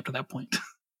to teach me up to that point.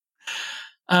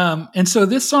 And so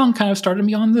this song kind of started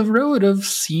me on the road of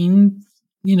seeing,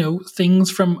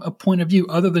 things from a point of view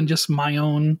other than just my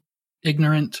own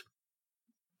ignorant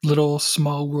little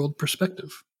small world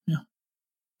perspective. Yeah.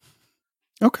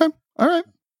 Okay. All right.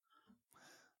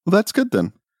 Well, that's good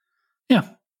then. Yeah.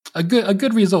 A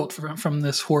good result from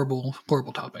this horrible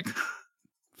topic.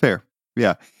 Fair.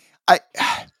 Yeah.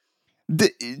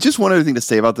 Just one other thing to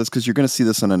say about this, because you're going to see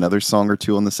this on another song or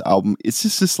two on this album. It's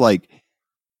just like,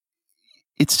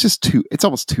 it's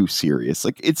almost too serious.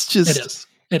 Like, it is.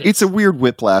 It's a weird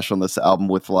whiplash on this album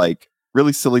with like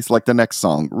really silly, like the next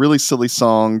song, really silly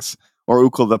songs, or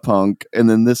Ukla the Punk, and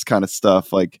then this kind of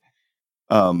stuff. Like,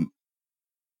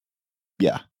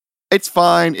 it's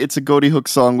fine. It's a Ghoti Hook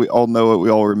song. We all know it. We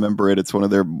all remember it. It's one of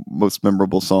their most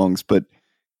memorable songs, but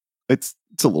it's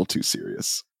a little too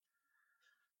serious.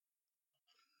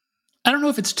 I don't know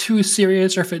if it's too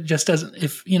serious or if it just doesn't,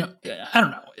 I don't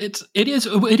know. It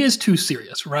is too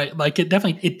serious, right? Like,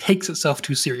 it takes itself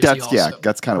too seriously.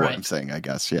 That's kind of what I'm saying, I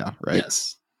guess. Yeah. Right.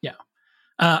 Yes. Yeah.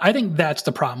 I think that's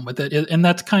the problem with it. And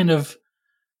that's kind of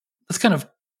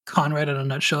Conrad in a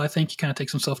nutshell. I think he kind of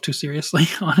takes himself too seriously,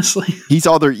 honestly. He's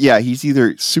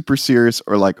either super serious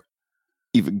or like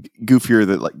even goofier,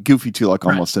 that like goofy to like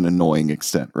almost an annoying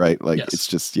extent, right? Like, it's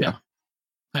just, I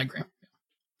agree.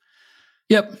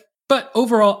 Yep. But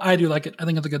overall, I do like it. I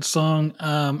think it's a good song.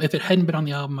 If it hadn't been on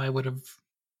the album, I would have,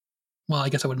 I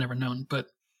guess I would have never known, but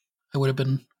I would have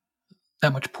been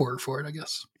that much poorer for it, I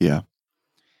guess. Yeah.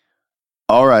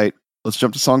 All right. Let's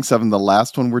jump to song 7, the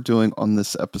last one we're doing on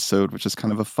this episode, which is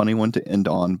kind of a funny one to end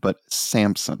on, but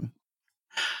Samson.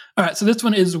 All right. So this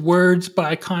one is words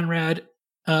by Conrad,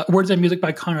 words and music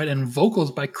by Conrad, and vocals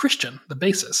by Christian, the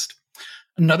bassist.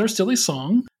 Another silly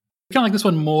song. I kind of like this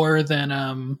one more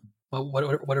than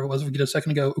whatever it was we did a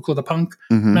second ago, Ukla the Punk,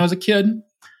 Mhm. when I was a kid.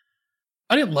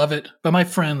 I didn't love it, but my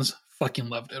friends fucking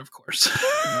loved it, of course.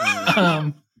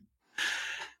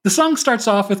 The song starts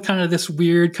off with kind of this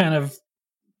weird kind of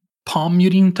palm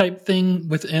muting type thing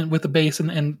with the bass,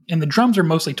 and the drums are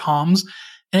mostly toms,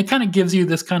 and it kind of gives you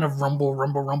this kind of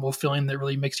rumble feeling that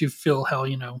really makes you feel how,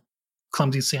 you know,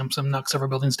 clumsy Samson knocks several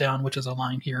buildings down, which is a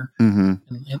line here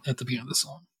at the beginning of the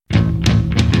song.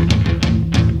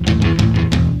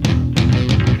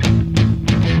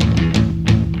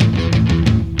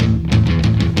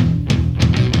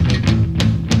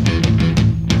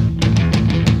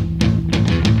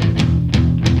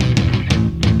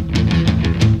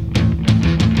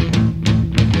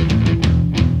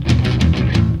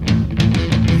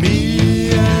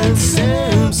 Me and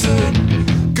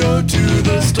Samson go to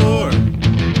the store,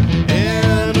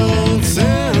 and old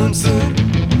Samson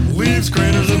leaves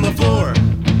craters in the floor.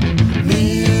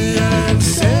 Me and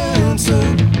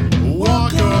Samson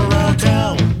walk around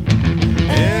town,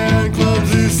 and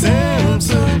clumsy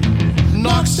Samson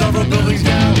knocks several buildings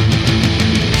down.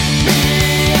 Me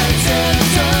and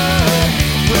Samson,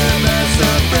 we're best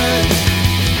of friends.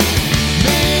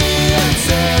 Me and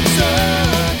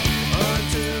Samson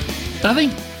until the I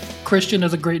think Christian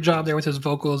does a great job there with his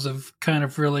vocals of kind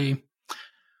of really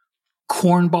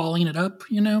cornballing it up,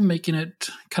 you know, making it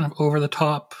kind of over the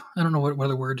top. I don't know what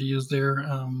other word to use there.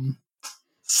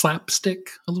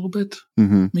 Slapstick a little bit,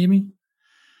 maybe.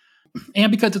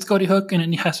 And because it's Ghoti Hook and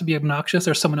it has to be obnoxious,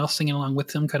 there's someone else singing along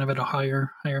with him, kind of at a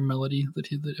higher melody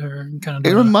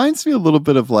It reminds me a little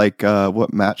bit of like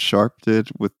what Matt Sharp did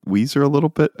with Weezer a little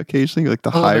bit occasionally, like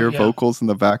the higher vocals in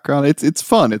the background. It's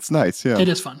fun. It's nice. Yeah, it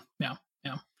is fun. Yeah.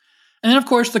 And then of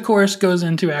course the chorus goes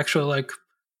into actual like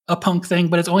a punk thing,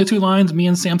 but it's only 2 lines. Me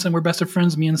and Samson were best of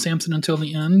friends. Me and Samson until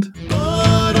the end.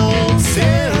 But old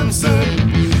Samson,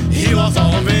 he lost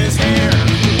all of his hair.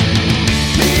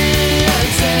 Me and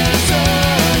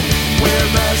Samson,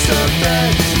 we're best of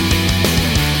friends.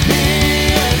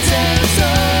 Me and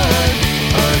Samson,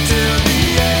 until the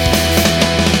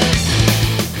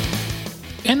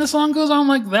end. And the song goes on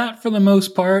like that for the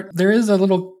most part. There is a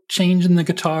little change in the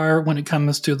guitar when it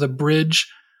comes to the bridge,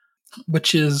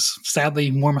 which is sadly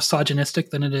more misogynistic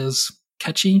than it is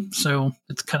catchy. So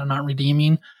it's kind of not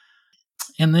redeeming.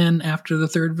 And then after the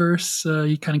third verse,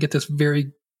 you kind of get this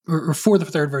or for the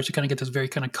third verse, you kind of get this very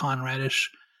kind of Conradish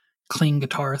clean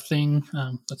guitar thing.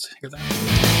 Let's hear that.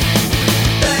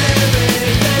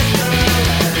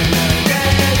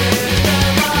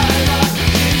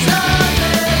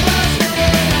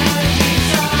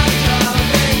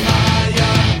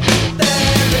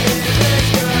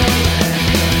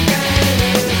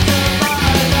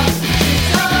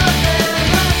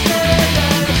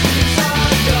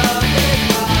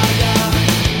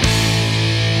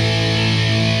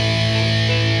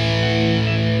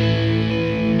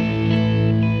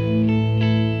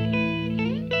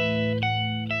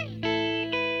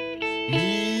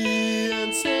 Me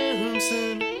and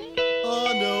Samson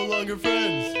are no longer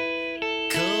friends,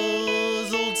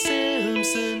 'cause old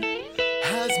Samson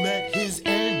has met his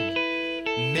end.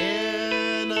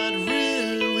 Man, I'd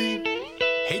really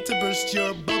hate to burst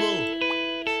your bubble,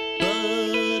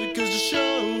 but it goes to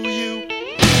show you,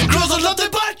 girls are nothing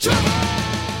but trouble.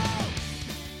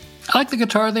 I like the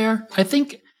guitar there.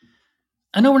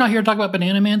 I know we're not here to talk about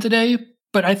Banana Man today,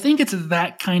 but I think it's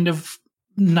that kind of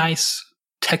nice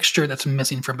texture that's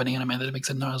missing from Banana Man that it makes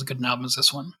it not as good an album as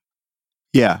this one.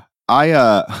 Yeah.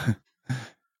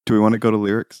 Do we want to go to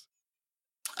lyrics?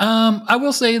 I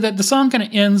will say that the song kind of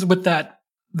ends with that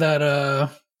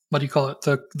what do you call it?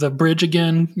 The bridge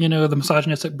again, you know, the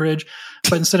misogynistic bridge.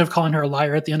 But instead of calling her a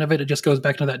liar at the end of it, it just goes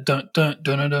back to that dun dun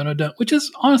dun dun dun dun, which is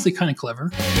honestly kind of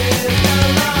clever.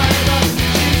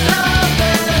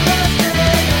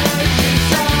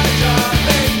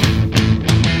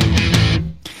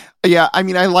 Yeah, I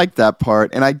mean, I like that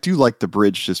part, and I do like the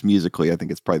bridge just musically. I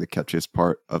think it's probably the catchiest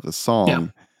part of the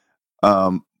song.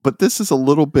 Yeah. But this is a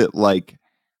little bit like,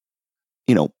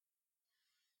 you know,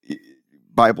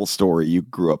 Bible story you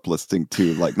grew up listening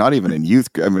to, like not even in youth.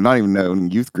 I mean, not even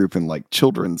in youth group in like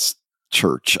children's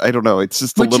church. I don't know. It's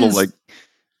just a little like,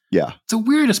 yeah. It's the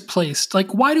weirdest place.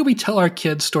 Like, why do we tell our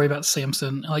kids story about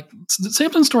Samson? Like,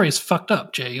 Samson's story is fucked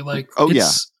up, Jay. Like,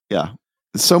 yeah.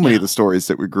 So many of the stories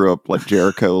that we grew up, like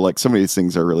Jericho, like some of these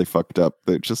things are really fucked up.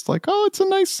 They're just like, oh, it's a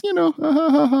nice, you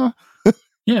know,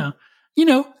 yeah. You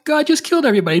know, God just killed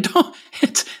everybody.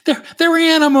 They're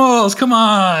animals. Come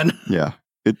on. Yeah.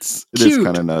 It is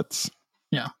kind of nuts.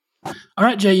 Yeah. All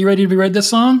right, Jay, you ready to read this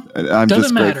song? I'm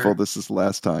just grateful this is the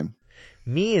last time.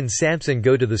 Me and Samson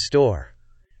go to the store,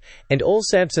 and old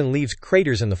Samson leaves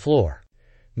craters in the floor.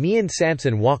 Me and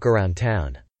Samson walk around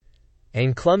town.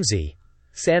 Ain't clumsy.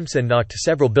 Samson knocked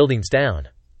several buildings down.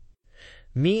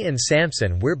 Me and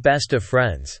Samson, we're best of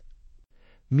friends.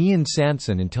 Me and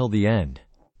Samson until the end.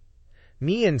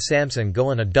 Me and Samson go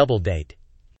on a double date.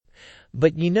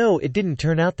 But you know, it didn't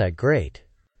turn out that great.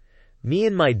 Me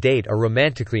and my date are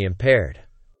romantically impaired.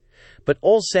 But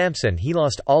old Samson, he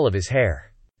lost all of his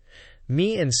hair.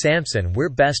 Me and Samson, we're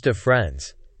best of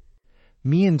friends.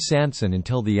 Me and Samson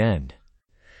until the end.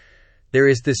 There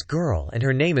is this girl, and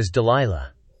her name is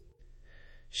Delilah.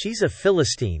 She's a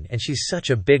Philistine, and she's such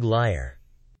a big liar.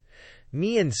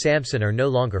 Me and Samson are no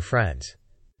longer friends.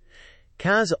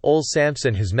 'Cause old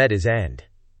Samson has met his end.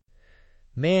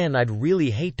 Man, I'd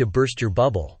really hate to burst your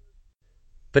bubble.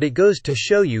 But it goes to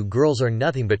show you girls are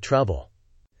nothing but trouble.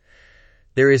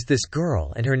 There is this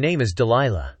girl, and her name is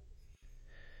Delilah.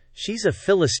 She's a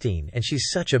Philistine, and she's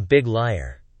such a big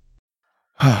liar.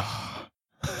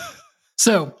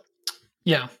 So,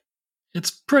 yeah,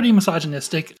 it's pretty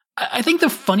misogynistic. I think the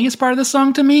funniest part of the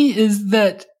song to me is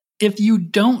that if you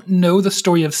don't know the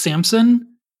story of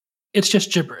Samson, it's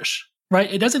just gibberish,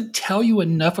 right? It doesn't tell you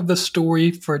enough of the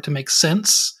story for it to make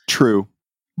sense. True.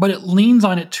 But it leans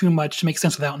on it too much to make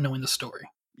sense without knowing the story.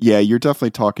 Yeah, you're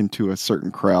definitely talking to a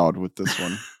certain crowd with this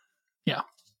one. Yeah.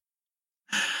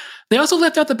 They also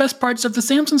left out the best parts of the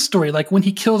Samson story, like when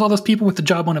he kills all those people with the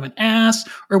jawbone of an ass,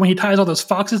 or when he ties all those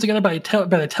foxes together by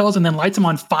the tails and then lights them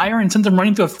on fire and sends them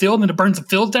running through a field and it burns the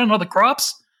fields down and all the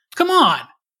crops. Come on.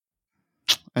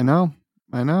 I know.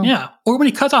 Yeah. Or when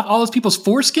he cuts off all those people's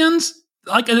foreskins,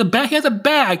 like he has a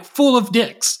bag full of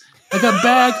dicks. Like a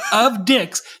bag of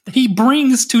dicks that he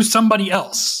brings to somebody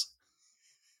else.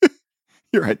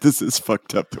 You're right. This is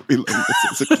fucked up that we learned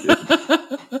this as a kid.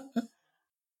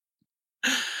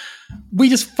 We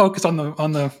just focus on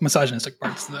the misogynistic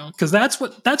parts, though, because that's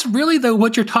really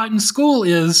what you're taught in school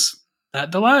is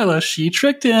that Delilah, she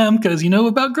tricked him because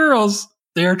about girls,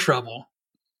 they're trouble.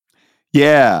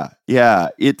 Yeah.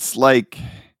 It's like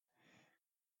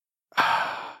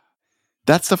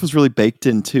that stuff was really baked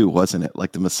in too, wasn't it?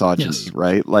 Like the misogyny, yes.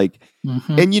 Right? Like,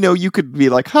 and you could be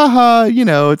like, haha,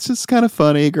 it's just kind of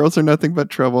funny. Girls are nothing but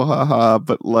trouble, haha.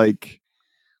 But like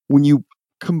when you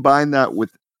combine that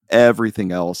with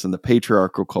everything else and the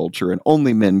patriarchal culture and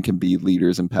only men can be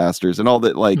leaders and pastors and all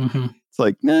that, like, it's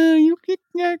like, nah, you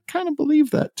kind of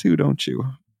believe that too, don't you?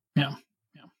 Yeah.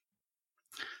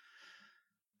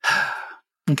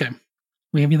 Okay.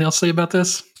 We have anything else to say about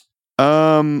this?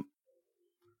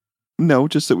 No,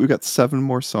 just that we've got 7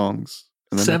 more songs.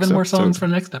 7 more songs for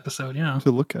the next episode, yeah.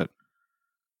 To look at.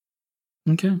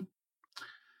 Okay.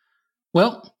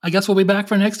 Well, I guess we'll be back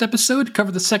for next episode to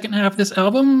cover the second half of this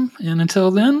album. And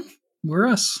until then, we're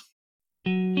us.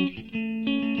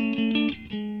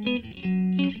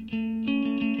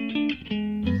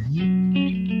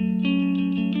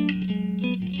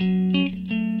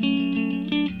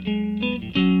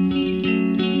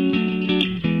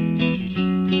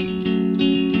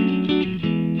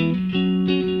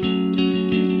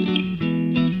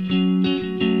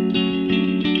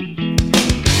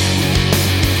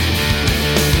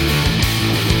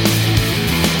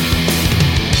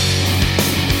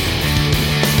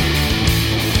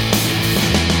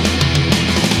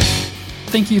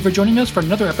 Thank you for joining us for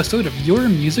another episode of Your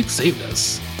Music Saved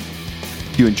Us.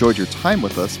 If you enjoyed your time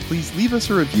with us, please leave us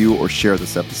a review or share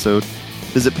this episode.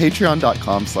 Visit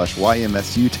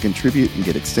patreon.com/YMSU to contribute and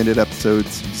get extended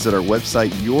episodes. Visit our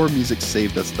website,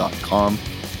 yourmusicsavedus.com.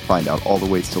 Find out all the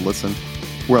ways to listen.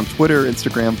 We're on Twitter,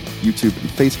 Instagram, YouTube, and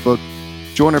Facebook.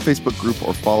 Join our Facebook group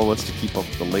or follow us to keep up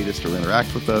with the latest or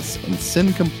interact with us. And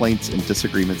send complaints and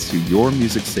disagreements to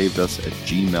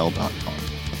yourmusicsavedus@gmail.com.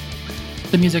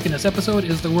 The music in this episode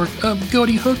is the work of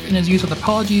Ghoti Hook and is used with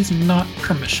apologies, not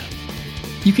permission.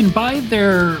 You can buy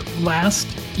their last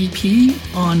EP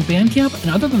on Bandcamp, and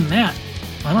other than that,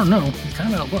 I don't know. It's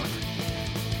kind of out of luck.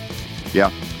 Yeah.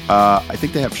 I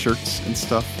think they have shirts and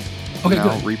stuff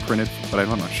now good. reprinted, but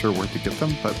I'm not sure where to get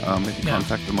them. But maybe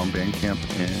contact them on Bandcamp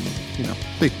and,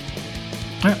 see.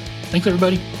 All right. Thanks,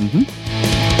 everybody.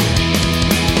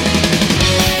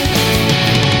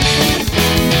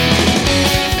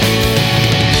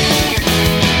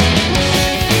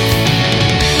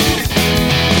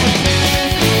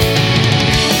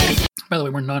 By the way,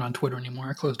 we're not on Twitter anymore.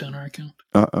 I closed down our account.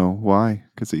 Uh-oh. Why?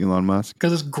 Because of Elon Musk?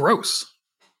 Because it's gross.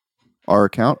 Our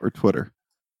account or Twitter?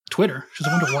 Twitter. She's a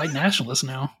bunch of white nationalists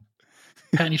now.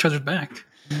 Patting each other's back.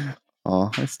 Oh,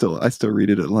 I still read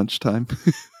it at lunchtime.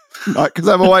 Not because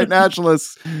I'm a white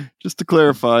nationalist. Just to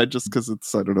clarify, just because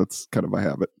it's kind of my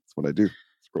habit. It's what I do.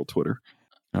 Scroll Twitter.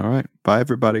 All right. Bye,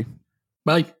 everybody.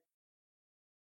 Bye.